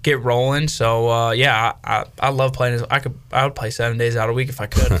get rolling. So I love playing. I would play 7 days out a week if I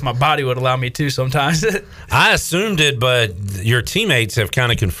could. My body would allow me to sometimes. I assumed it, but your teammates have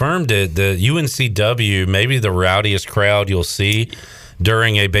kind of confirmed it. The UNCW, maybe the rowdiest crowd you'll see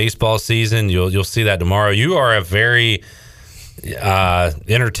during a baseball season. You'll see that tomorrow. You are a very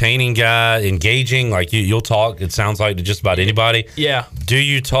entertaining guy, engaging. Like you'll talk, it sounds like, to just about anybody. Yeah. Do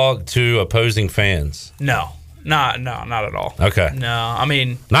you talk to opposing fans? No, not at all. Okay. No, I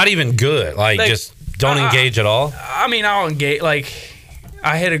mean, not even good. Like just don't engage at all. I mean, I'll engage. Like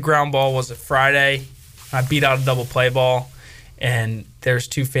I hit a ground ball. Was it Friday? I beat out a double play ball, and there's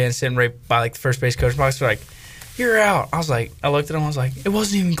 2 fans sitting right by the first base coach box. They're like, "You're out." I looked at them. I was like, "It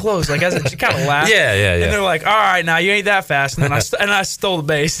wasn't even close." Like as a kind of laugh. Yeah. And they're like, "All right, now you ain't that fast." And then I stole the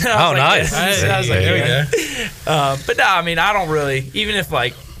base. Oh, nice. I was like, "There we go." But no, I mean, I don't really. Even if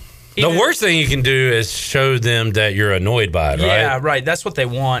the worst thing you can do is show them that you're annoyed by it, right? Yeah, right. That's what they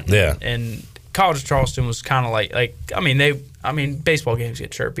want. Yeah. And College of Charleston was kind of baseball games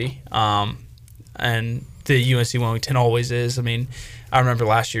get chirpy. And the UNC Wilmington always is. I mean, I remember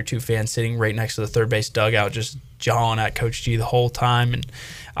last year 2 fans sitting right next to the third base dugout just jawing at Coach G the whole time. And,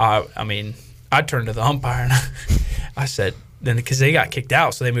 I turned to the umpire and I said, then because they got kicked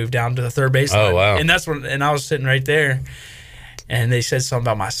out, so they moved down to the third base line. Oh, wow. And I was sitting right there. And they said something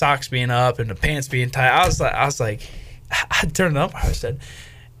about my socks being up and the pants being tight. I was like, I turned it up. I said,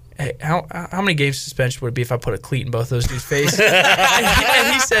 "Hey, how many games suspension would it be if I put a cleat in both those dudes' face?"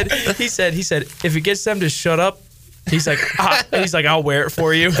 and he said, if it gets them to shut up, he's like, I'll wear it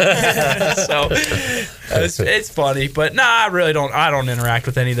for you. So it's funny, but I really don't. I don't interact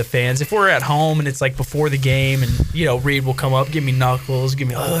with any of the fans. If we're at home and it's like before the game, and Reed will come up, give me knuckles, give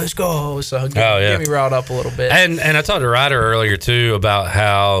me let's go, so get me riled up a little bit. And I talked to Ryder earlier too about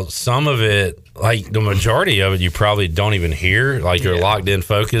how some of it, like the majority of it, you probably don't even hear. Like you're locked in,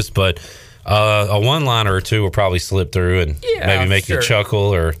 focused, but a one-liner or two will probably slip through and maybe make you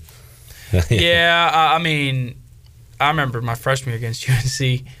chuckle or. I mean, I remember my freshman year against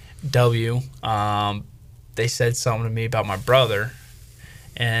UNCW. They said something to me about my brother,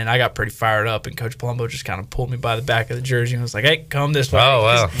 and I got pretty fired up, and Coach Palumbo just kind of pulled me by the back of the jersey and was like, "Hey, come this way." Oh,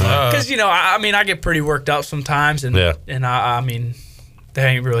 wow. Because, I get pretty worked up sometimes, and I mean, there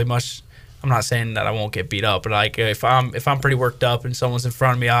ain't really much. I'm not saying that I won't get beat up, but like if I'm pretty worked up and someone's in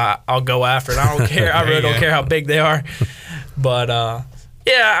front of me, I'll go after it. I don't care. I really don't care how big they are. But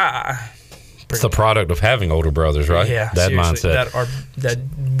It's the product of having older brothers, right? Yeah, that seriously, mindset. that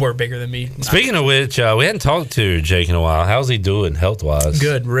were bigger than me. Speaking of which, we hadn't talked to Jake in a while. How's he doing health wise?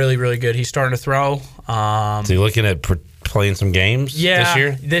 Good, really, really good. He's starting to throw. Is he looking at playing some games this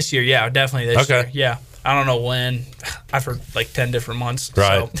year? This year, yeah, definitely this Okay. year. Yeah. I don't know when. I've heard like 10 different months.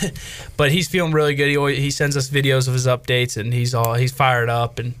 Right. So. But he's feeling really good. He sends us videos of his updates, and he's fired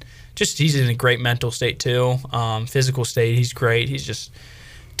up, and he's in a great mental state too. Physical state, he's great. He's just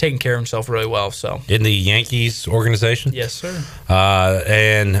taking care of himself really well. So in the Yankees organization? Yes, sir.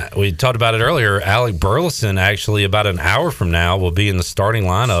 And we talked about it earlier. Alec Burleson actually about an hour from now will be in the starting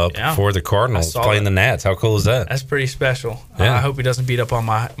lineup for the Cardinals playing the Nats. How cool is that? That's pretty special. Yeah. I hope he doesn't beat up on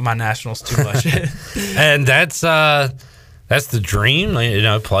my Nationals too much. And that's the dream,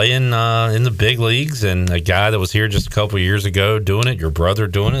 playing in the big leagues, and a guy that was here just a couple of years ago doing it, your brother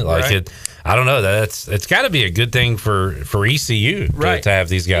doing it. Right. I don't know. It's got to be a good thing for ECU to have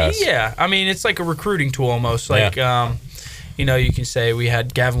these guys. Yeah, I mean, it's like a recruiting tool almost. Like, you can say we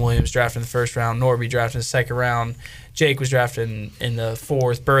had Gavin Williams drafted in the first round, Norby drafted in the second round, Jake was drafted in the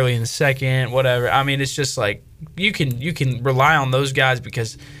fourth, Burley in the second, whatever. I mean, it's just like you can rely on those guys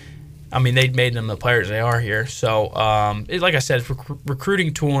because, I mean, they made them the players they are here. So, like I said, it's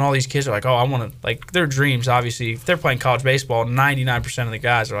recruiting tool, and all these kids are like, oh, I want to, like, their dreams, obviously. If they're playing college baseball, 99% of the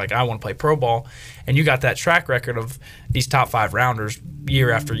guys are like, I want to play pro ball. And you got that track record of these top 5 rounders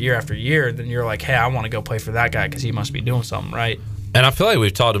year after year after year, then you're like, hey, I want to go play for that guy because he must be doing something right. And I feel like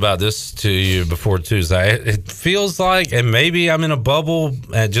we've talked about this to you before, too. It feels like, and maybe I'm in a bubble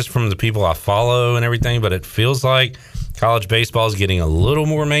just from the people I follow and everything, but it feels like college baseball is getting a little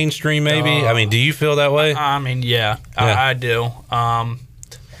more mainstream, maybe. I mean, do you feel that way? I mean, yeah. I do. I've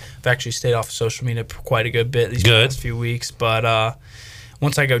actually stayed off of social media quite a good bit these past few weeks, but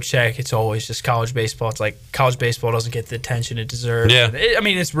once I go check, it's always just college baseball. It's like college baseball doesn't get the attention it deserves. Yeah. I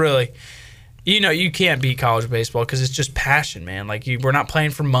mean, it's really, you can't beat college baseball because it's just passion, man. Like, we're not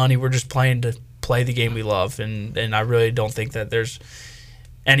playing for money. We're just playing to play the game we love, and I really don't think that there's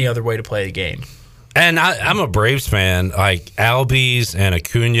any other way to play the game. And I'm a Braves fan. Like Albies and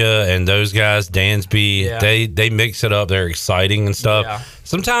Acuna and those guys, Dansby, they mix it up. They're exciting and stuff. Yeah.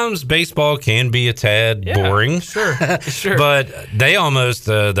 Sometimes baseball can be a tad boring. Sure. But they almost,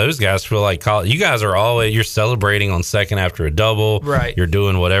 those guys feel like college. You guys are always, you're celebrating on second after a double. Right. You're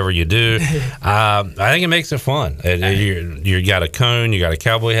doing whatever you do. I think it makes it fun. You got a cone, you got a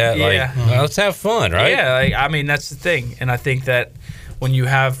cowboy hat. Yeah. Like, let's have fun, right? Yeah, I mean, that's the thing. And I think that when you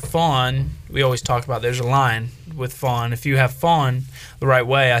have fun, we always talk about there's a line with fun. If you have fun the right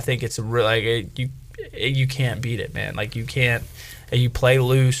way, I think it's you can't beat it, man. Like, you can't. You play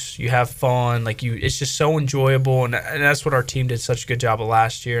loose, you have fun, it's just so enjoyable, and that's what our team did such a good job of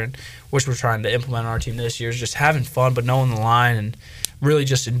last year, and which we're trying to implement on our team this year is just having fun, but knowing the line and really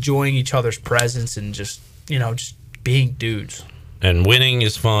just enjoying each other's presence and just being dudes. And winning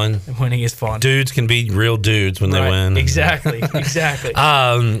is fun. Dudes can be real dudes when they win. Exactly. The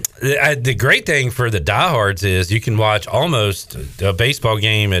great thing for the diehards is you can watch almost a baseball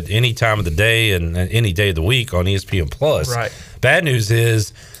game at any time of the day and any day of the week on ESPN Plus. Right. Bad news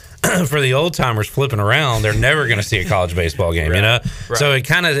is, for the old timers flipping around, they're never going to see a college baseball game. Right. So it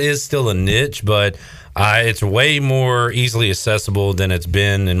kind of is still a niche, but it's way more easily accessible than it's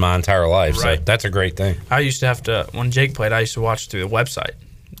been in my entire life. Right. So that's a great thing. I used to have to, when Jake played, I used to watch through the website.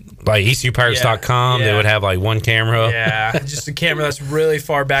 Like ECUPirates.com, they would have like one camera. Yeah, just a camera that's really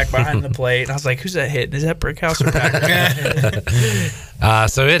far back behind the plate. And I was like, who's that hitting? Is that Brickhouse or Packers?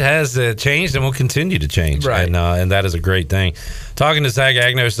 So it has changed and will continue to change. Right. And that is a great thing. Talking to Zach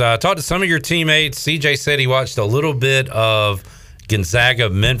Agnos, talked to some of your teammates. CJ said he watched a little bit of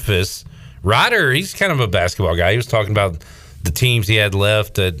Gonzaga, Memphis. Ryder, he's kind of a basketball guy. He was talking about the teams he had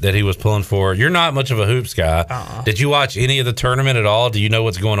left that he was pulling for. You're not much of a hoops guy. Did you watch any of the tournament at all? Do you know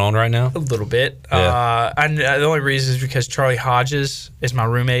what's going on right now? A little bit. Yeah. The only reason is because Charlie Hodges is my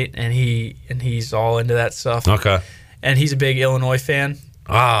roommate, and he's all into that stuff. Okay. And he's a big Illinois fan.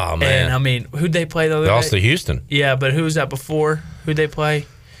 Oh, man. And, I mean, who'd they play the other They day? lost to Houston. Yeah, but who was that before? Who'd they play?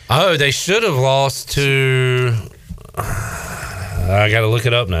 Oh, they should have lost to... I got to look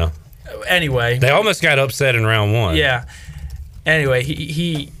it up now. Anyway. They almost got upset in round one. Yeah. Anyway,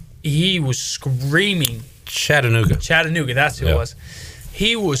 he was screaming. Chattanooga, that's who it was.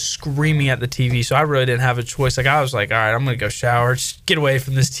 He was screaming at the TV, so I really didn't have a choice. Like, I was like, all right, I'm going to go shower. Just get away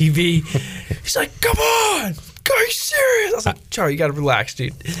from this TV. He's like, come on. Are you serious? I was like, Charlie, you got to relax,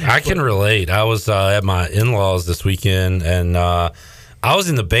 dude. I can relate. I was at my in-laws this weekend, and I was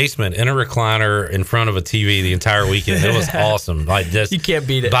in the basement in a recliner in front of a TV the entire weekend. It was awesome. Like, just you can't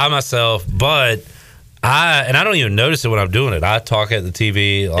beat it. By myself, but I don't even notice it when I'm doing it. I talk at the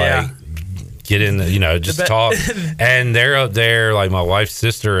TV, like, get in, just talk. And they're up there, like my wife's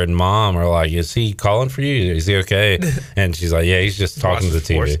sister and mom are like, "Is he calling for you? Is he okay?" And she's like, "Yeah, he's just talking to the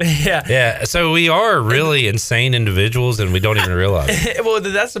TV." Yeah. So we are really insane individuals, and we don't even realize it. Well,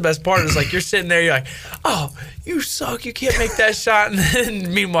 that's the best part. Is like you're sitting there, you're like, "Oh, you suck. You can't make that shot." And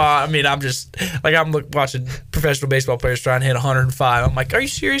then, meanwhile, I'm just like I'm watching professional baseball players trying to hit 105. I'm like, "Are you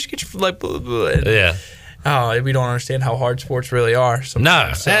serious? Get your like blah, blah, blah." Yeah. Oh, we don't understand how hard sports really are.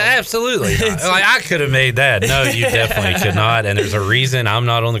 No, absolutely not. Like I could have made that. No, you definitely could not. And there's a reason I'm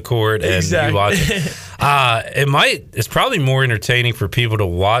not on the court and you watch it. It's probably more entertaining for people to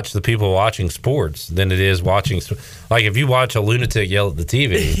watch the people watching sports than it is watching. Like if you watch a lunatic yell at the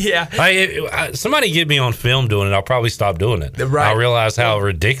TV. Yeah. Somebody get me on film doing it. I'll probably stop doing it. Right. I'll realize how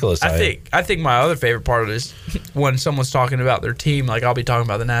ridiculous I am. I think my other favorite part of it is when someone's talking about their team. Like I'll be talking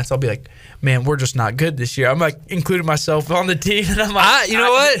about the Nats. I'll be like, "Man, we're just not good this year." I'm like including myself on the team, and I'm like, you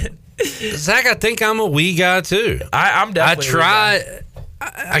know what, Zach? I think I'm a we guy too. I'm definitely.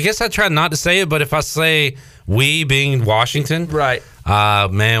 I guess I try not to say it, but if I say we, being Washington, right?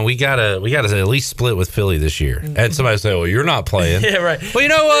 Man, we gotta at least split with Philly this year. And somebody say, "Well, you're not playing." Yeah, right. Well, you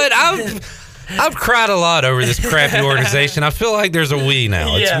know what? I've cried a lot over this crappy organization. I feel like there's a we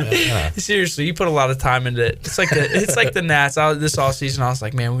now. Seriously, you put a lot of time into it. It's like the Nats. This offseason, I was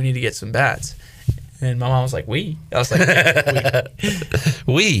like, "Man, we need to get some bats." And my mom was like, "We." I was like,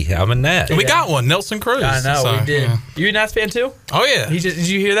 "We." I'm a Nat. We got one, Nelson Cruz. I know, we did. You a Nats fan too? Oh yeah. Did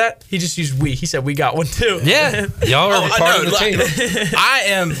you hear that? He just used "we." He said, "We got one too." Yeah, y'all are part of the team. I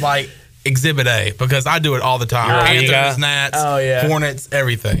am like Exhibit A because I do it all the time. Panthers, Nats, Hornets,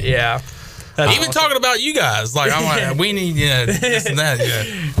 everything. Yeah. Even talking about you guys, like I'm like, we need this and that.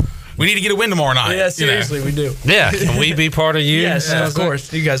 Yeah. We need to get a win tomorrow night. Yeah, seriously, we do. Yeah, can we be part of you? Yes, of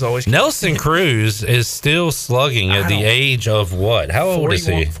course. You guys always. Nelson Cruz is still slugging at the age of what? How old is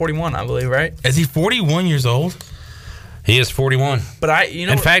he? 41, I believe, right? Is he 41 years old? He is 41. But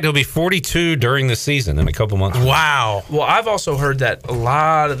in fact, he'll be 42 during the season in a couple months. Wow. Well, I've also heard that a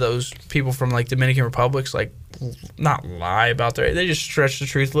lot of those people from like Dominican Republics, like, not lie about their age. They just stretch the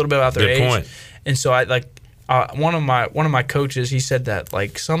truth a little bit about their age. Good point. And so I like. One of my coaches, he said that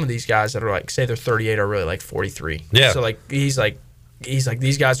like some of these guys that are like say they're 38 are really like 43. Yeah. So like he's like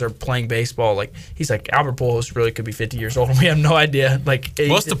these guys are playing baseball. Like he's like Albert Pujols really could be 50 years old and we have no idea. Like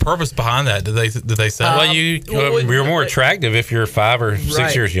what's the purpose behind that? Did they say? Well, you're more attractive if you're 5 or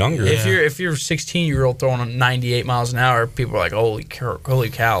 6 years younger. If you're a 16-year-old throwing 98 miles an hour, people are like holy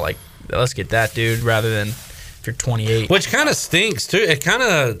cow, like let's get that dude rather than. If you're 28. Which kind of stinks, too. It kind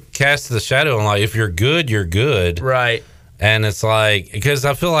of casts the shadow on, like, if you're good, you're good. Right. And it's like, because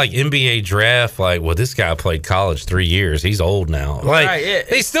I feel like NBA draft, like, well, this guy played college 3 years. He's old now. Like, right,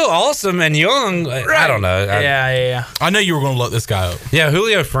 he's still awesome and young. Right. I don't know. Yeah. I know you were going to look this guy up. Yeah,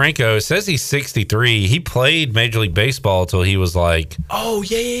 Julio Franco says he's 63. He played Major League Baseball until he was like... Oh,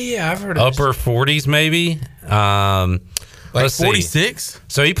 yeah. I've heard of upper 40s, maybe. Like 46?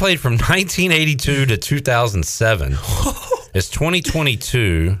 So he played from 1982 to 2007. It's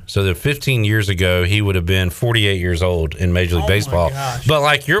 2022, so that 15 years ago, he would have been 48 years old in Major League Baseball. But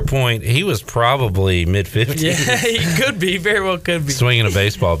like your point, he was probably mid-50s. Yeah, he could be. Very well could be. Swinging a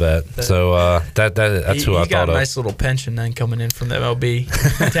baseball bat. So that's who I thought of. He got a nice little pension then coming in from the MLB.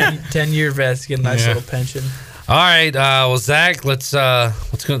 10-year vets, get a nice little pension. All right, well, Zach, let's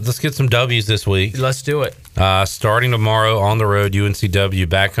get some W's this week. Let's do it. Starting tomorrow on the road, UNCW,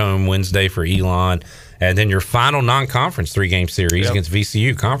 back home Wednesday for Elon, and then your final non-conference 3-game series against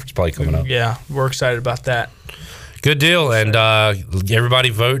VCU. Conference play coming up. Yeah, we're excited about that. Good deal, and everybody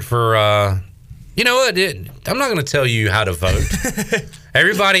vote for. You know what? I'm not going to tell you how to vote.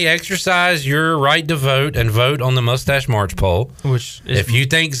 Everybody exercise your right to vote and vote on the Mustache March poll. If you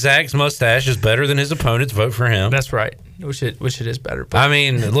think Zach's mustache is better than his opponent's, vote for him. That's right. Which it is better. But I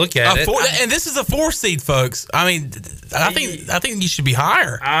mean, look at it. And this is a 4 seed, folks. I mean, I think you should be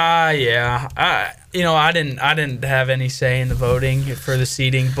higher. Yeah. I didn't have any say in the voting for the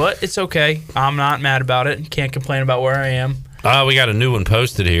seeding, but it's okay. I'm not mad about it. Can't complain about where I am. We got a new one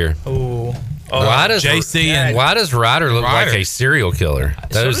posted here. Ooh. Why does Ryder look like a serial killer?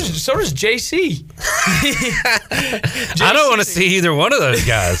 So does JC. I don't want to see either one of those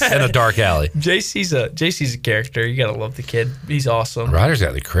guys in a dark alley. JC's a character. You gotta love the kid. He's awesome. Ryder's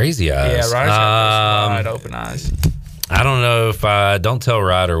got the crazy eyes. Yeah, Ryder's got those wide open eyes. I don't know if I don't tell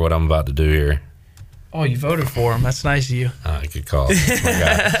Ryder what I'm about to do here. Oh, you voted for him. That's nice of you. Good call. That's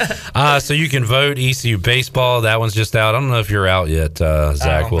my guy. So you can vote ECU baseball. That one's just out. I don't know if you're out yet,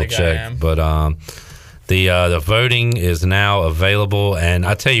 Zach. We'll check. But the voting is now available. And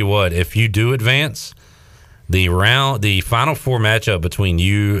I tell you what, if you do advance, the Final Four matchup between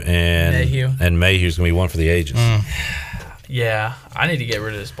you and Mayhew is going to be one for the ages. Yeah, I need to get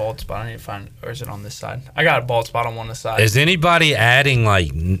rid of this bald spot. I need to find, or is it on this side? I got a bald spot on one side. Is anybody adding,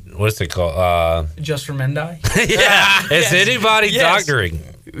 like, what's it called? Just for men dye? Yeah. Is anybody doctoring?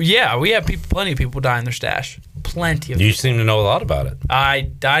 Yeah, we have plenty of people dyeing their stash. Plenty of You people. seem to know a lot about it. I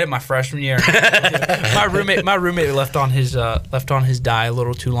dyed it my freshman year. my roommate left on his dye a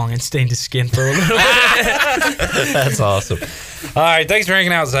little too long and stained his skin for a little bit. That's awesome. All right, thanks for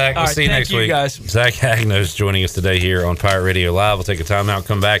hanging out, Zach. We'll see you next week. Guys. Zach Hagnos joining us today here on Pirate Radio Live. We'll take a timeout,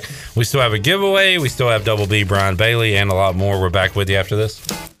 come back. We still have a giveaway. We still have Double B, Brian Bailey, and a lot more. We're back with you after this.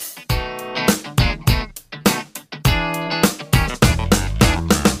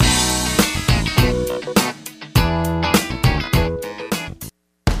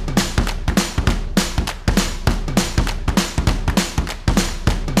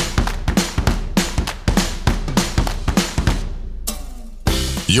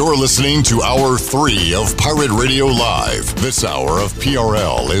 You're listening to Hour 3 of Pirate Radio Live. This hour of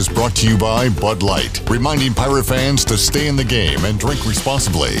PRL is brought to you by Bud Light, reminding Pirate fans to stay in the game and drink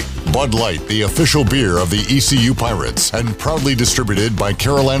responsibly. Bud Light, the official beer of the ECU Pirates, and proudly distributed by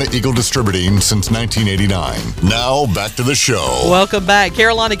Carolina Eagle Distributing since 1989. Now, back to the show. Welcome back.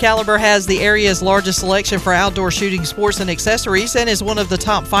 Carolina Caliber has the area's largest selection for outdoor shooting sports and accessories and is one of the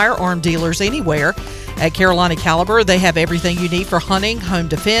top firearm dealers anywhere. At Carolina Caliber, they have everything you need for hunting, home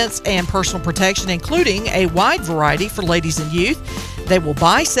defense, and personal protection, including a wide variety for ladies and youth. They will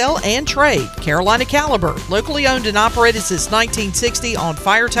buy, sell, and trade. Carolina Caliber, locally owned and operated since 1960 on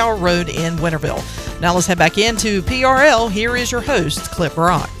Fire Tower Road in Winterville. Now let's head back into PRL. Here is your host, Clip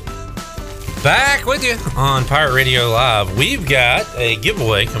Brock. Back with you on Pirate Radio Live. We've got a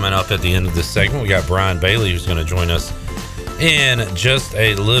giveaway coming up at the end of this segment. We got Brian Bailey who's going to join us in just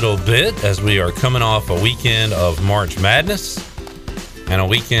a little bit as we are coming off a weekend of March Madness and a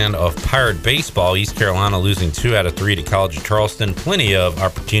weekend of Pirate baseball. East Carolina losing 2 out of 3 to College of Charleston. Plenty of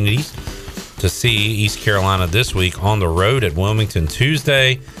opportunities to see East Carolina this week on the road at Wilmington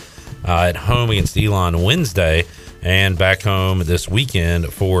Tuesday, at home against Elon Wednesday, and back home this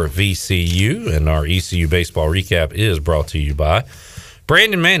weekend for VCU. And our ECU baseball recap is brought to you by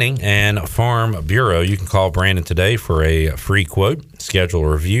Brandon Manning and Farm Bureau. You can call Brandon today for a free quote. Schedule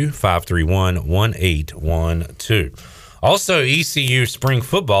a review, 531-1812. Also, ECU spring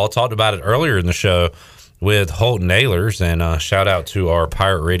football. Talked about it earlier in the show with Holton Ahlers. And shout out to our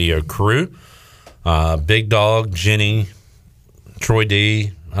Pirate Radio crew. Big Dog, Jenny, Troy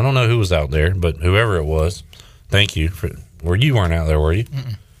D. I don't know who was out there, but whoever it was, thank you. You weren't out there, were you?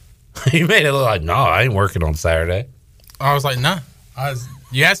 You made it look like, no, I ain't working on Saturday. I was like, nah.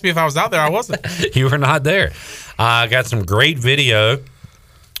 You asked me if I was out there. I wasn't. You were not there. Got some great video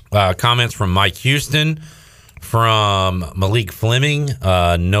comments from Mike Houston, from Malik Fleming,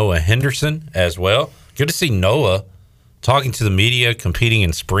 Noah Henderson as well. Good to see Noah talking to the media, competing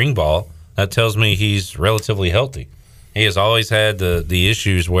in spring ball. That tells me he's relatively healthy. He has always had the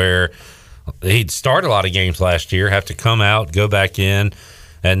issues where he'd start a lot of games last year, have to come out, go back in.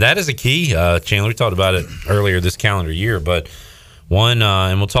 And that is a key. Chandler, we talked about it earlier this calendar year, but one,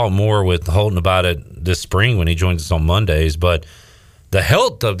 and we'll talk more with Holton about it this spring when he joins us on Mondays, but the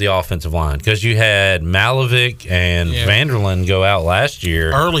health of the offensive line, because you had Malavik and Vanderland go out last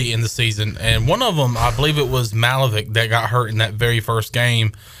year. Early in the season, and one of them, I believe it was Malavik that got hurt in that very first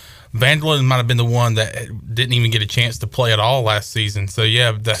game. Vanderland might have been the one that didn't even get a chance to play at all last season. So,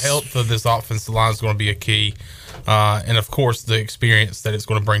 yeah, the health of this offensive line is going to be a key. And, of course, the experience that it's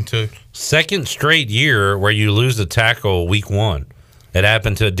going to bring, too. Second straight year where you lose a tackle week one. It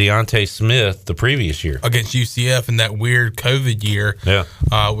happened to Deontay Smith the previous year. Against UCF in that weird COVID year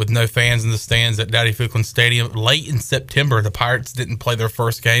with no fans in the stands at Dowdy Ficklen Stadium. Late in September, the Pirates didn't play their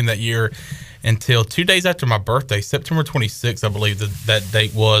first game that year until 2 days after my birthday, September 26th, I believe that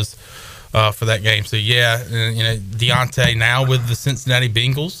date was for that game. So, yeah, Deontay now with the Cincinnati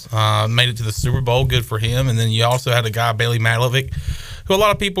Bengals, made it to the Super Bowl. Good for him. And then you also had a guy, Bailey Malavik, who a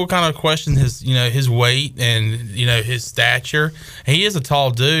lot of people kind of question his weight and, his stature. He is a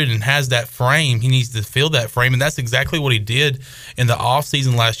tall dude and has that frame. He needs to fill that frame, and that's exactly what he did in the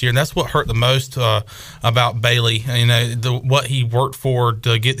offseason last year. And that's what hurt the most about Bailey, what he worked for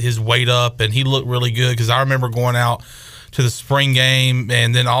to get his weight up, and he looked really good because I remember going out to the spring game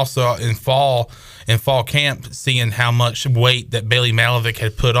and then also in fall camp seeing how much weight that Bailey Malavik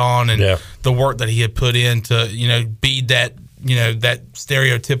had put on and the work that he had put in to, be that, that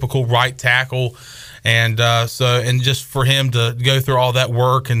stereotypical right tackle. And and just for him to go through all that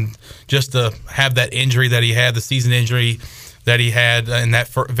work and just to have that injury that he had, the season injury that he had in that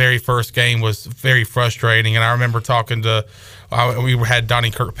very first game was very frustrating. And I remember talking to we had Donnie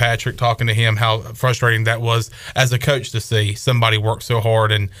Kirkpatrick talking to him how frustrating that was as a coach to see somebody work so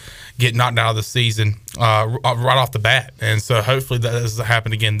hard and get knocked out of the season right off the bat. And so hopefully that doesn't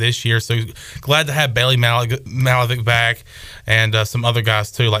happen again this year. So glad to have Bailey Malovic back and some other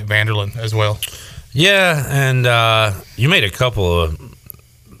guys too, like Vanderland as well. Yeah, and you made a couple of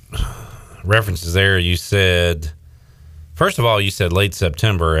references there. You said, first of all, you said late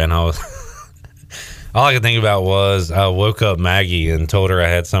September, and I was all I could think about was I woke up Maggie and told her I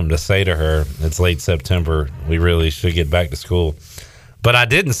had something to say to her. It's late September. We really should get back to school. But I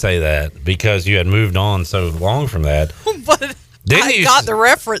didn't say that because you had moved on so long from that. But I got the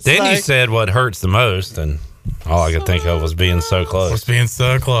reference. Then though. you said what hurts the most, and all I could think of was being so close. Was being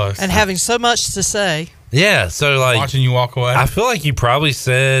so close. And having so much to say. Yeah, so like watching you walk away. I feel like you probably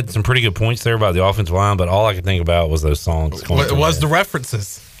said some pretty good points there about the offensive line, but all I could think about was those songs. It was the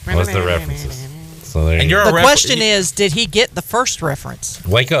references. So there the question is, did he get the first reference?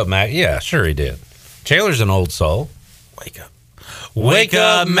 Wake up, Mac. Yeah, sure he did. Chandler's an old soul. Wake up. Wake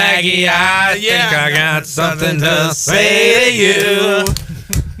up, Maggie. I think I got something to say to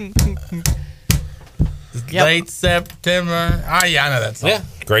you. Late September. Oh, yeah, I know that song. Yeah,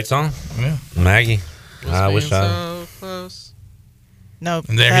 great song. Yeah. Maggie. I wish so close. No.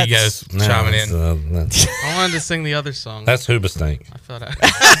 And there he goes, chiming in. I wanted to sing the other song. That's Hoobastank. I felt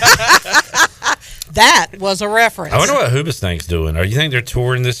that was a reference. I wonder what Hoobastank's doing. Or you think they're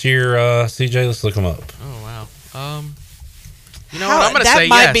touring this year, CJ? Let's look them up. Oh, wow. You know what? I'm going to say that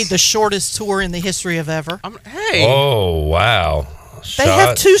might be the shortest tour in the history of ever. Hey. Oh, wow. They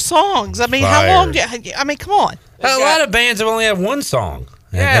have 2 songs. I mean, how long? I mean, come on. A lot of bands have only had 1 song.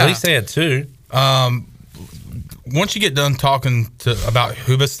 Yeah. At least they had 2. Once you get done talking about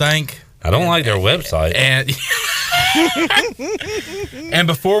Hoobastank, I don't like their website. And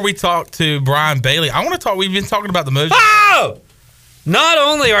before we talk to Brian Bailey, I want to talk. We've been talking about the Moses. Oh! Not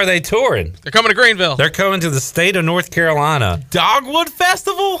only are they touring, they're coming to Greenville. They're coming to the state of North Carolina. Dogwood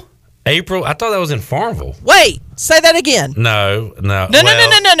Festival? April. I thought that was in Farmville. Wait, say that again. No. No.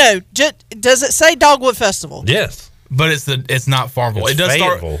 Does it say Dogwood Festival? Yes. But it's not Farmville. It's it does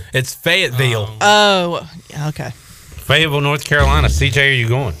Fayetteville. It's Fayetteville. Oh, okay. Fayetteville, North Carolina. CJ, are you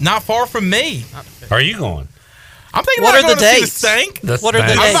going? Not far from me. Are you going? I'm thinking what about are the going to dates? see the stank. What are the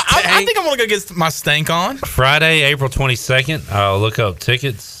dates? I think I'm going to go get my stank on. Friday, April 22nd. I'll look up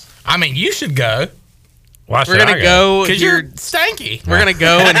tickets. I mean, you should go. Why We're going to go because you're stanky. We're going to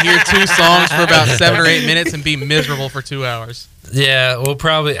go and hear 2 songs for about 7 or 8 minutes and be miserable for 2 hours. Yeah, we'll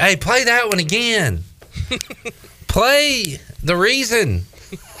probably. Hey, play that one again. Play The Reason.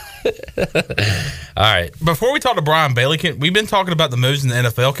 All right. Before we talk to Brian Bailey, we've been talking about the moves in the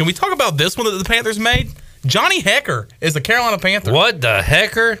NFL. Can we talk about this one that the Panthers made? Johnny Hecker is a Carolina Panther. What the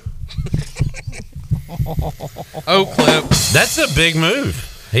hecker? Oh, clip. That's a big move.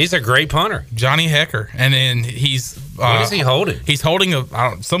 He's a great punter. Johnny Hecker. And then he's... what is he holding? He's holding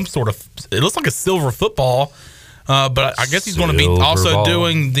some sort of... It looks like a silver football. But I guess he's going to be also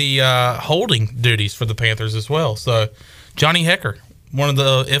doing the holding duties for the Panthers as well. So Johnny Hecker, one of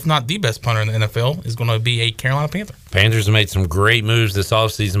the, if not the best punter in the NFL, is going to be a Carolina Panther. Panthers have made some great moves this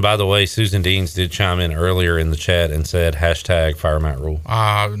offseason. By the way, Susan Deans did chime in earlier in the chat and said #fire Matt Rule.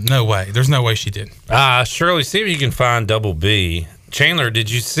 No way. There's no way she did. Shirley, see if you can find Double B. Chandler, did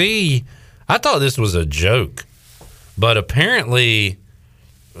you see? I thought this was a joke, but apparently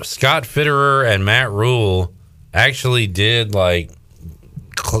Scott Fitterer and Matt Rule actually did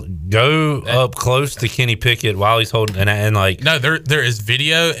go up close to Kenny Pickett while he's holding and no, there is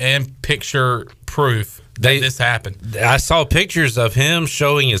video and picture proof that this happened. I saw pictures of him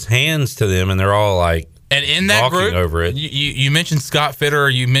showing his hands to them, and they're all like, and in that group over it. You mentioned Scott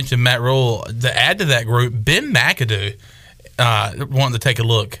Fitterer, you mentioned Matt Rule. To add to that group, Ben McAdoo wanting to take a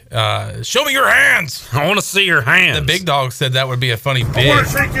look. Show me your hands. I want to see your hands. The big dog said that would be a funny bit. I want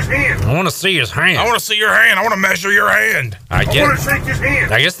to shake his hand. I want to see his hand. I want to see your hand. I want to measure your hand. I want to shake his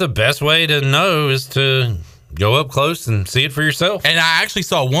hand. I guess the best way to know is to go up close and see it for yourself. And I actually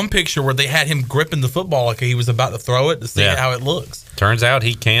saw one picture where they had him gripping the football like he was about to throw it to see how it looks. Turns out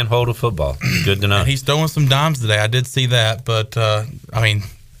he can hold a football. Good to know. And he's throwing some dimes today. I did see that, but I mean,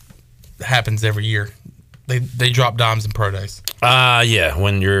 it happens every year. They drop dimes in pro days. Yeah.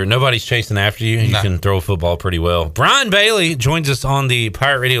 When nobody's chasing after you, you can throw a football pretty well. Brian Bailey joins us on the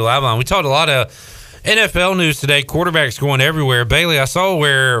Pirate Radio Live line. We talked a lot of NFL news today. Quarterbacks going everywhere. Bailey, I saw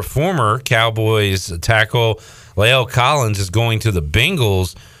where former Cowboys tackle La'el Collins is going to the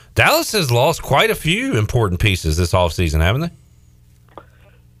Bengals. Dallas has lost quite a few important pieces this offseason, haven't they?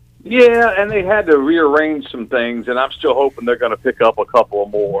 Yeah, and they had to rearrange some things, and I'm still hoping they're going to pick up a couple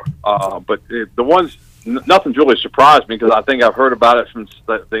more. But the ones, nothing's really surprised me because I think I've heard about it from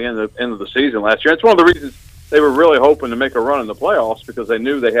the end of the season last year. It's one of the reasons they were really hoping to make a run in the playoffs because they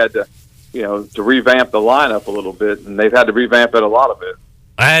knew they had to, to revamp the lineup a little bit, and they've had to revamp it a lot of it.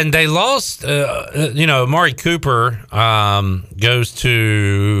 And they lost, Amari Cooper goes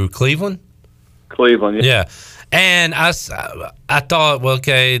to Cleveland. Cleveland, yeah. And I thought, well,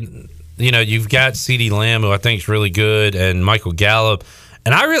 okay, you've got CeeDee Lamb, who I think is really good, and Michael Gallup.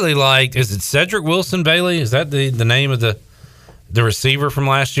 And I really liked, is it Cedric Wilson Bailey? Is that the name of the receiver from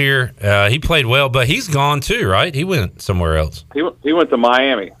last year? He played well, but he's gone too, right? He went somewhere else. He went to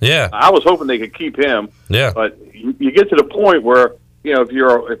Miami. Yeah. I was hoping they could keep him. Yeah. But you get to the point where, if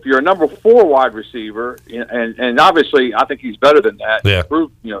you're a number 4 wide receiver, and obviously I think he's better than that. Yeah.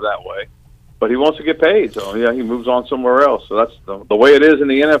 Proved, that way. But he wants to get paid, so he moves on somewhere else. So that's the way it is in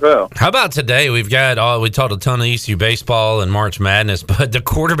the NFL. How about today? We talked a ton of ECU baseball and March Madness, but the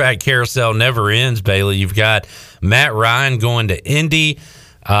quarterback carousel never ends, Bailey. You've got Matt Ryan going to Indy.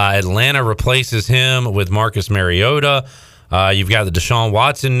 Atlanta replaces him with Marcus Mariota. You've got the Deshaun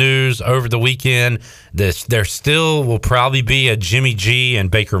Watson news over the weekend. There still will probably be a Jimmy G and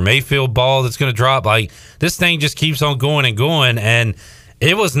Baker Mayfield ball that's going to drop. Like, this thing just keeps on going and going, and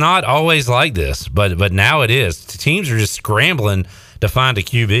it was not always like this, but now it is. Teams are just scrambling to find a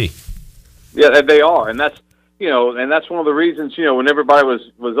QB. Yeah, they are, and that's one of the reasons when everybody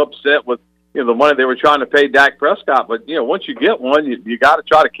was upset with the money they were trying to pay Dak Prescott. But once you get one, you got to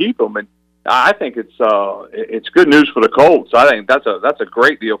try to keep him, and I think it's good news for the Colts. I think that's a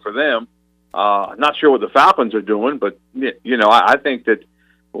great deal for them. Not sure what the Falcons are doing, but I think that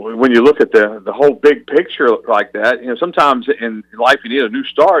when you look at the whole big picture like that, sometimes in life you need a new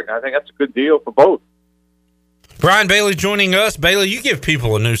start, and I think that's a good deal for both. Brian Bailey joining us. Bailey, you give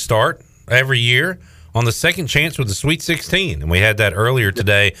people a new start every year on the Second Chance with the Sweet 16, and we had that earlier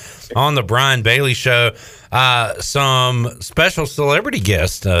today on the Brian Bailey Show. Some special celebrity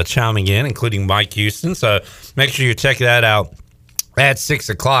guests chiming in, including Mike Houston, so make sure you check that out at 6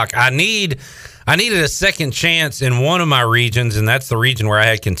 o'clock. I needed a second chance in one of my regions, and that's the region where I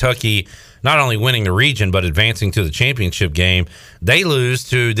had Kentucky not only winning the region but advancing to the championship game. They lose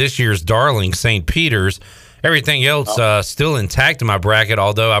to this year's darling St. Peter's. Everything else still intact in my bracket,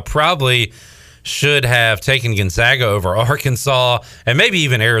 although I probably should have taken Gonzaga over Arkansas and maybe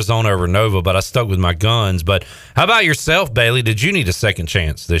even Arizona over Nova, but I stuck with my guns. But how about yourself, Bailey? Did you need a second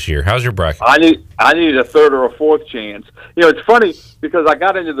chance this year? How's your bracket? I needed a third or a fourth chance. It's funny because I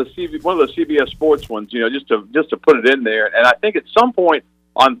got into one of the CBS Sports ones, just to put it in there, and I think at some point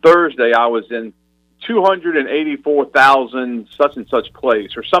on Thursday I was in 284,000 such and such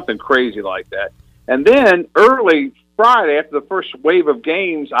place or something crazy like that, and then early Friday, after the first wave of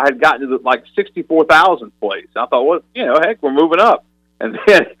games, I had gotten to like 64,000 place. I thought, well, heck, we're moving up. And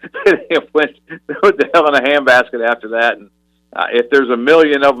then it went the hell in a handbasket after that. And if there's a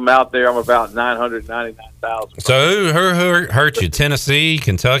million of them out there, I'm about 999,000. So who hurt you? Tennessee,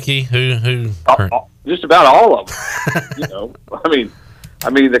 Kentucky? Who? Just about all of them. I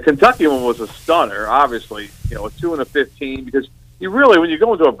mean, the Kentucky one was a stunner. Obviously, a 2 and a 15 because. You really, when you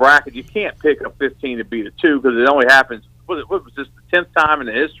go into a bracket, you can't pick a 15 to beat a 2 because it only happens. What was this, the 10th time in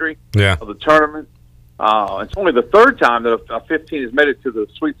the history of the tournament? It's only the 3rd time that a 15 has made it to the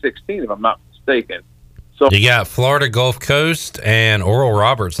Sweet 16, if I'm not mistaken. So you got Florida Gulf Coast and Oral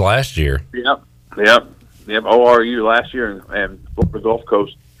Roberts last year. Yep. ORU last year and Florida Gulf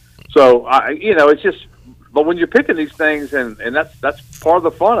Coast. So it's just. But when you're picking these things, and that's part of the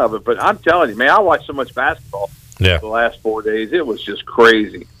fun of it. But I'm telling you, man, I watch so much basketball. The last 4 days, it was just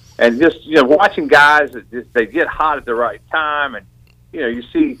crazy, and just watching guys that they get hot at the right time, and you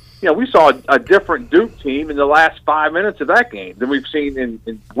see, we saw a different Duke team in the last 5 minutes of that game than we've seen in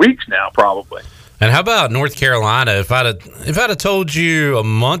weeks now, probably. And how about North Carolina? If I'd have told you a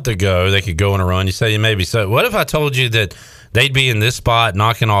month ago they could go on a run, you say maybe so. What if I told you that they'd be in this spot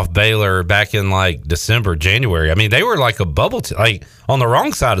knocking off Baylor back in like December, January? I mean, they were like a bubble, like on the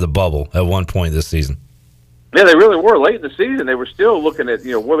wrong side of the bubble at one point this season. Yeah, they really were. Late in the season, they were still looking at,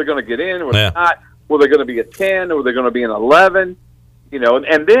 were they going to get in or not? Were they going to be a 10 or were they going to be an 11?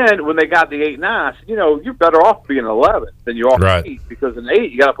 And then when they got the 8-9, I said, you're better off being 11 than you are 8 because in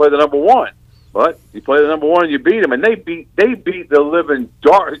 8 you got to play the number 1. But you play the number 1 and you beat them, and they beat the living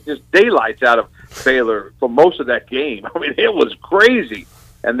just daylights out of Baylor for most of that game. I mean, it was crazy.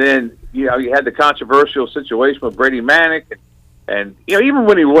 And then you had the controversial situation with Brady Manick. And even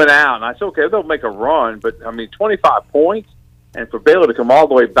when he went out, and I said, okay, they'll make a run, but, 25 points, and for Baylor to come all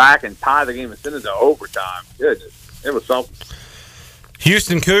the way back and tie the game and send it to overtime, it was something.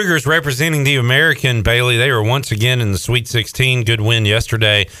 Houston Cougars representing the American, Bailey. They were once again in the Sweet 16. Good win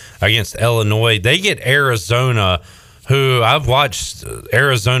yesterday against Illinois. They get Arizona, who I've watched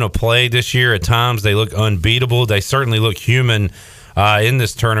Arizona play this year. At times they look unbeatable. They certainly look human in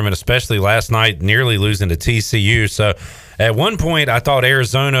this tournament, especially last night, nearly losing to TCU. So at one point I thought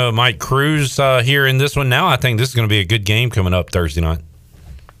Arizona might cruise here in this one. Now I think this is going to be a good game coming up Thursday night.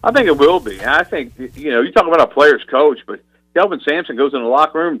 I think it will be. I think, you talk about a player's coach, but Kelvin Sampson goes in the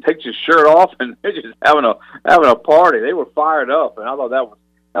locker room, takes his shirt off, and they're just having a party. They were fired up, and I thought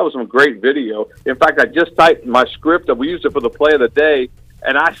that was some great video. In fact, I just typed my script, and we used it for the play of the day,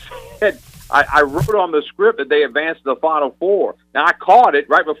 and I said I wrote on the script that they advanced to the Final Four. Now, I caught it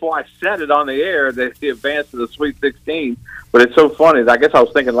right before I said it on the air that they advanced to the Sweet 16, but it's so funny. I guess I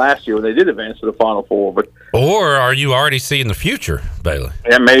was thinking last year when they did advance to the Final Four. Or are you already seeing the future, Bailey?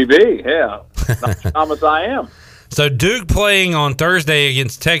 Yeah, maybe, yeah. Thomas, I am. So Duke playing on Thursday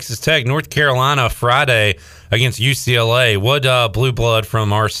against Texas Tech, North Carolina Friday against UCLA. What blue blood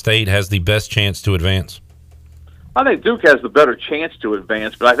from our state has the best chance to advance? I think Duke has the better chance to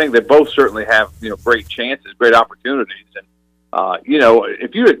advance, but I think they both certainly have great chances, great opportunities. And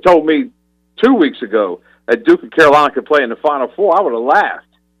if you had told me 2 weeks ago that Duke and Carolina could play in the Final Four, I would have laughed.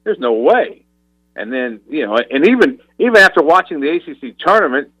 There's no way. And then and even after watching the ACC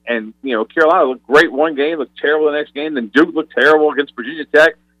tournament, and Carolina looked great one game, looked terrible the next game. Then Duke looked terrible against Virginia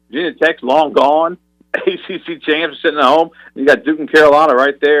Tech. Virginia Tech's long gone. ACC champs sitting at home. You got Duke and Carolina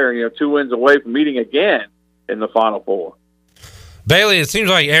right there. 2 wins away from meeting again in the Final Four. Bailey, it seems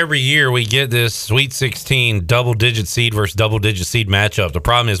like every year we get this Sweet 16 double-digit seed versus double-digit seed matchup. The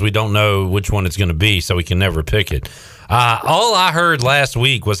problem is we don't know which one it's going to be, so we can never pick it. All I heard last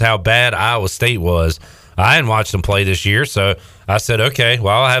week was how bad Iowa State was. I hadn't watched them play this year, so I said, okay,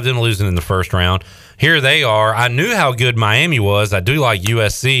 well, I'll have them losing in the first round. Here they are. I knew how good Miami was. I do like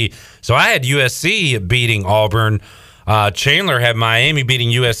USC, so I had USC beating Auburn. Chandler had Miami beating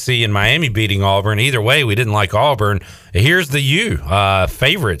USC and Miami beating Auburn. Either way, we didn't like Auburn. Here's the U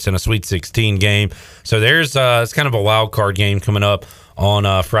favorites in a Sweet 16 game. So there's it's kind of a wild card game coming up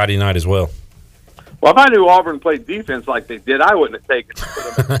on Friday night as well. Well, if I knew Auburn played defense like they did, I wouldn't have taken them to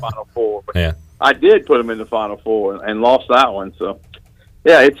put them in the Final Four. But yeah. I did put them in the Final Four and lost that one. So,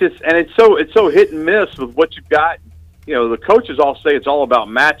 yeah, it's so hit and miss with what you've got. The coaches all say it's all about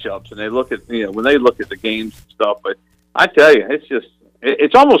matchups, and they look at when they look at the games and stuff. But I tell you,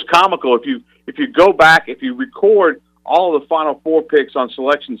 it's almost comical if you go back, if you record all the Final Four picks on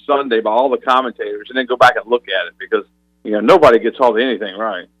Selection Sunday by all the commentators, and then go back and look at it, because nobody gets hardly anything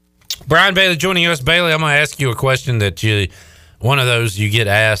right. Brian Bailey joining us. Bailey, I'm going to ask you a question that one of those you get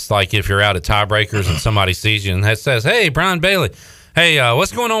asked, like if you're out at tiebreakers and somebody sees you and that says, "Hey, Brian Bailey, hey,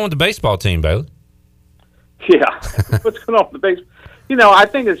 what's going on with the baseball team, Bailey?" Yeah, what's going on with the baseball? I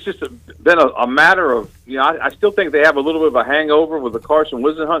think it's just been a matter of, I still think they have a little bit of a hangover with the Carson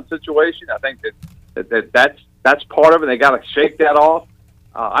Whisenhunt situation. I think that's part of it. They got to shake that off.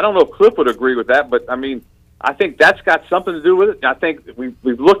 I don't know if Cliff would agree with that, but I think that's got something to do with it. I think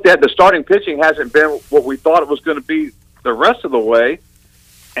we've looked at the starting pitching hasn't been what we thought it was going to be the rest of the way.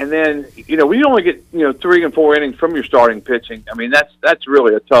 And then, we only get, 3 and 4 innings from your starting pitching. That's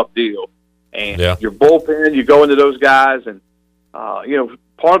really a tough deal. And your bullpen, you go into those guys, and,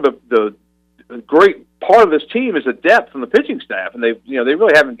 part of the great part of this team is the depth from the pitching staff. And they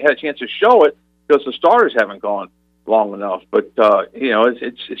really haven't had a chance to show it because the starters haven't gone long enough. But,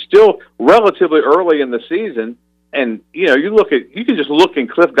 it's still relatively early in the season. And, you can just look in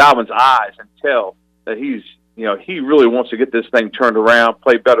Cliff Godwin's eyes and tell that he really wants to get this thing turned around,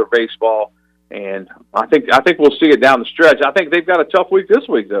 play better baseball. And I think we'll see it down the stretch. I think they've got a tough week this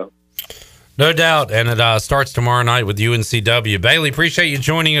week, though. No doubt, and it starts tomorrow night with UNCW. Bailey, appreciate you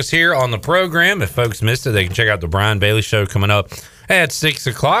joining us here on the program. If folks missed it, they can check out the Brian Bailey Show coming up at 6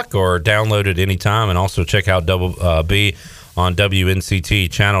 o'clock or download it anytime, and also check out Double B on WNCT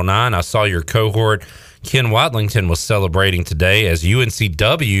Channel 9. I saw your cohort, Ken Watlington, was celebrating today as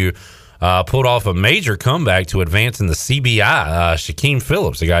UNCW pulled off a major comeback to advance in the CBI. Shaquem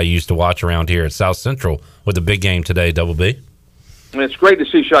Phillips, the guy you used to watch around here at South Central, with a big game today, Double B. And it's great to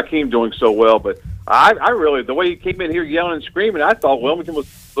see Shaquem doing so well, but I really, the way he came in here yelling and screaming, I thought Wilmington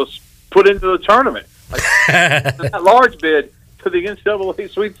was put into the tournament. That large bid to the NCAA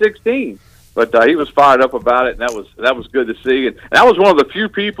Sweet 16. But he was fired up about it, and that was good to see. And that was one of the few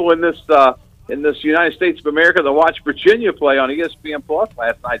people in this United States of America that watched Virginia play on ESPN Plus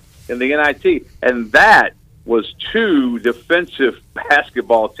last night in the NIT, and that was 2 defensive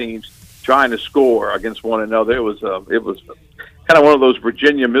basketball teams trying to score against one another. It was kind kind of one of those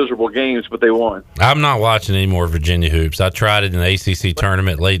Virginia miserable games, but they won. I'm not watching any more Virginia hoops. I tried it in the ACC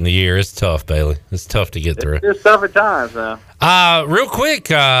tournament late in the year. It's tough, Bailey. It's tough to get through. It's tough at times now. Real quick,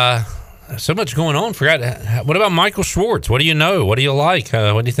 so much going on. Forgot. What about Michael Schwartz? What do you know? What do you like?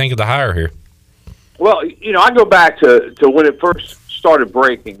 What do you think of the hire here? Well, I go back to when it first started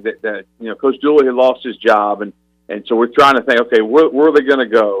breaking that Coach Dooley had lost his job, and so we're trying to think, okay, where are they going to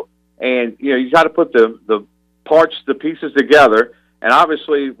go? And you got to put the pieces together. And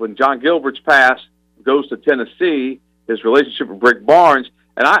obviously, when John Gilbert's pass goes to Tennessee, his relationship with Rick Barnes,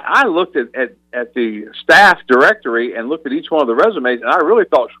 and I looked at the staff directory and looked at each one of the resumes, and I really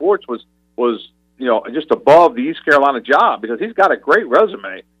thought Schwartz was just above the East Carolina job because he's got a great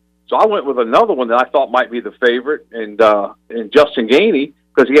resume. So I went with another one that I thought might be the favorite, and Justin Gainey,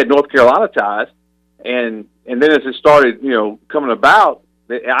 because he had North Carolina ties. And then as it started, coming about,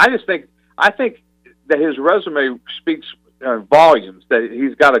 I think that his resume speaks volumes. That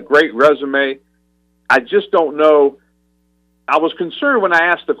he's got a great resume. I just don't know. I was concerned when I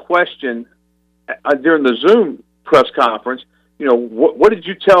asked the question during the Zoom press conference. What did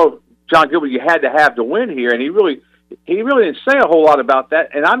you tell John Gilbert you had to have to win here? And he really didn't say a whole lot about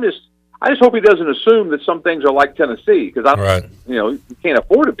that. And I just hope he doesn't assume that some things are like Tennessee, because you can't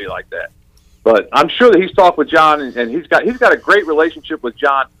afford to be like that. But I'm sure that he's talked with John, and he's got a great relationship with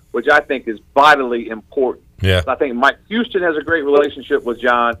John, which I think is vitally important. Yeah. I think Mike Houston has a great relationship with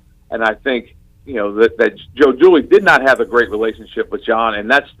John, and I think that Joe Dooley did not have a great relationship with John, and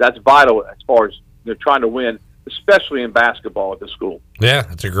that's vital as far as trying to win, especially in basketball at the school. Yeah,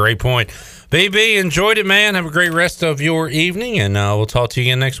 that's a great point. BB, enjoyed it, man. Have a great rest of your evening, and we'll talk to you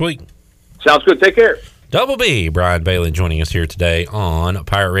again next week. Sounds good. Take care. Double B, Brian Bailey joining us here today on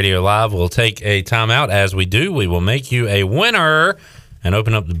Pirate Radio Live. We'll take a timeout. As we do, we will make you a winner and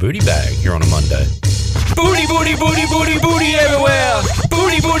open up the booty bag here on a Monday. Booty, booty, booty, booty, booty everywhere.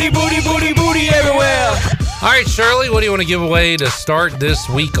 Booty, booty, booty, booty, booty everywhere. All right, Shirley, what do you want to give away to start this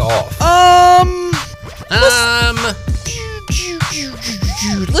week off?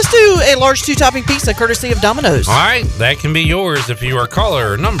 Let's do a large 2-topping pizza courtesy of Domino's. All right, that can be yours if you are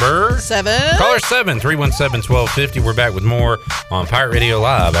caller number 7. Caller 7, 317-1250. We're back with more on Pirate Radio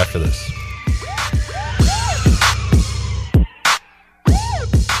Live after this.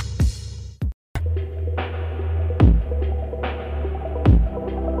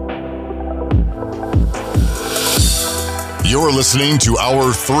 You're listening to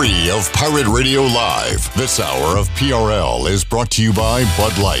Hour 3 of Pirate Radio Live. This hour of PRL is brought to you by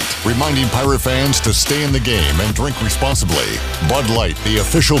Bud Light, reminding Pirate fans to stay in the game and drink responsibly. Bud Light, the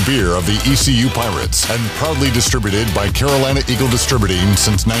official beer of the ECU Pirates, and proudly distributed by Carolina Eagle Distributing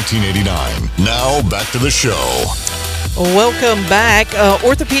since 1989. Now, back to the show. Welcome back.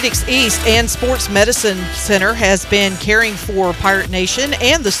 Orthopedics East and Sports Medicine Center has been caring for Pirate Nation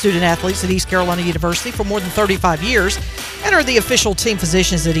and the student athletes at East Carolina University for more than 35 years and are the official team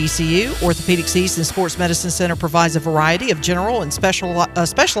physicians at ECU. Orthopedics East and Sports Medicine Center provides a variety of general and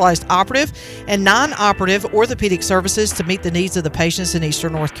specialized operative and non-operative orthopedic services to meet the needs of the patients in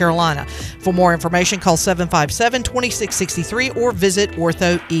Eastern North Carolina. For more information, call 757-2663 or visit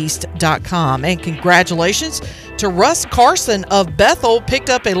orthoeast.com. And congratulations to Russ Carson of Bethel, picked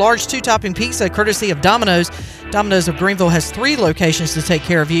up a large 2-topping pizza courtesy of Domino's. Domino's of Greenville has 3 locations to take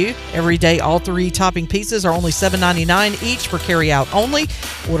care of you. Every day, all 3 topping pizzas are only $7.99 each for carry-out only.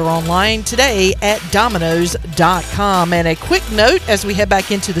 Order online today at Domino's.com. And a quick note as we head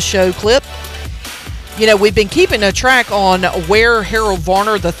back into the show clip. We've been keeping a track on where Harold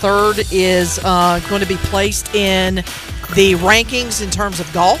Varner III is going to be placed in the rankings in terms of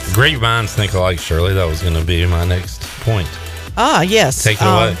golf. Great minds think alike, Shirley. That was going to be my next point. Yes. Take it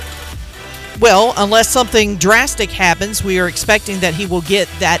away. Well, unless something drastic happens, we are expecting that he will get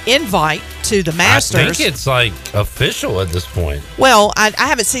that invite to the Masters. I think it's official at this point. Well, I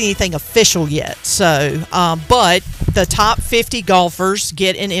haven't seen anything official yet. So, but the top 50 golfers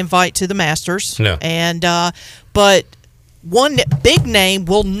get an invite to the Masters. No. And but one big name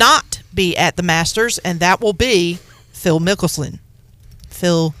will not be at the Masters, and that will be Phil Mickelson.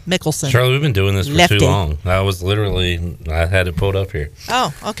 Charlie, we've been doing this for too long. I had it pulled up here.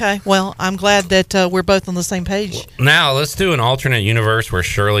 Oh, okay. Well, I'm glad that we're both on the same page. Now, let's do an alternate universe where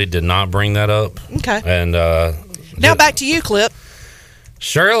Shirley did not bring that up. Okay. And now back to you, Clip.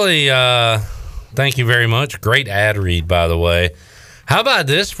 Shirley, thank you very much. Great ad read, by the way. How about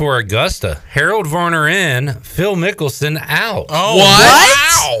this for Augusta? Harold Varner in, Phil Mickelson out. Oh, what?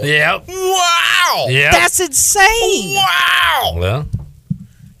 Wow. Yep. Wow. Yep. That's insane. Wow. Well,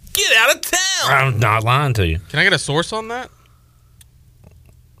 get out of town. I'm not lying to you. Can I get a source on that?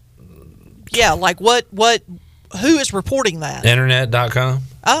 Yeah, like what who is reporting that? Internet.com.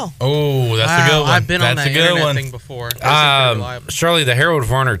 Oh. Oh, that's a good one. I've been on That's that a good internet one. thing before. This is pretty reliable. Shirley, the Harold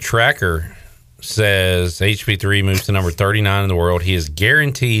Varner tracker says HP3 moves to number 39 in the world. He is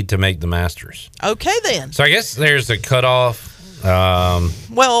guaranteed to make the Masters. Okay, then. So I guess there's a cutoff.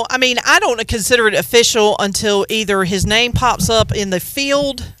 Well, I mean, I don't consider it official until either his name pops up in the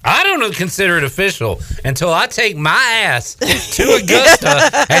field. I don't consider it official until I take my ass to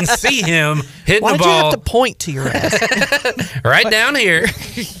Augusta and see him hitting Why the did you ball have to point to your ass? right down here.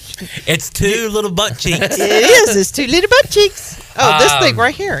 It's two little butt cheeks. It is. It's two little butt cheeks. Oh, this thing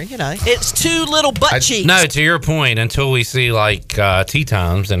right here, you know. It's two little butt cheeks. No, to your point, until we see like tea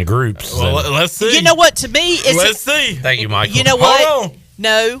times and groups. Well, let's see. You know what? To me, it's Let's see. Thank you, Michael. You know what? Hold on.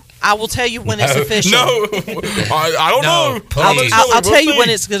 No, I will tell you when it's official. No, I don't No, know. please. I'll tell you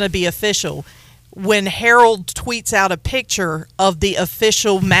when it's going to be official. When Harold tweets out a picture of the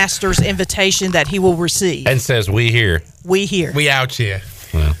official Masters invitation that he will receive. And says, we here. We here. We out here.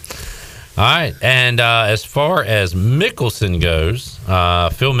 Well, all right. And as far as Mickelson goes,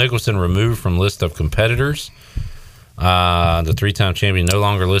 Phil Mickelson removed from list of competitors. The three-time champion no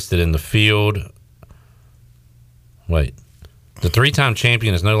longer listed in the field. Wait. The three-time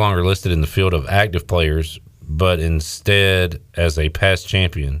champion is no longer listed in the field of active players, but instead as a past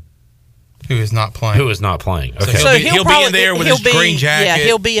champion. Who is not playing? Who is not playing. Okay. So he'll be in there with his green jacket. Yeah,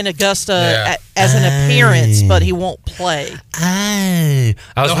 he'll be in Augusta as an appearance, but he won't play.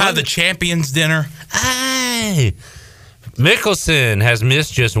 They'll have the champions dinner. Mickelson has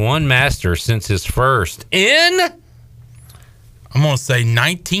missed just one Masters since his first in... I'm going to say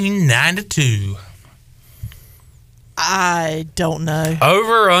 1992. I don't know.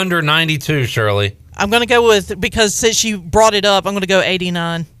 Over or under 92, Shirley? I'm going to go with, because since you brought it up, I'm going to go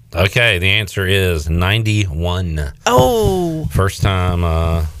 89. Okay, the answer is 91. Oh. First time.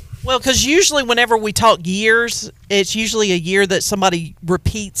 Well, because usually whenever we talk years, it's usually a year that somebody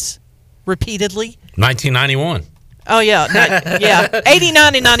repeats repeatedly. 1991. Oh, yeah. Yeah.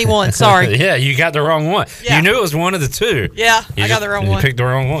 89 and 91. Sorry. Yeah, you got the wrong one. Yeah. You knew it was one of the two. Yeah, I got the wrong one. You picked the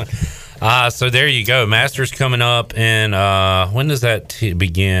wrong one. So there you go. Masters coming up. And when does that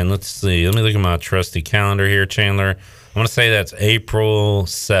begin? Let's see. Let me look at my trusty calendar here, Chandler. I'm going to say that's April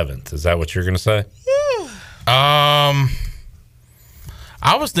 7th. Is that what you're going to say? I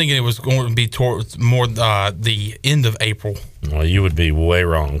was thinking it was going to be towards more the end of April. Well, you would be way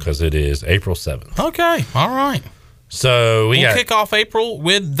wrong because it is April 7th. Okay. All right. So we'll kick off April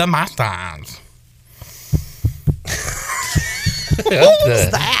with the Masters. What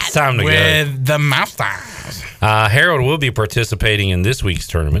was that? It's time to with the Masters. Harold will be participating in this week's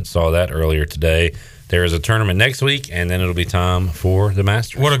tournament. Saw that earlier today. There is a tournament next week, and then it'll be time for the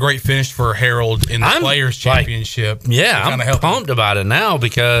Masters. What a great finish for Harold in the Players' Championship. Yeah, I'm pumped about it now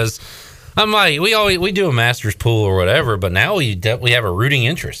because I'm like, we do a Masters pool or whatever, but now we have a rooting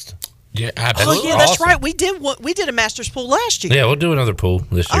interest. Yeah, absolutely. Oh, yeah, that's right. We did a Masters pool last year. Yeah, we'll do another pool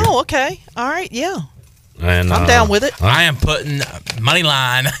this year. Oh, okay. All right, yeah. And I'm down with it. I am putting money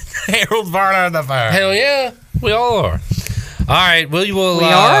line Harold Varner in the fire. Hell yeah, we all are. All right, we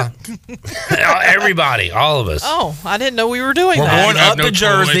are? Everybody, all of us. Oh, I didn't know we were doing We're that. going up to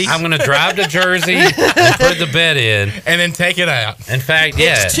Jersey. I'm going to drive to Jersey and put the bet in. And then take it out. In fact,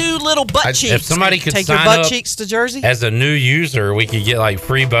 yeah. It's two little butt cheeks. If somebody could take sign your butt up cheeks to Jersey as a new user, we could get like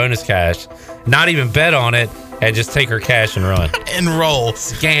free bonus cash. Not even bet on it and just take her cash and run. And roll.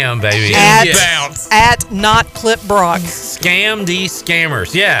 Scam, baby. at not Clip Brock. Scam these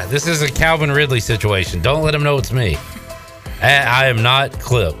scammers. Yeah, this is a Calvin Ridley situation. Don't let them know it's me. I am not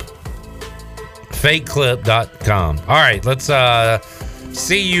Clip. Fakeclip.com. All right, let's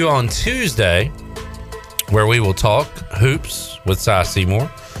see you on Tuesday where we will talk hoops with Cy Seymour.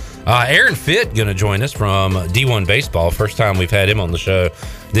 Aaron Fitt going to join us from D1 Baseball. First time we've had him on the show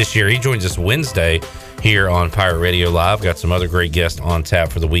this year. He joins us Wednesday here on Pirate Radio Live. Got some other great guests on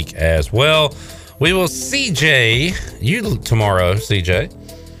tap for the week as well. We will CJ you tomorrow, CJ.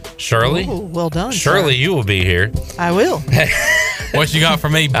 Shirley. Ooh, well done. Shirley, you will be here. I will. What you got for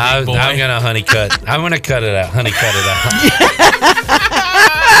me, big boy? I'm going to honey cut. I'm going to cut it out. Honey cut it out.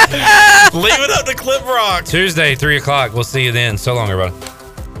 Leave it up to Clip Rock. Tuesday, 3 o'clock. We'll see you then. So long, everybody.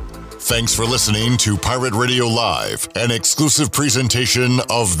 Thanks for listening to Pirate Radio Live, an exclusive presentation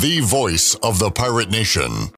of the voice of the Pirate Nation.